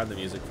actually had the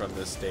music from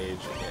this stage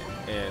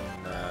in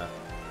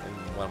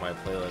one of my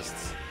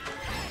playlists.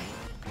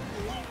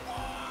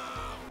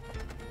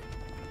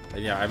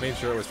 And yeah, I made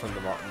sure it was from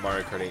the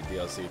Mario Kart 8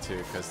 DLC too,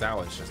 because that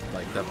one's just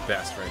like the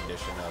best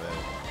rendition of it.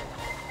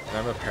 And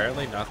I'm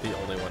apparently not the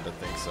only one to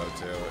think so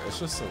too. It's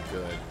just so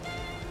good.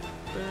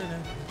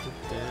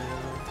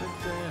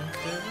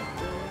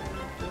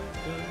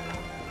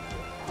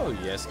 Oh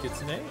yes,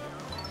 Kitsune.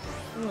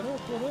 What up,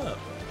 what up?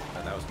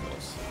 Oh, that was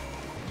close.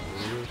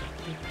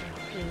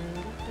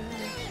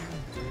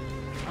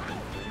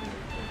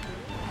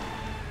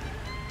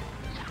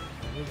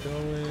 We're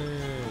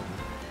going.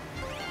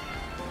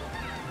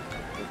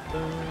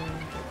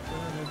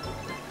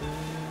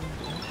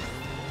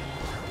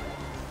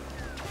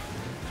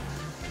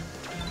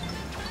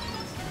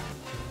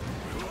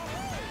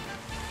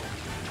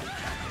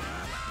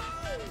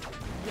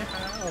 Yeah.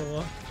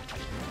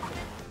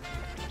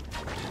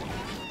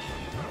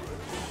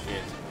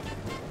 Shit.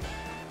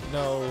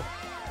 No.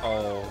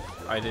 Oh,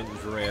 I didn't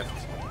drift.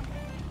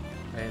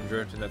 And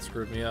that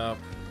screwed me up.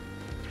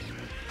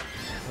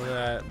 Look at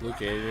that. Blue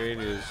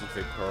Gatorade is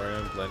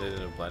Victorian blended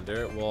in a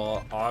blender.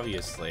 Well,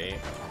 obviously.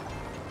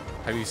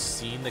 Have you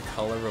seen the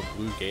color of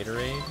blue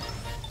Gatorade?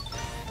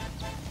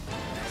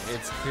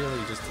 It's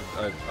clearly just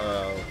a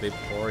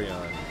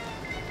Vaporeon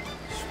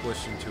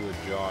squished into a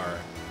jar,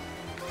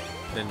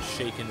 then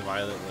shaken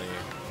violently,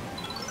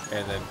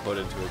 and then put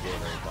into a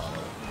Gatorade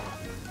bottle.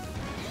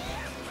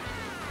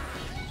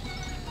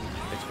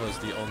 It was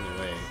the only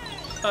way.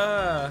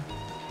 Ah!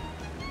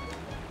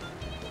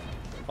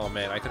 Oh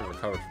man, I could have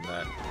recovered from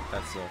that.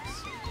 That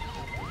sucks.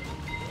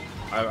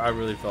 I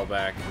really fell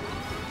back.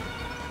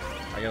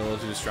 I got a little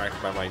too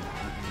distracted by my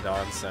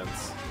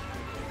nonsense.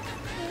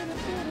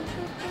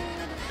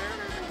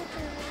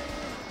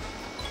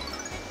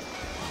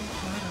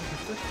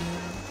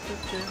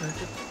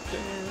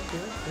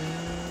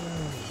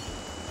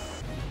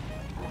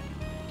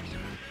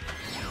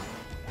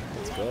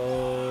 Let's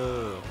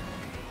go.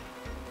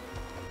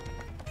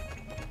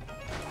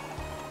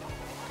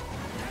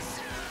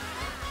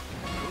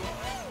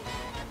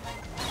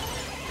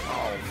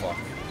 Oh fuck.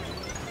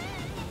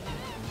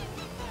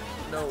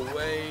 No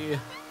way.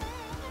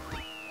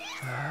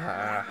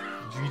 Ah,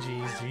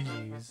 GG's,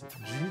 GG's,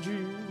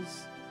 GG's.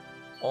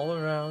 All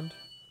around.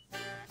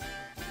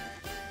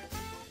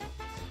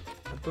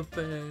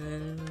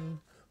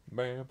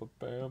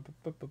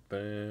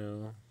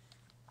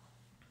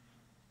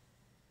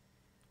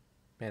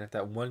 Man, if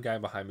that one guy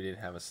behind me didn't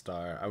have a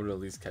star, I would have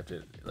at least kept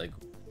it, like,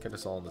 kept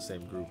us all in the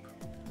same group.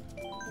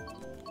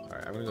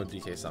 Alright, I'm gonna go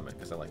DK Summit,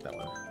 because I like that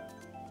one.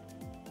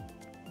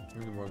 I'm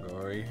gonna get more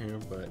gory here,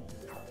 but...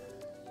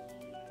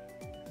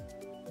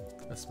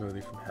 a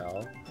smoothie from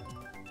hell.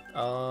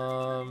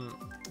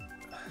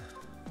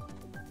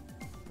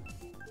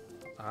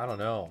 I don't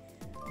know.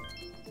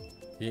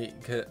 Yeah,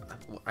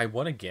 I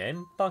won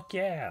again? Fuck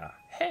yeah.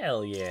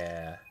 Hell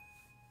yeah.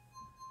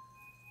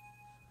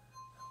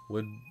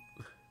 Would...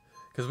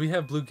 because we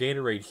have blue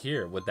Gatorade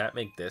here. Would that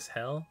make this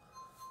hell?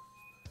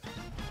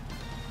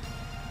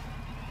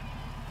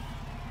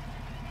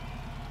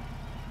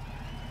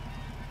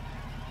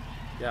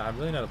 Yeah, I'm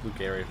really not a blue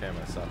Gatorade fan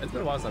myself. It's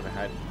been a while since I've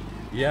had...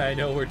 yeah, I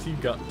know we're Team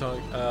Funky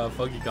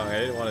Kong. I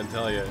didn't want to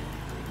tell you.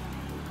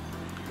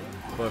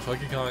 But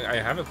Funky Kong, I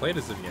haven't played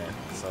as him yet.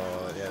 So,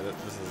 yeah,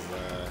 this is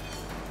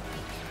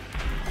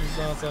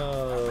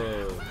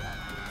awesome.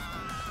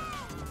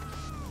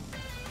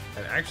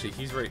 And actually,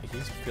 he's feeling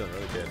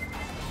really good.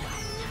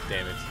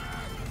 Damn it.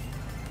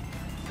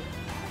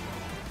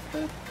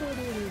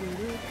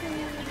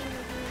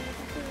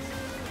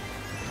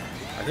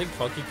 I think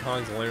Funky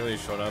Kong's only really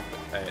shown up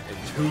in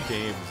 2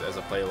 games as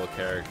a playable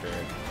character.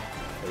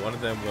 And one of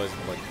them was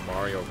like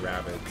Mario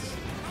Rabbids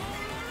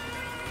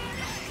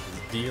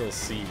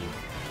DLC.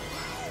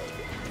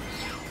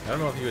 I don't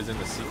know if he was in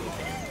the sequel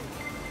game.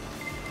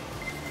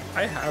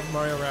 I have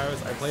Mario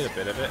Rabbids. I played a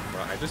bit of it,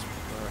 but I just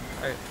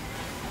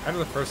after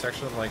the first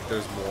section, I'm like,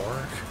 there's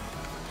more,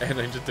 and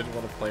I just didn't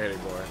want to play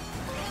anymore.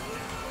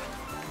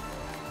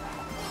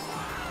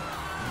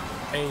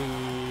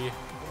 Hey.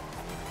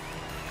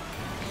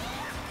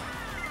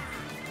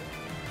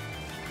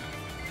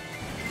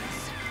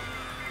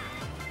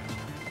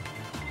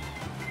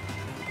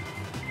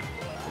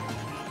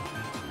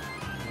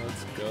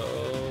 Let's go.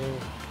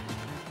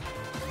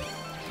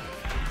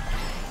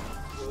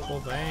 Oh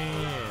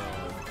man.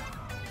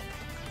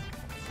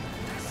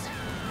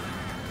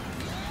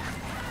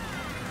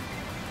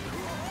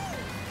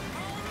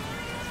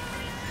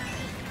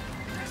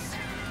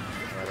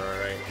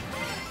 Alright.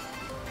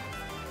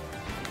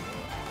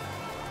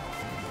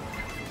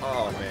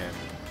 Oh man.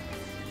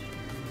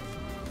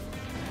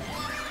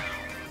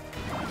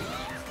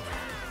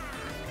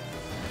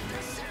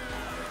 Let's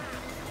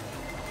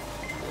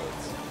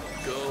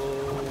go.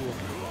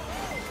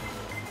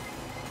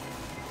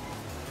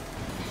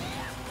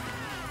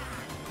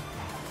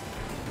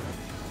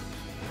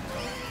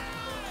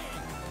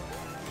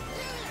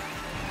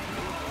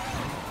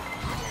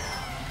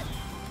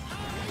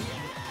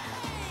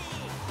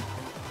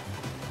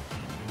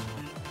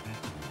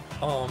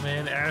 Oh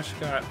man, Ash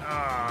got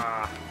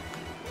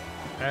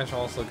Ash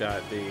also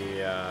got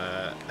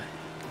the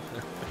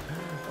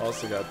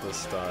also got the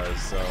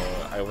stars, so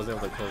I wasn't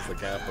able to close the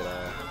gap at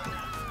all.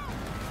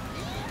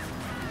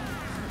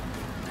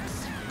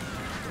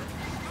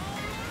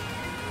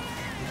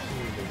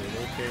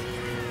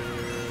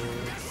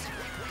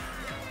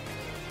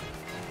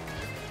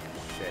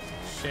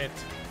 Shit.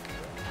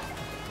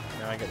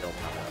 Now I get no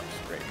power-ups.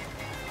 Great.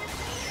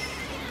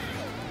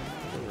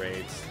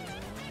 Great.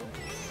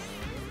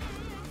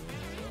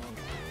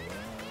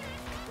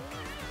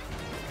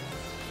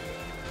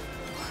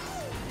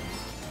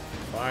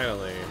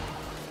 Finally.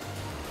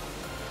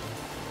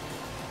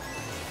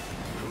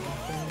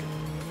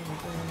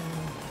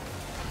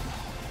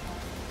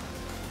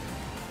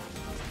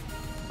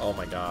 Oh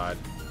my god.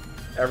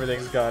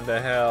 Everything's gone to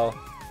hell.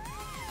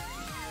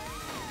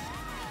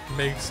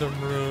 Make some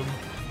room.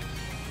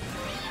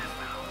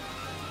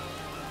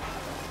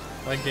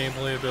 My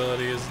gameplay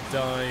ability is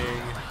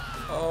dying.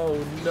 Oh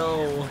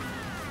no.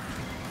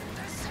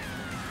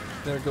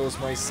 There goes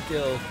my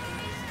skill.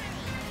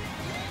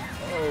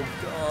 Oh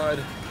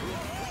god.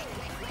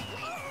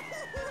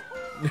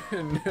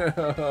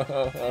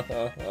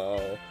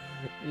 No.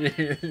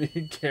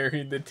 You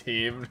carried the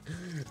team.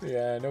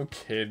 Yeah, no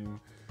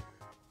kidding.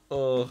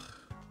 Ugh.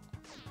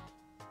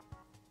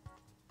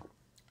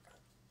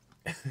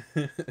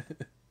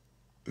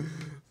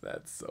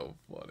 That's so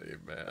funny,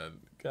 man.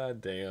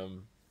 God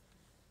damn.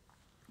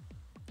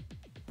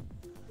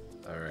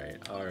 Alright.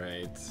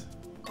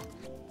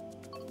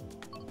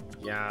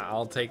 Yeah,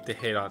 I'll take the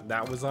hit on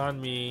that. Was on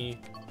me.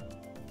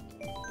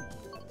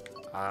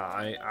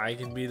 I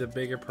can be the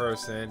bigger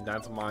person.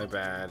 That's my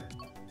bad.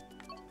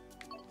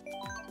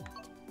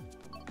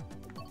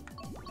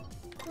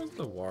 Where's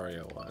the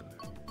Wario one?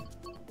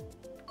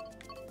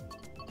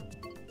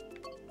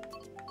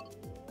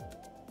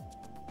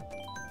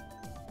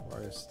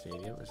 Wario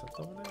Stadium? Is that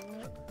the one I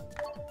want?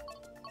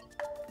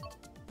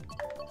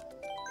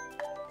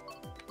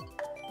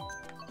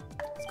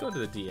 Let's go to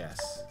the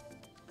DS.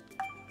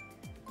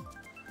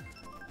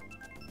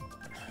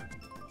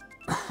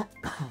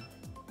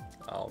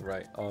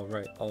 Alright.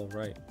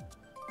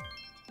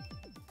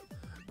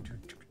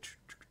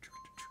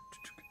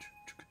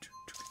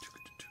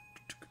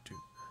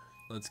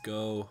 Let's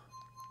go.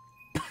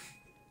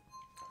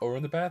 Oh, we're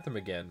in the bathroom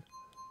again.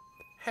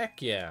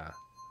 Heck yeah.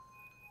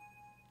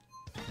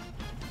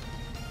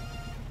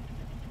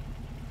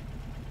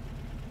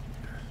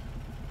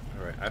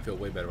 Alright, I feel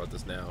way better about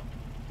this now.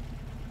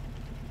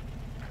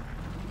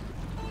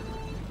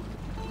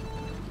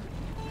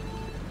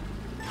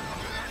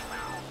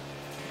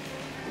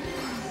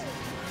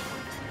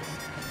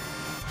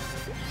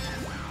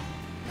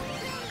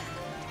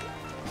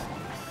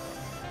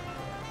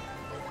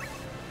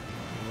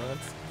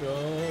 Let's go.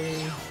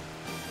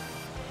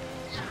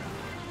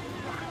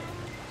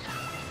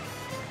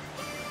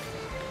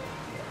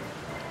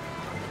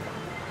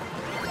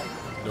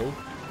 Nope.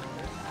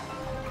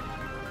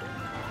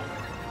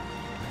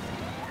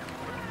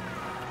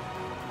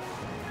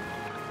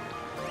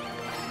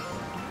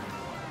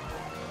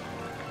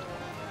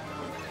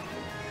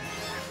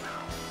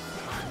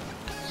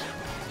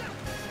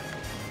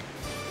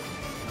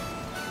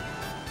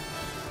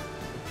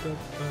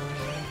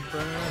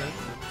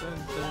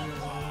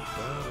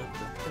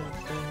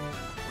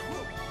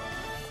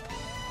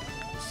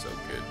 So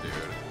good, dude.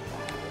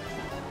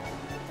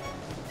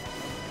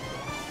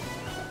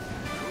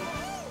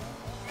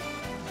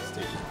 This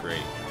stage is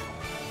great.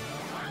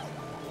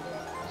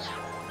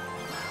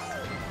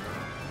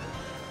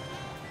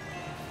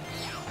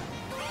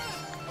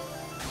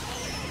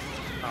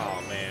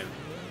 Oh man.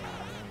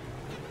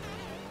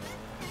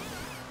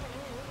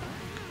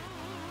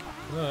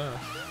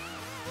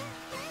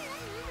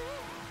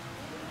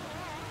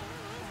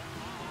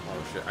 Oh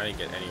shit, I didn't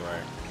get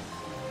anywhere.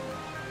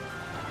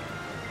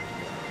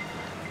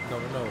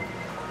 No.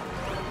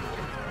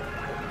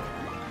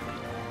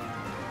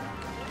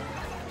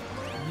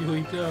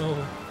 Yui, no.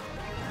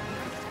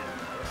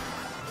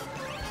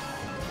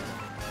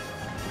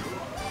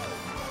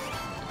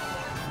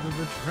 The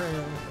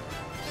betrayal.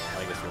 I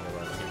guess we're on the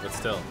wrong team, but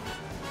still.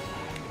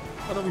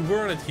 Oh no, we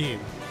were on a team.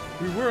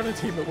 We were on a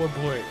team at one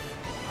point.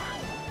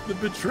 The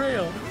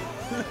betrayal. I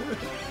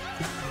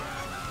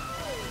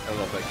don't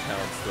know if that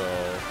counts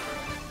though.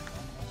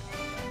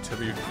 To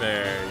be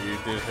fair, you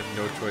did have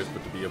no choice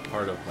but to be a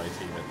part of my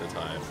team at the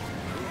time.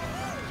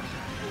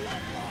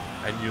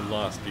 And you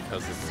lost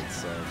because of it,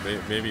 so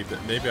maybe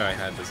I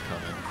had this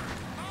coming.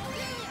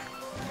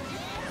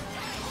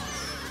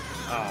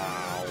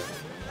 Ow.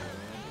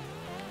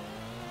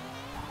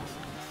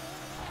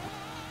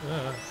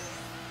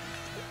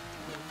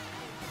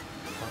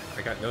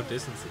 I got no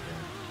distance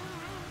again.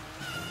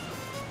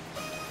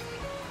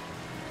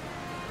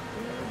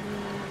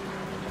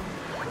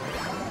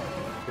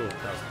 Cool,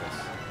 that was close.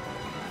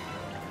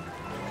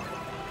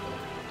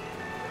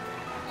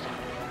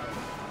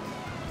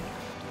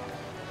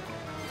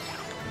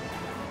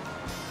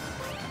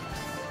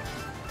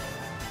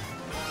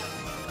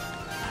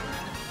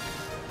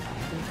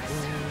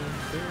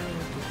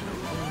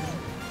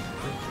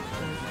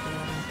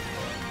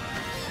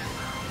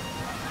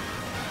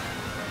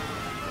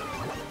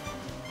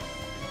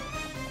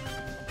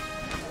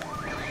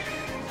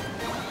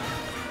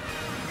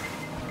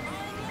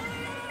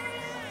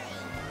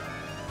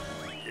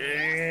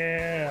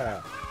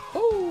 Yeah!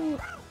 Woo!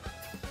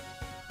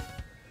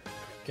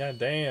 God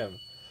damn.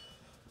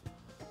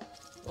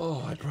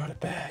 Oh, I brought it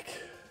back.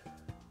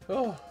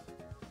 Oh.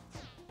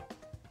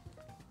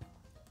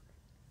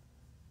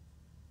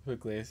 Put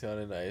glacier on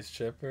an ice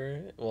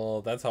chipper.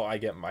 Well, that's how I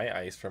get my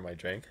ice for my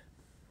drink.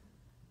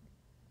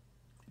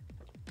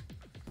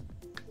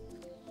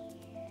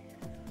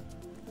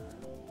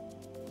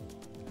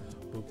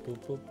 Boop, boop,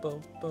 boop,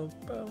 boop, boop,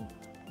 boop.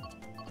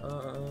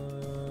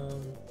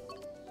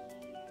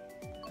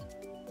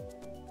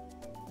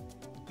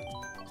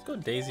 Let's go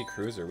Daisy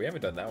Cruiser. We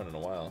haven't done that one in a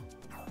while.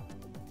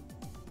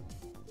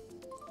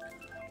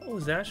 Oh,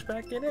 is Ash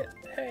back in it?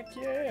 Heck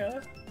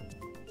yeah!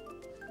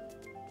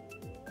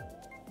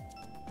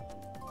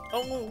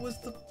 Oh, it was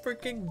the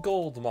freaking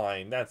gold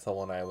mine. That's the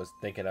one I was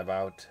thinking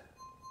about.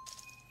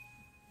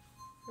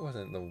 It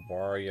wasn't the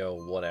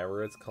Wario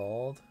whatever it's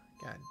called.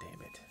 God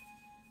damn it.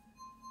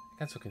 I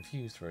got so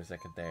confused for a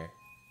second there.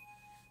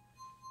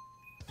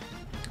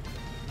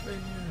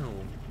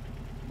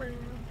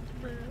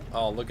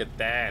 Oh, look at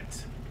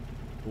that.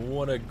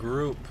 What a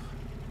group.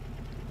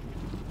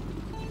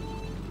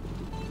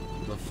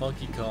 The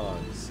Funky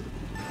Kongs.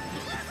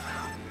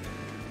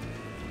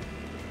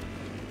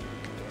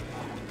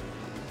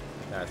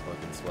 That's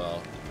fucking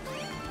swell.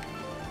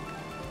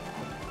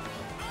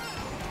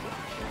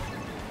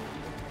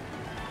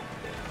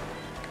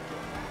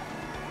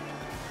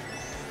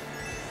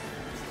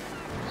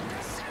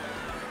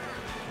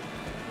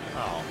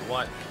 Oh,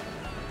 what?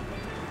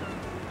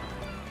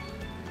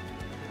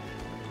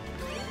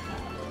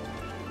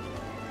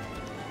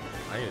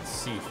 I didn't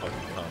see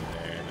fucking Kong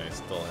there and I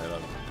still hit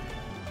him.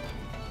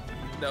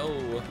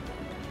 No!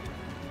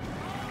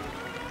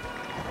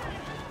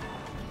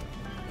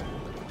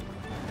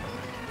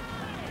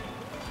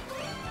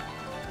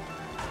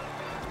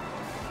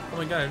 Oh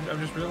my god, I'm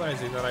just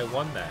realizing that I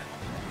won that.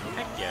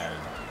 Heck yeah.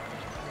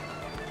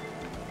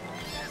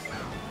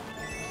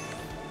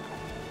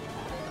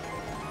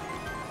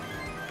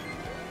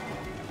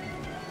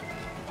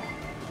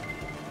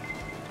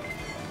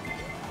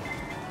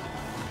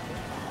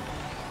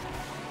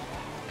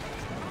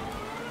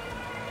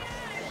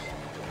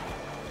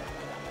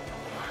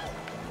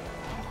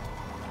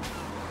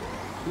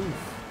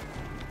 Oof.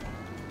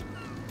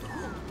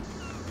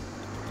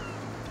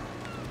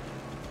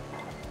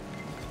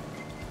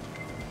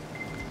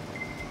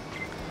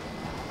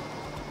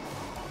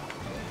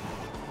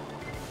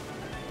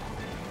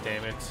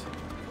 Damn it.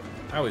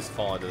 I always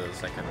fall into the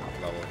second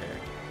level here.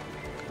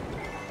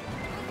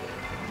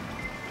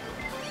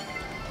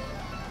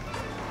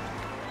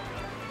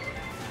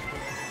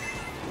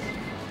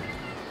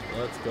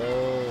 Let's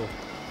go.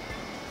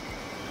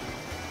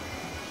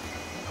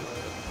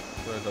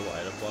 For a double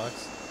item box.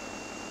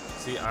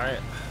 See, I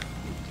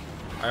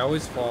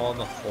always fall in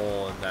the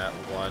hole in that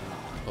one,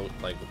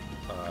 like, what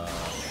the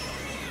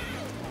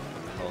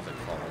hell is it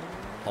called?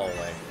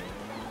 Hallway.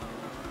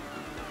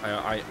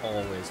 I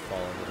always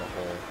fall into the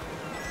hole.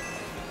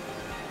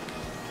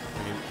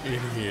 Like an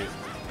idiot.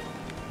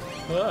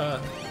 Ah.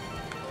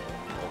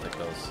 I'll take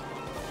those.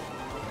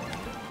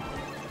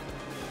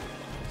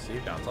 See,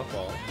 bounce off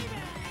ball.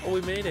 Oh,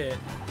 we made it.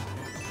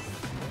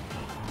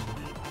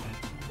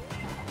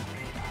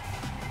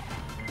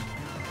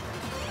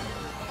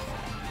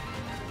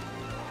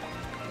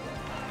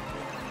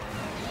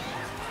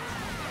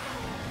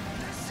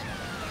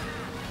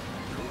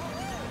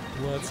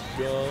 Let's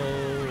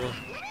go.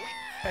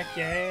 Heck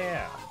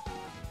yeah.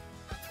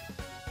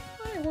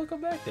 Hey,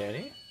 welcome back,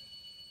 Danny.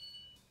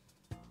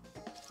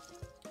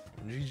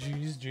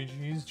 GG's,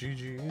 GG's,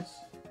 GG's.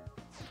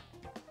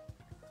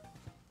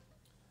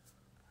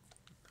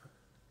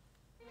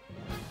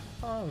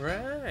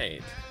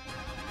 Alright.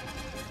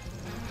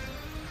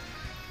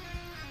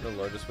 No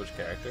Lord to switch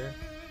character?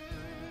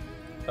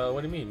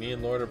 What do you mean? Me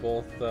and Lord are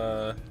both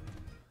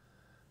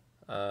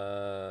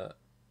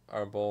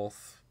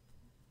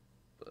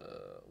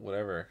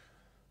whatever.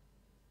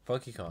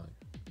 Funky Kong.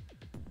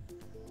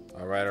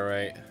 Alright,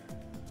 alright.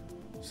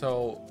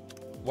 So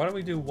why don't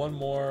we do one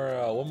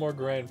more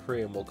Grand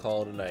Prix and we'll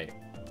call it a night.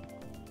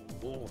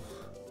 Ooh.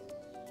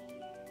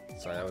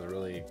 Sorry, that was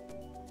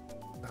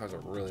a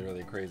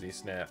really crazy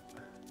snap.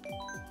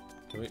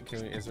 Can we,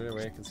 is there a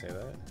way I can say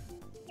that?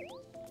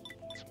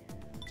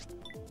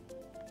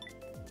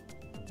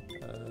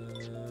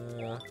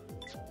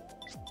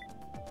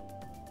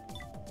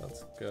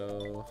 Let's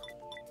go.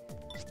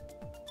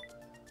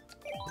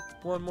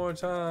 One more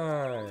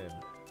time.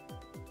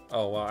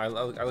 Oh, well, I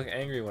look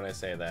angry when I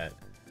say that.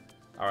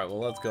 Alright, well,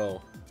 let's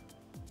go.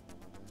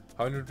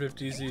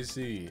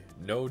 150cc,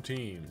 no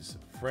teams,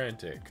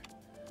 frantic.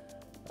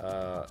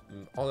 Oh,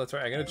 that's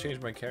right, I gotta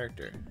change my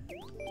character.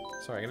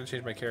 Sorry, I gotta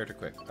change my character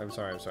quick. I'm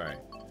sorry.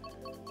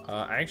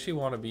 I actually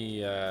want to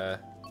be,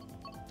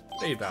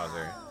 Baby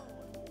Bowser.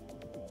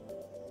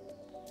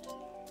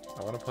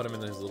 I want to put him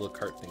in his little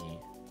cart thingy.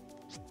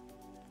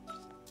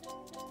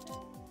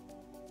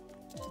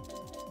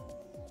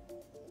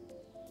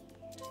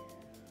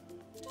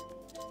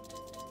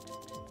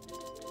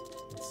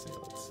 Let's see.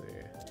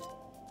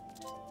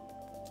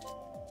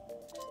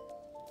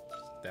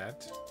 like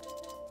that.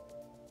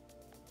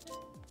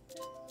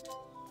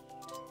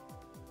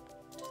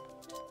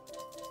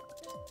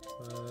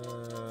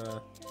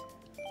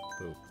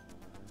 Boop.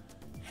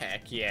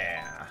 Heck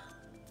yeah.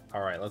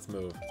 Alright, let's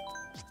move.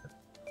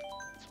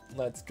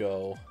 Let's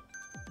go.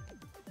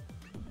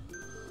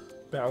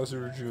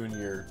 Bowser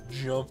Jr.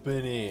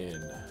 jumping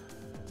in.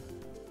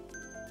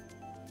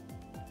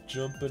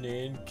 Jumping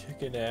in,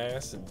 kicking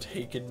ass, and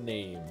taking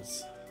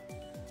names.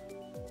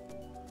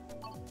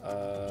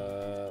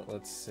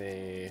 Let's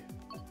see.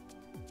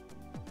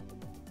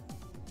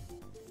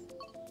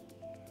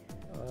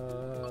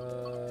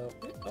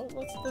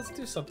 Let's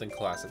do something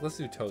classic. Let's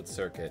do Toad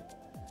Circuit.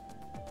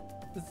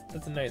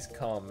 That's a nice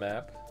calm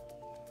map.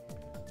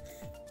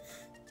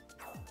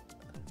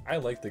 I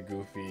like the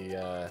goofy,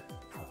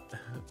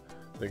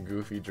 the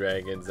goofy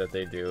dragons that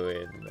they do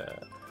in.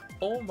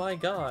 Oh my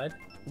God,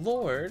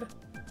 Lord,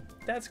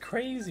 that's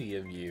crazy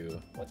of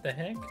you. What the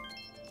heck?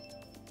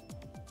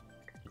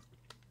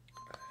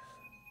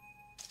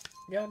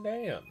 God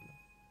damn.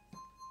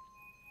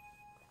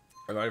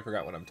 I already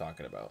forgot what I'm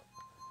talking about.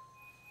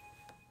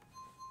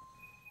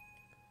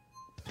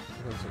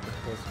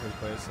 Close to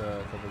replace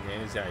a couple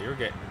games. Yeah, you're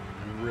getting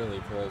really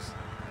close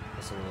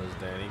to some of those,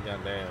 Danny.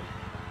 Goddamn.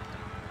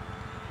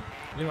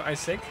 You know, I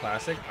say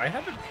classic. I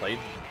haven't played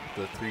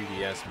the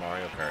 3DS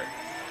Mario Kart.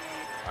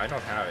 I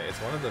don't have it. It's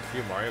one of the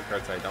few Mario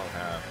Karts I don't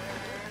have.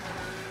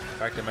 In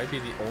fact, it might be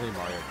the only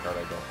Mario Kart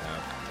I don't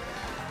have.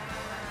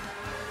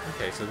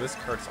 Okay, so this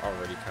kart's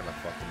already kind of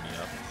fucking me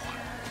up.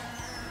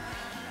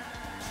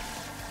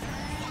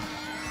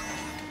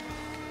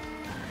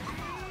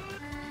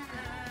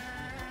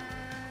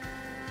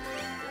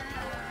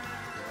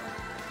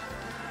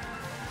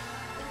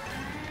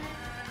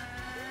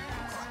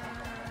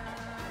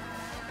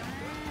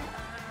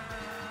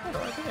 Oh,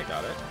 I think I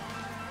got it.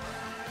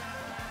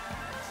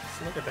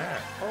 So look at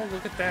that. Oh,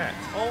 look at that.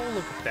 Oh,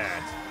 look at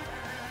that.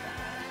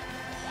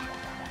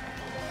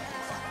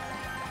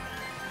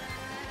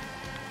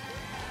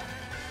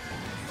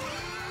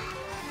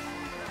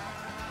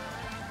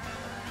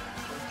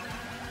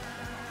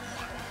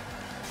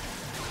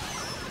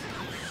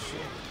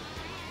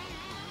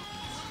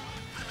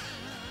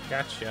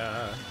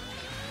 Gotcha.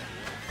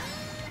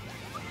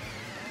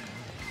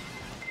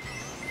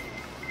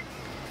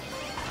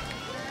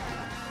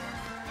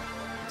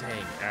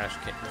 Dang, Ash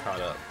getting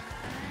caught up.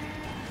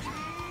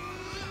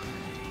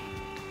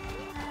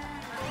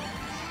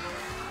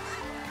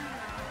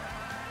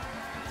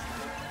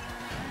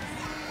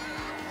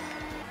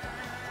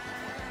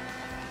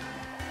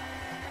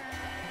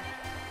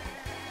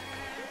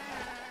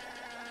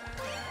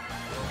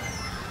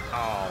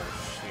 Oh,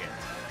 shit.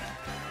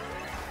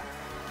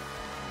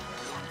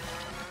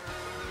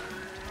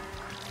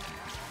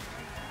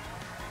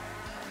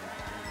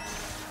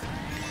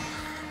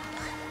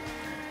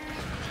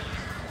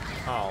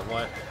 Oh,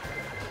 what?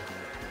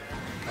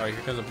 Alright,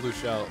 here comes a blue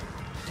shell.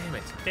 Damn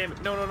it. Damn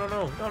it. No, no, no,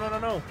 no. No, no, no,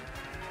 no.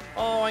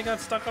 Oh, I got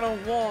stuck on a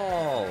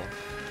wall.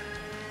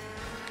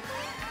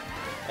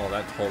 Oh,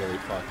 that totally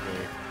fucked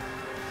me.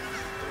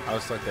 I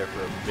was stuck there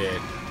for a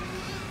bit.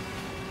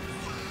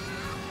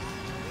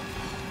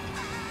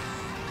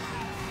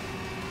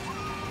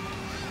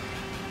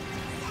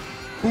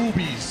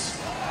 Boobies.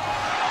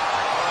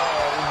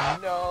 Oh,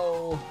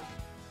 no.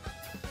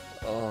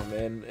 Oh,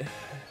 man.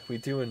 We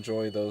do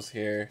enjoy those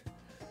here.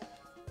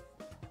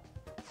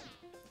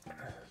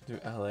 Do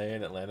LA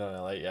and Atlanta and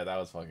LA. Yeah, that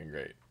was fucking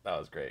great. That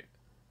was great.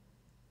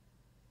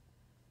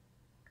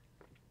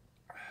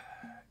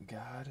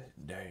 God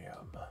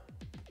damn.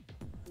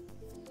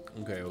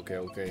 Okay, okay,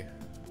 okay.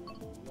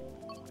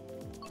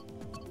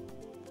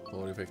 What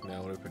do we pick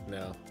now? What do we pick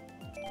now?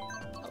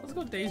 Oh, let's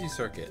go Daisy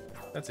Circuit.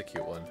 That's a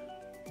cute one.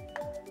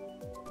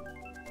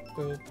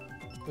 Boop,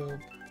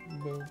 boop,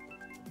 boop,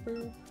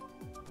 boop.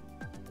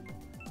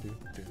 Do,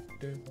 do,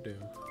 do, do.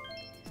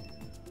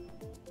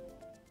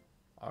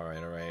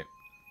 Alright, alright.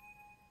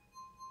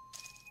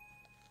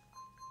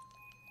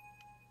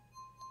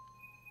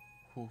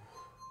 Whew.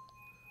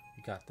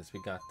 We got this, we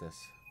got this.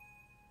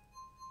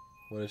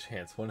 What a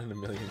chance, 1 in a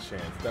million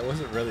chance. That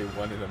wasn't really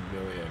 1 in a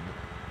million.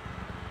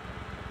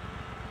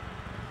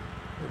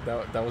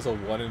 That was a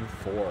 1 in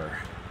 4.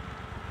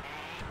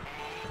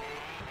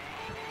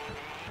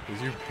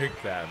 Because you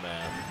picked that,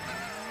 man.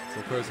 So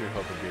of course you'd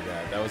hope it'd be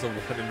that. That was a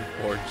 1 in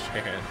 4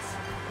 chance.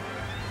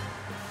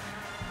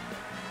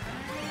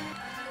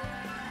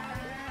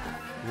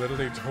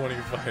 Literally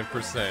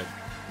 25%.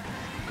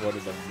 1 in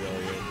a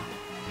million.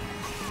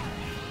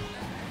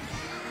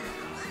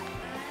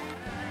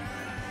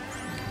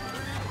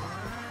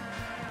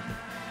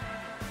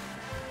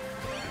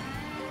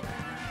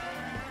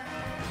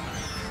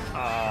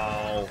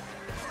 Oh.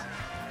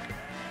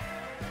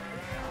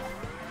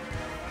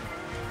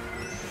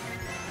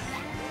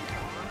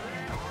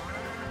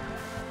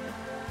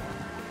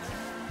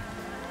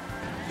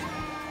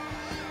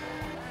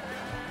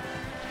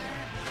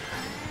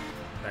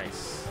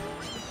 Nice.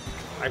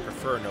 I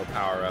prefer no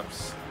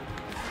power-ups.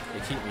 They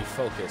keep me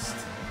focused.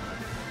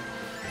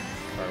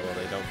 Or, well,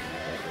 they don't keep me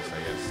focused, I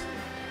guess.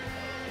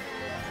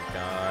 Oh my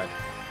God.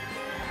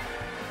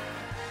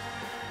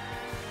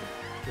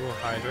 We'll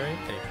hydrate.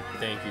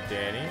 Thank you,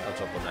 Danny. I'll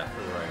jump on that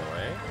right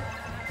away.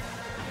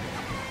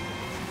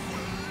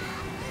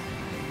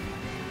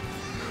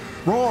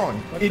 Wrong!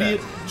 What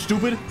Idiot!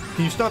 Stupid!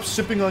 Can you stop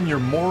sipping on your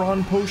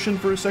moron potion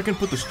for a second?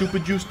 Put the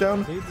stupid juice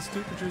down? Leave the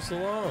stupid juice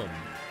alone.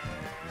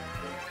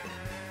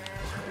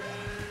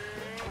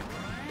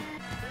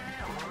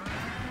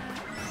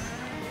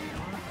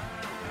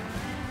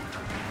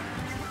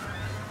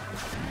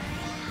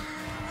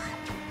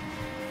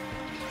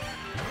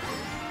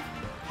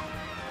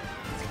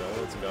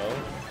 Let's go.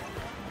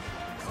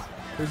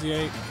 Here's the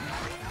 8.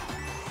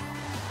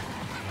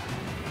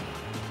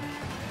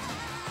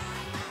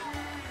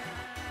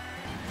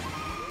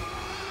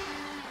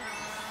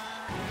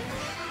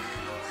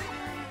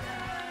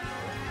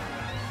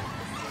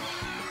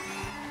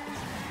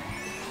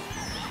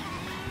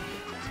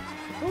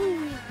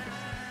 Woo.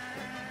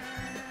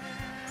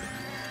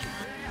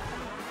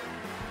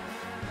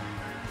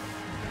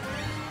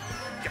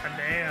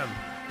 Goddamn.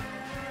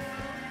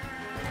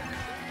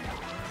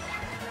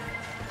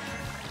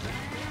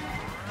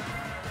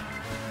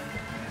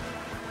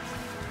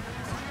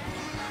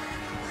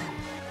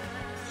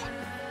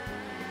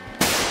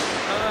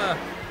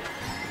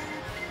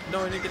 No,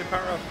 I didn't get a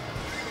power up.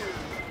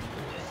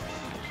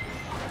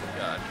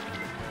 God.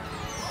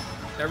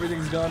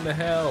 Everything's gone to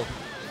hell.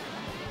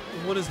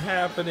 What is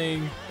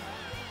happening?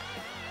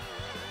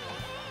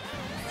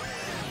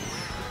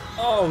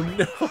 Oh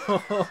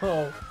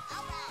no!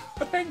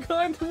 My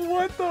God,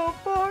 what the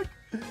fuck?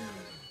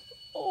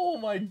 Oh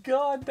my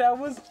God, that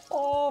was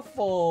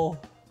awful.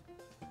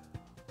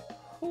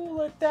 Who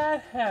let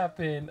that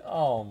happen?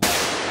 Oh my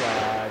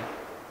God.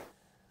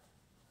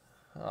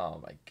 Oh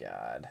my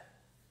God.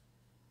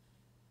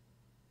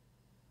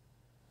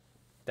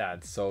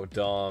 That's so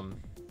dumb.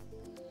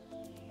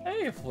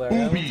 Hey,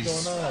 Flair,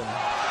 what's going on?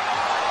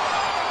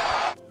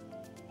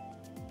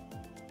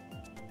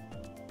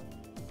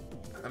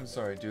 I'm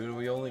sorry, dude.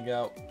 We only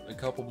got a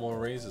couple more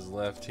races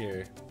left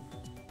here.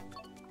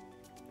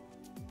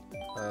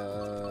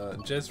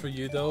 Just for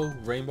you though,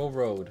 Rainbow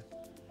Road.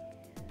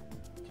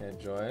 Can't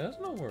join us?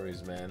 No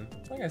worries, man.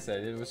 Like I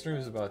said, the stream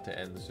is about to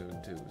end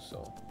soon too,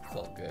 so it's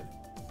all good.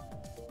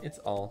 It's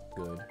all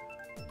good.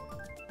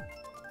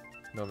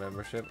 No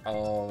membership?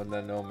 Oh, and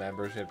then no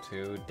membership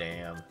too?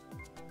 Damn.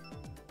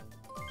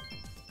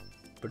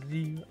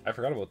 I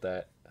forgot about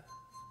that.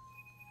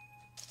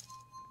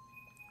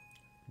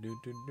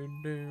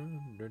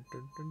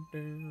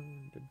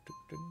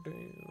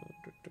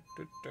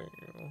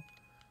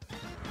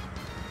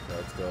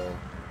 Let's go.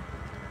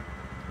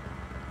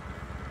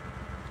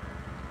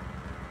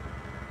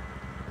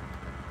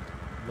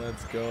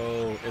 Let's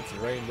go. It's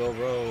Rainbow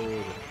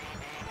Road.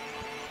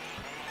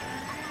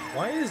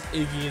 Why is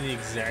Iggy in the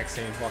exact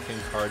same fucking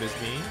card as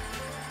me?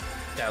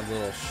 That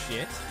little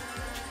shit.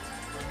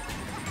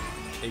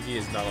 Iggy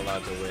is not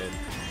allowed to win.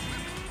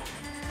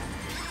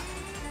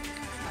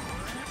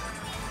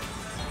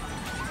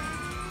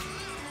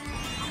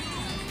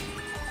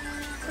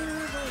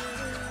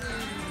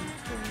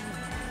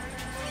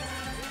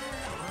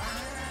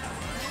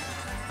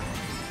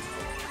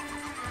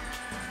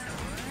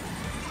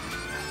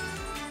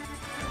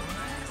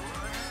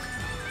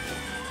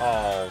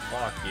 Oh,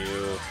 fuck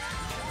you.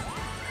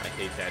 I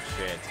hate that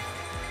shit.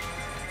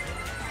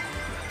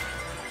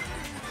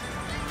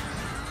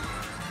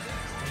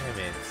 Damn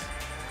it.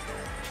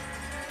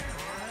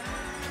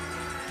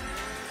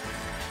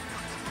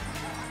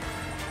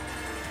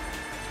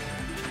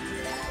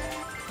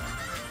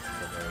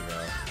 So there we go.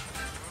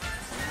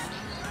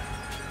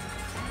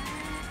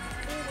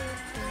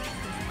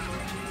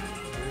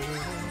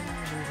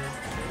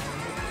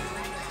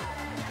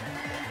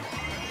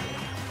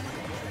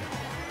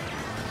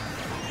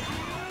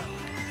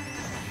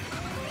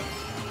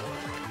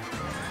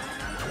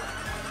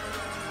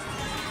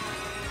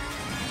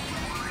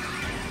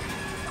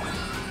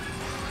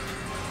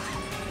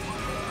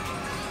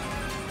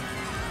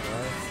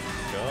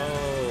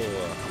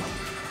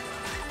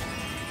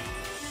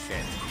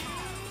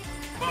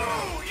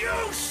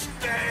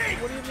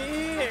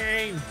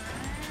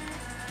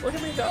 Look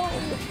at me go!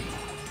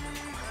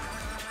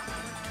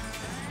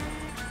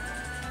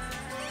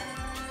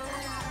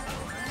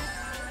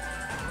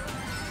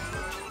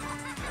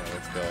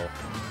 Let's go.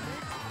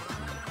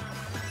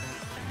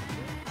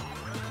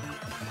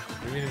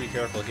 We need to be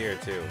careful here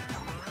too.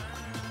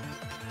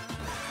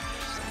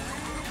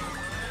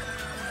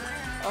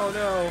 Oh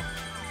no!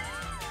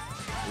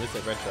 At least the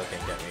red shell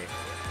can't get me.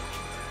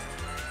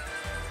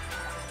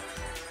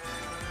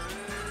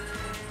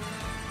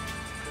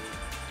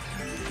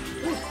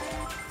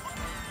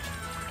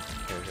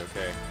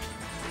 Okay.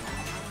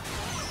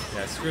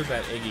 Yeah, screw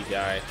that Iggy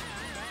guy.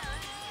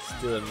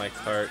 Stealing my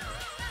cart.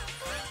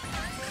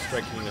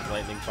 Striking me with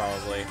lightning,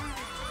 probably.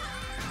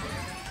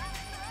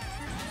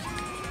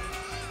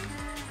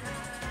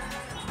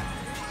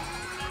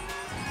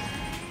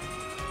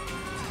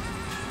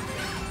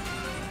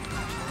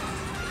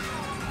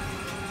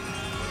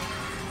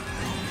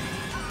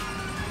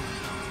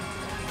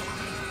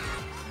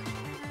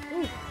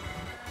 Ooh.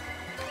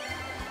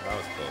 That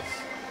was close.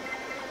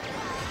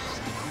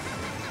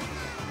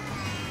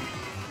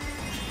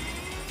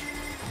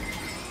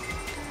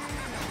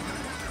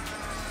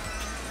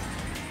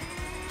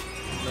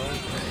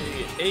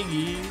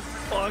 Iggy,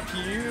 fuck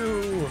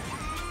you.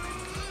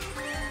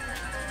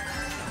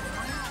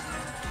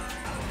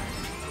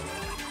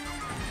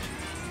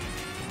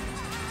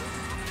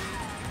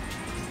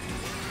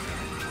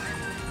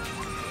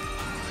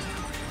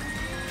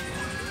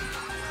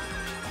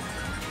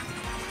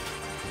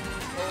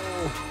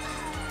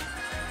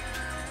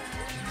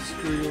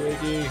 Screw you,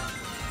 Iggy.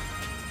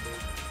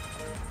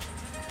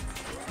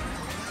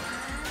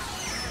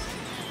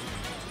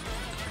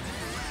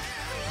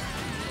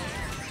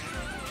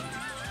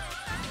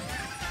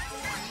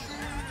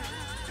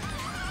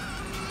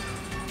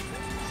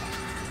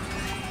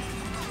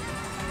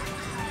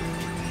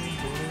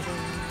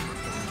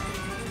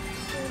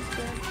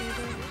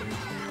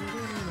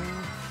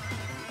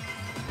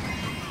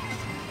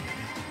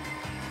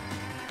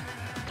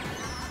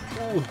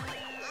 Ooh.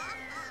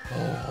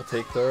 Oh, I'll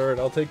take third.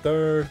 I'll take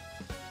third.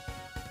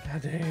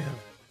 God damn.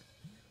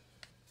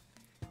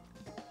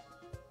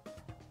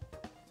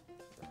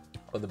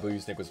 Oh, the booty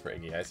stick was for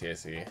Iggy. I see, I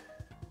see.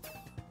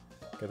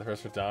 Get the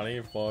first for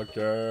Donnie. Fuck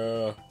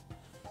yeah.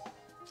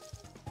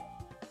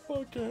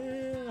 Fuck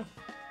yeah.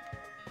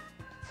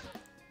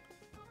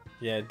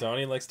 Yeah,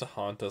 Donnie likes to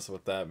haunt us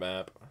with that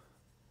map.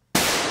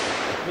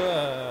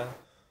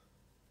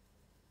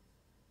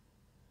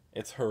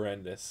 It's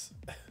horrendous.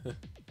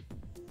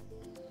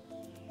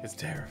 It's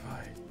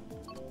terrifying.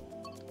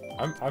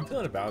 I'm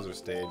feeling a Bowser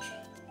stage.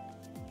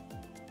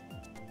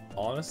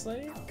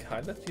 Honestly,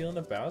 kind of feeling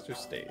a Bowser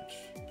stage.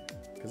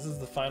 Because this is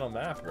the final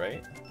map,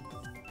 right?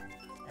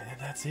 And then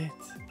that's it.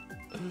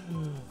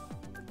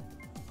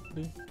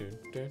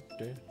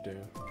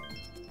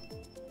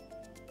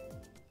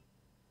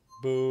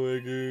 Boo,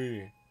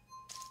 Iggy.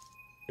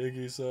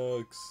 Iggy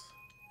sucks.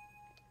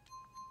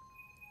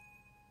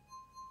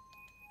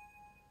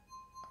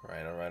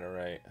 Alright, alright,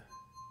 alright.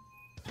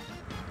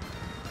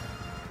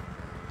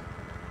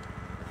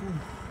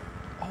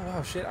 Oh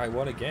wow, shit, I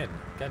won again.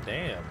 God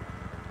damn.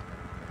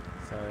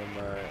 Sorry,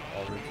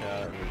 I'll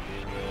recount and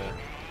redeem the...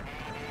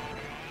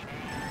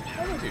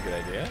 That would be a good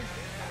idea.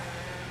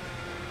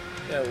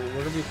 Yeah,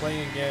 we're gonna be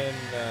playing again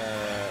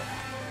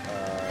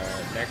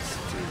next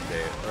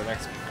Tuesday, or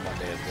next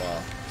Monday as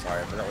well.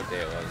 Sorry, I forgot what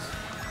day it was.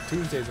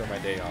 Tuesdays are my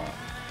day off.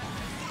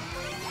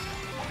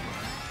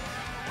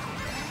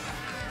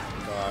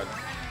 God.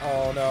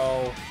 Oh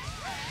no.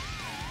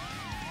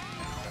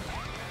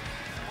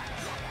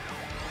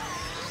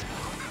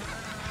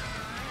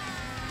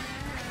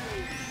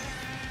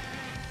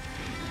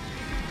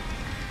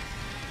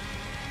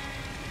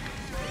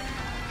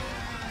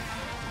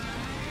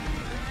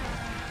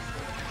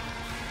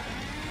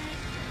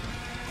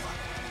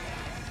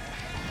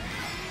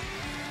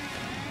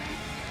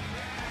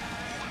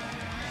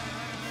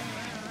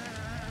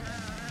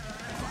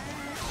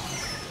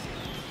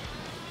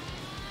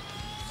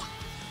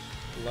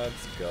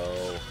 Let's go.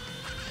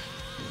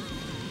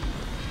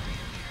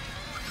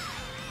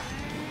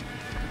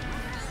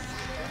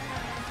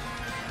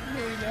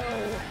 Here we go.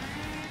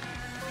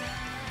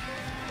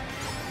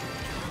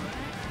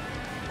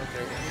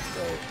 Okay, let's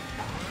go.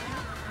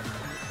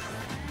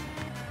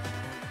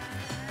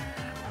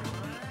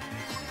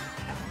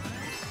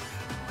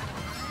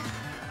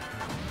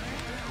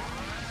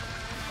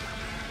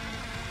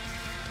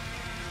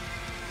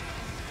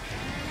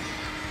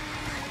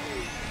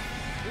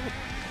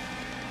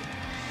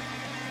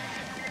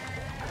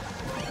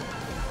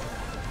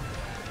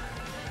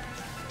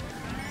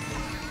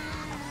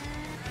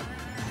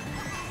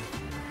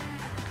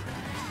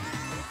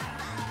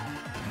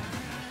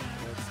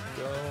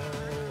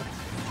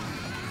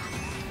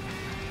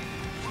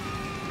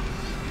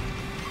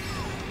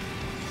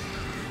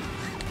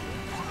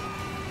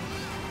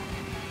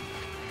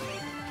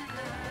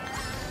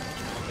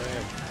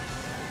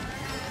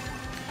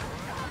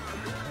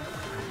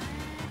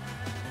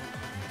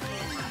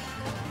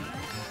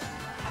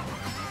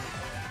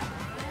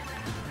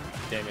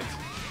 Damn it.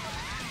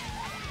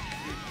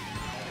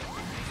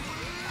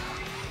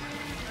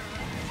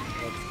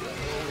 Let's go.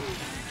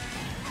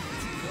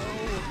 Let's go.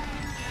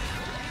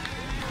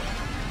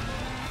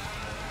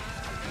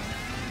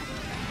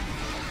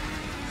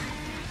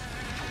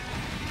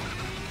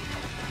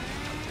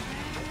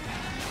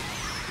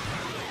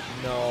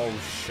 No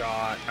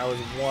shot. I was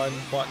one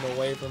button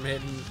away from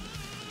hitting.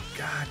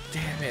 God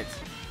damn it.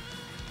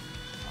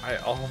 I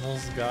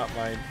almost got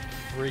my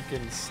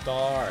freaking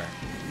star.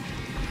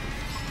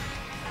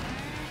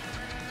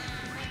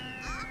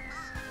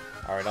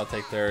 Alright, I'll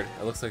take third.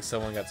 It looks like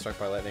someone got struck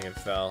by lightning and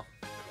fell.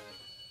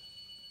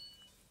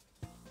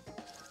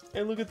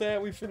 And look at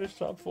that, we finished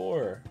top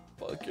 4.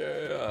 Fuck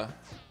yeah.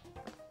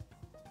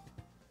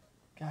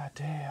 God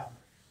damn.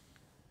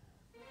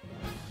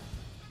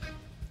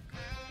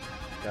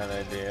 Got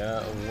an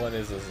idea? What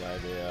is this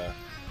idea?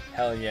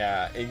 Hell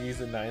yeah,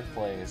 Iggy's in 9th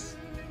place.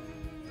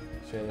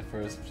 Share the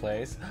 1st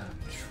place.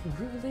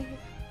 Truly?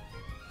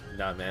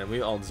 Nah man,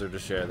 we all deserve to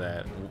share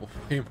that.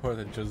 Way more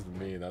than just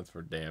me, that's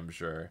for damn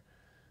sure.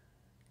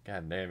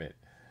 God damn it.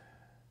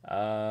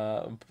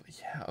 Yeah,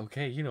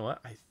 okay, you know what?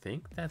 I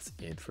think that's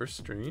it for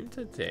stream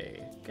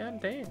today.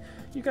 God damn.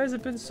 You guys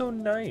have been so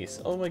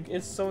nice. Oh my,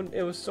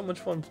 it was so much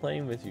fun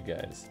playing with you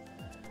guys.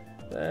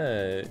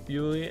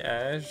 Yuli,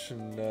 Ash,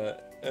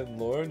 and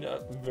Lauren,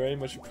 very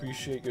much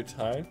appreciate your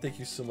time. Thank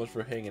you so much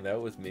for hanging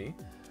out with me.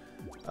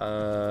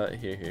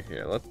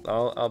 Here.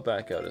 I'll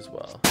back out as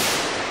well.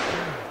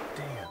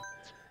 Damn.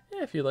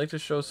 Yeah, if you'd like to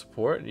show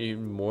support, you're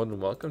more than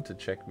welcome to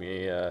check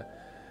me,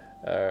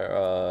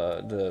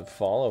 to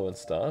follow and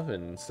stuff,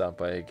 and stop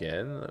by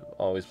again. I'm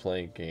always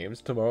playing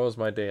games. Tomorrow's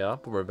my day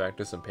off, but we're back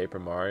to some Paper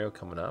Mario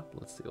coming up.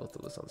 Let's see, let's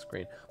do this on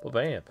screen. Well,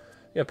 bam.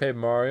 Yeah, Paper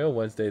Mario,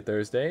 Wednesday,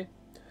 Thursday.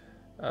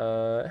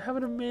 Have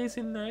an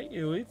amazing night,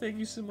 Yui. Thank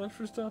you so much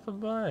for stopping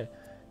by.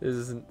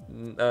 Is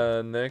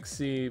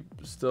Nexi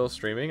still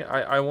streaming?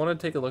 I want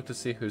to take a look to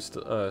see who's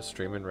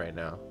streaming right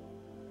now.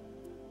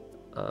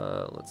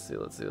 Let's see.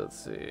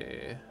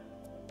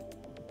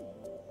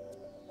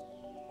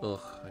 Ugh,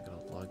 I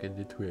gotta log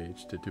into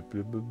Twitch.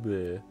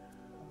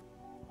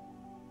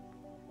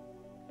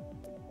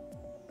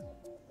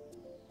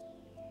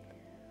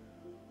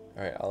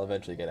 Alright, I'll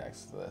eventually get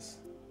access to this.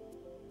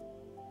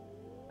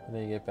 And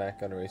then you get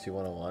back on Racy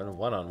 101.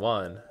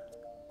 One-on-one.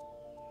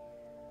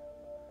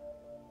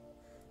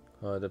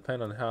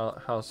 Depend on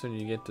how soon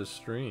you get to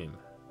stream.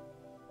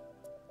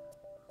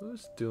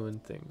 Who's doing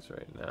things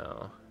right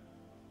now?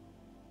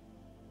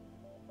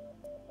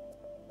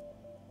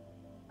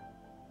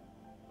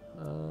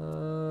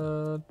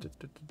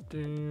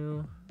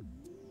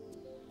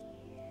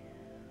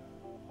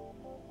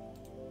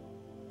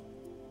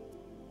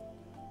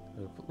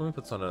 Let me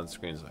put something on the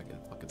screen so I can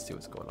fucking see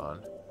what's going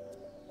on.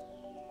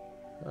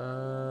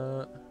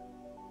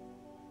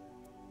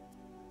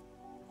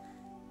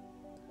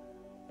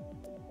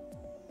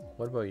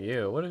 What about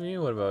you? What do you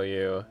mean, what about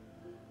you?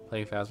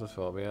 Playing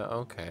Phasmophobia?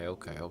 Okay.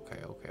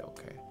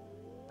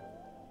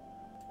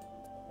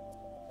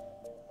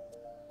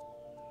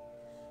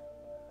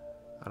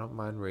 I don't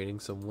mind rating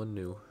someone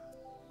new.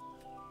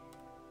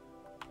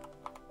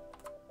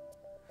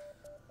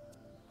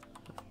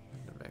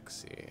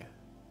 Mexi.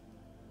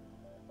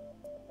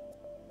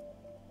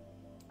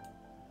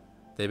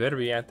 They better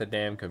be at the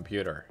damn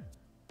computer.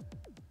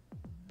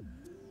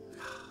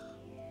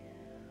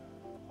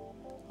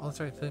 Oh, that's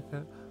right.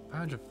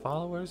 500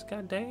 followers?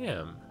 God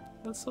damn.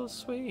 That's so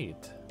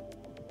sweet.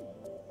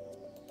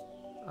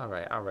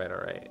 Alright.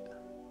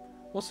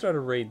 We'll start a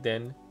raid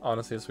then,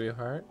 honestly,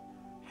 sweetheart.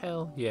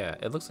 Hell yeah.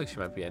 It looks like she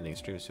might be ending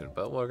stream soon,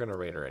 but we're gonna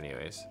raid her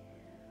anyways.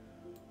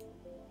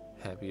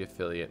 Happy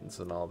affiliates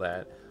and all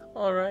that.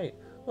 Alright.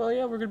 Well,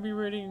 yeah, we're gonna be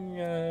raiding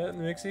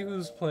Nixie,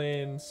 who's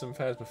playing some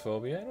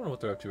Phasmophobia. I don't know what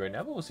they're up to right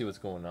now, but we'll see what's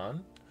going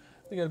on.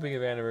 They got a big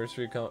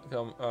anniversary going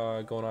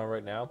on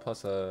right now,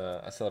 plus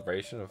a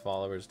celebration of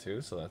followers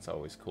too, so that's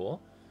always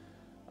cool.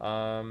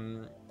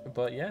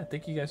 But yeah,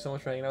 thank you guys so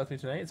much for hanging out with me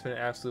tonight. It's been an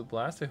absolute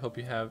blast. I hope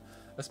you have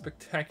a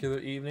spectacular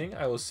evening.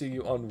 I will see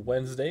you on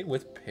Wednesday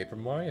with Paper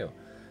Mario.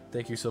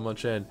 Thank you so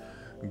much, and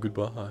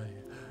goodbye.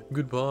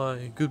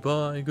 Goodbye.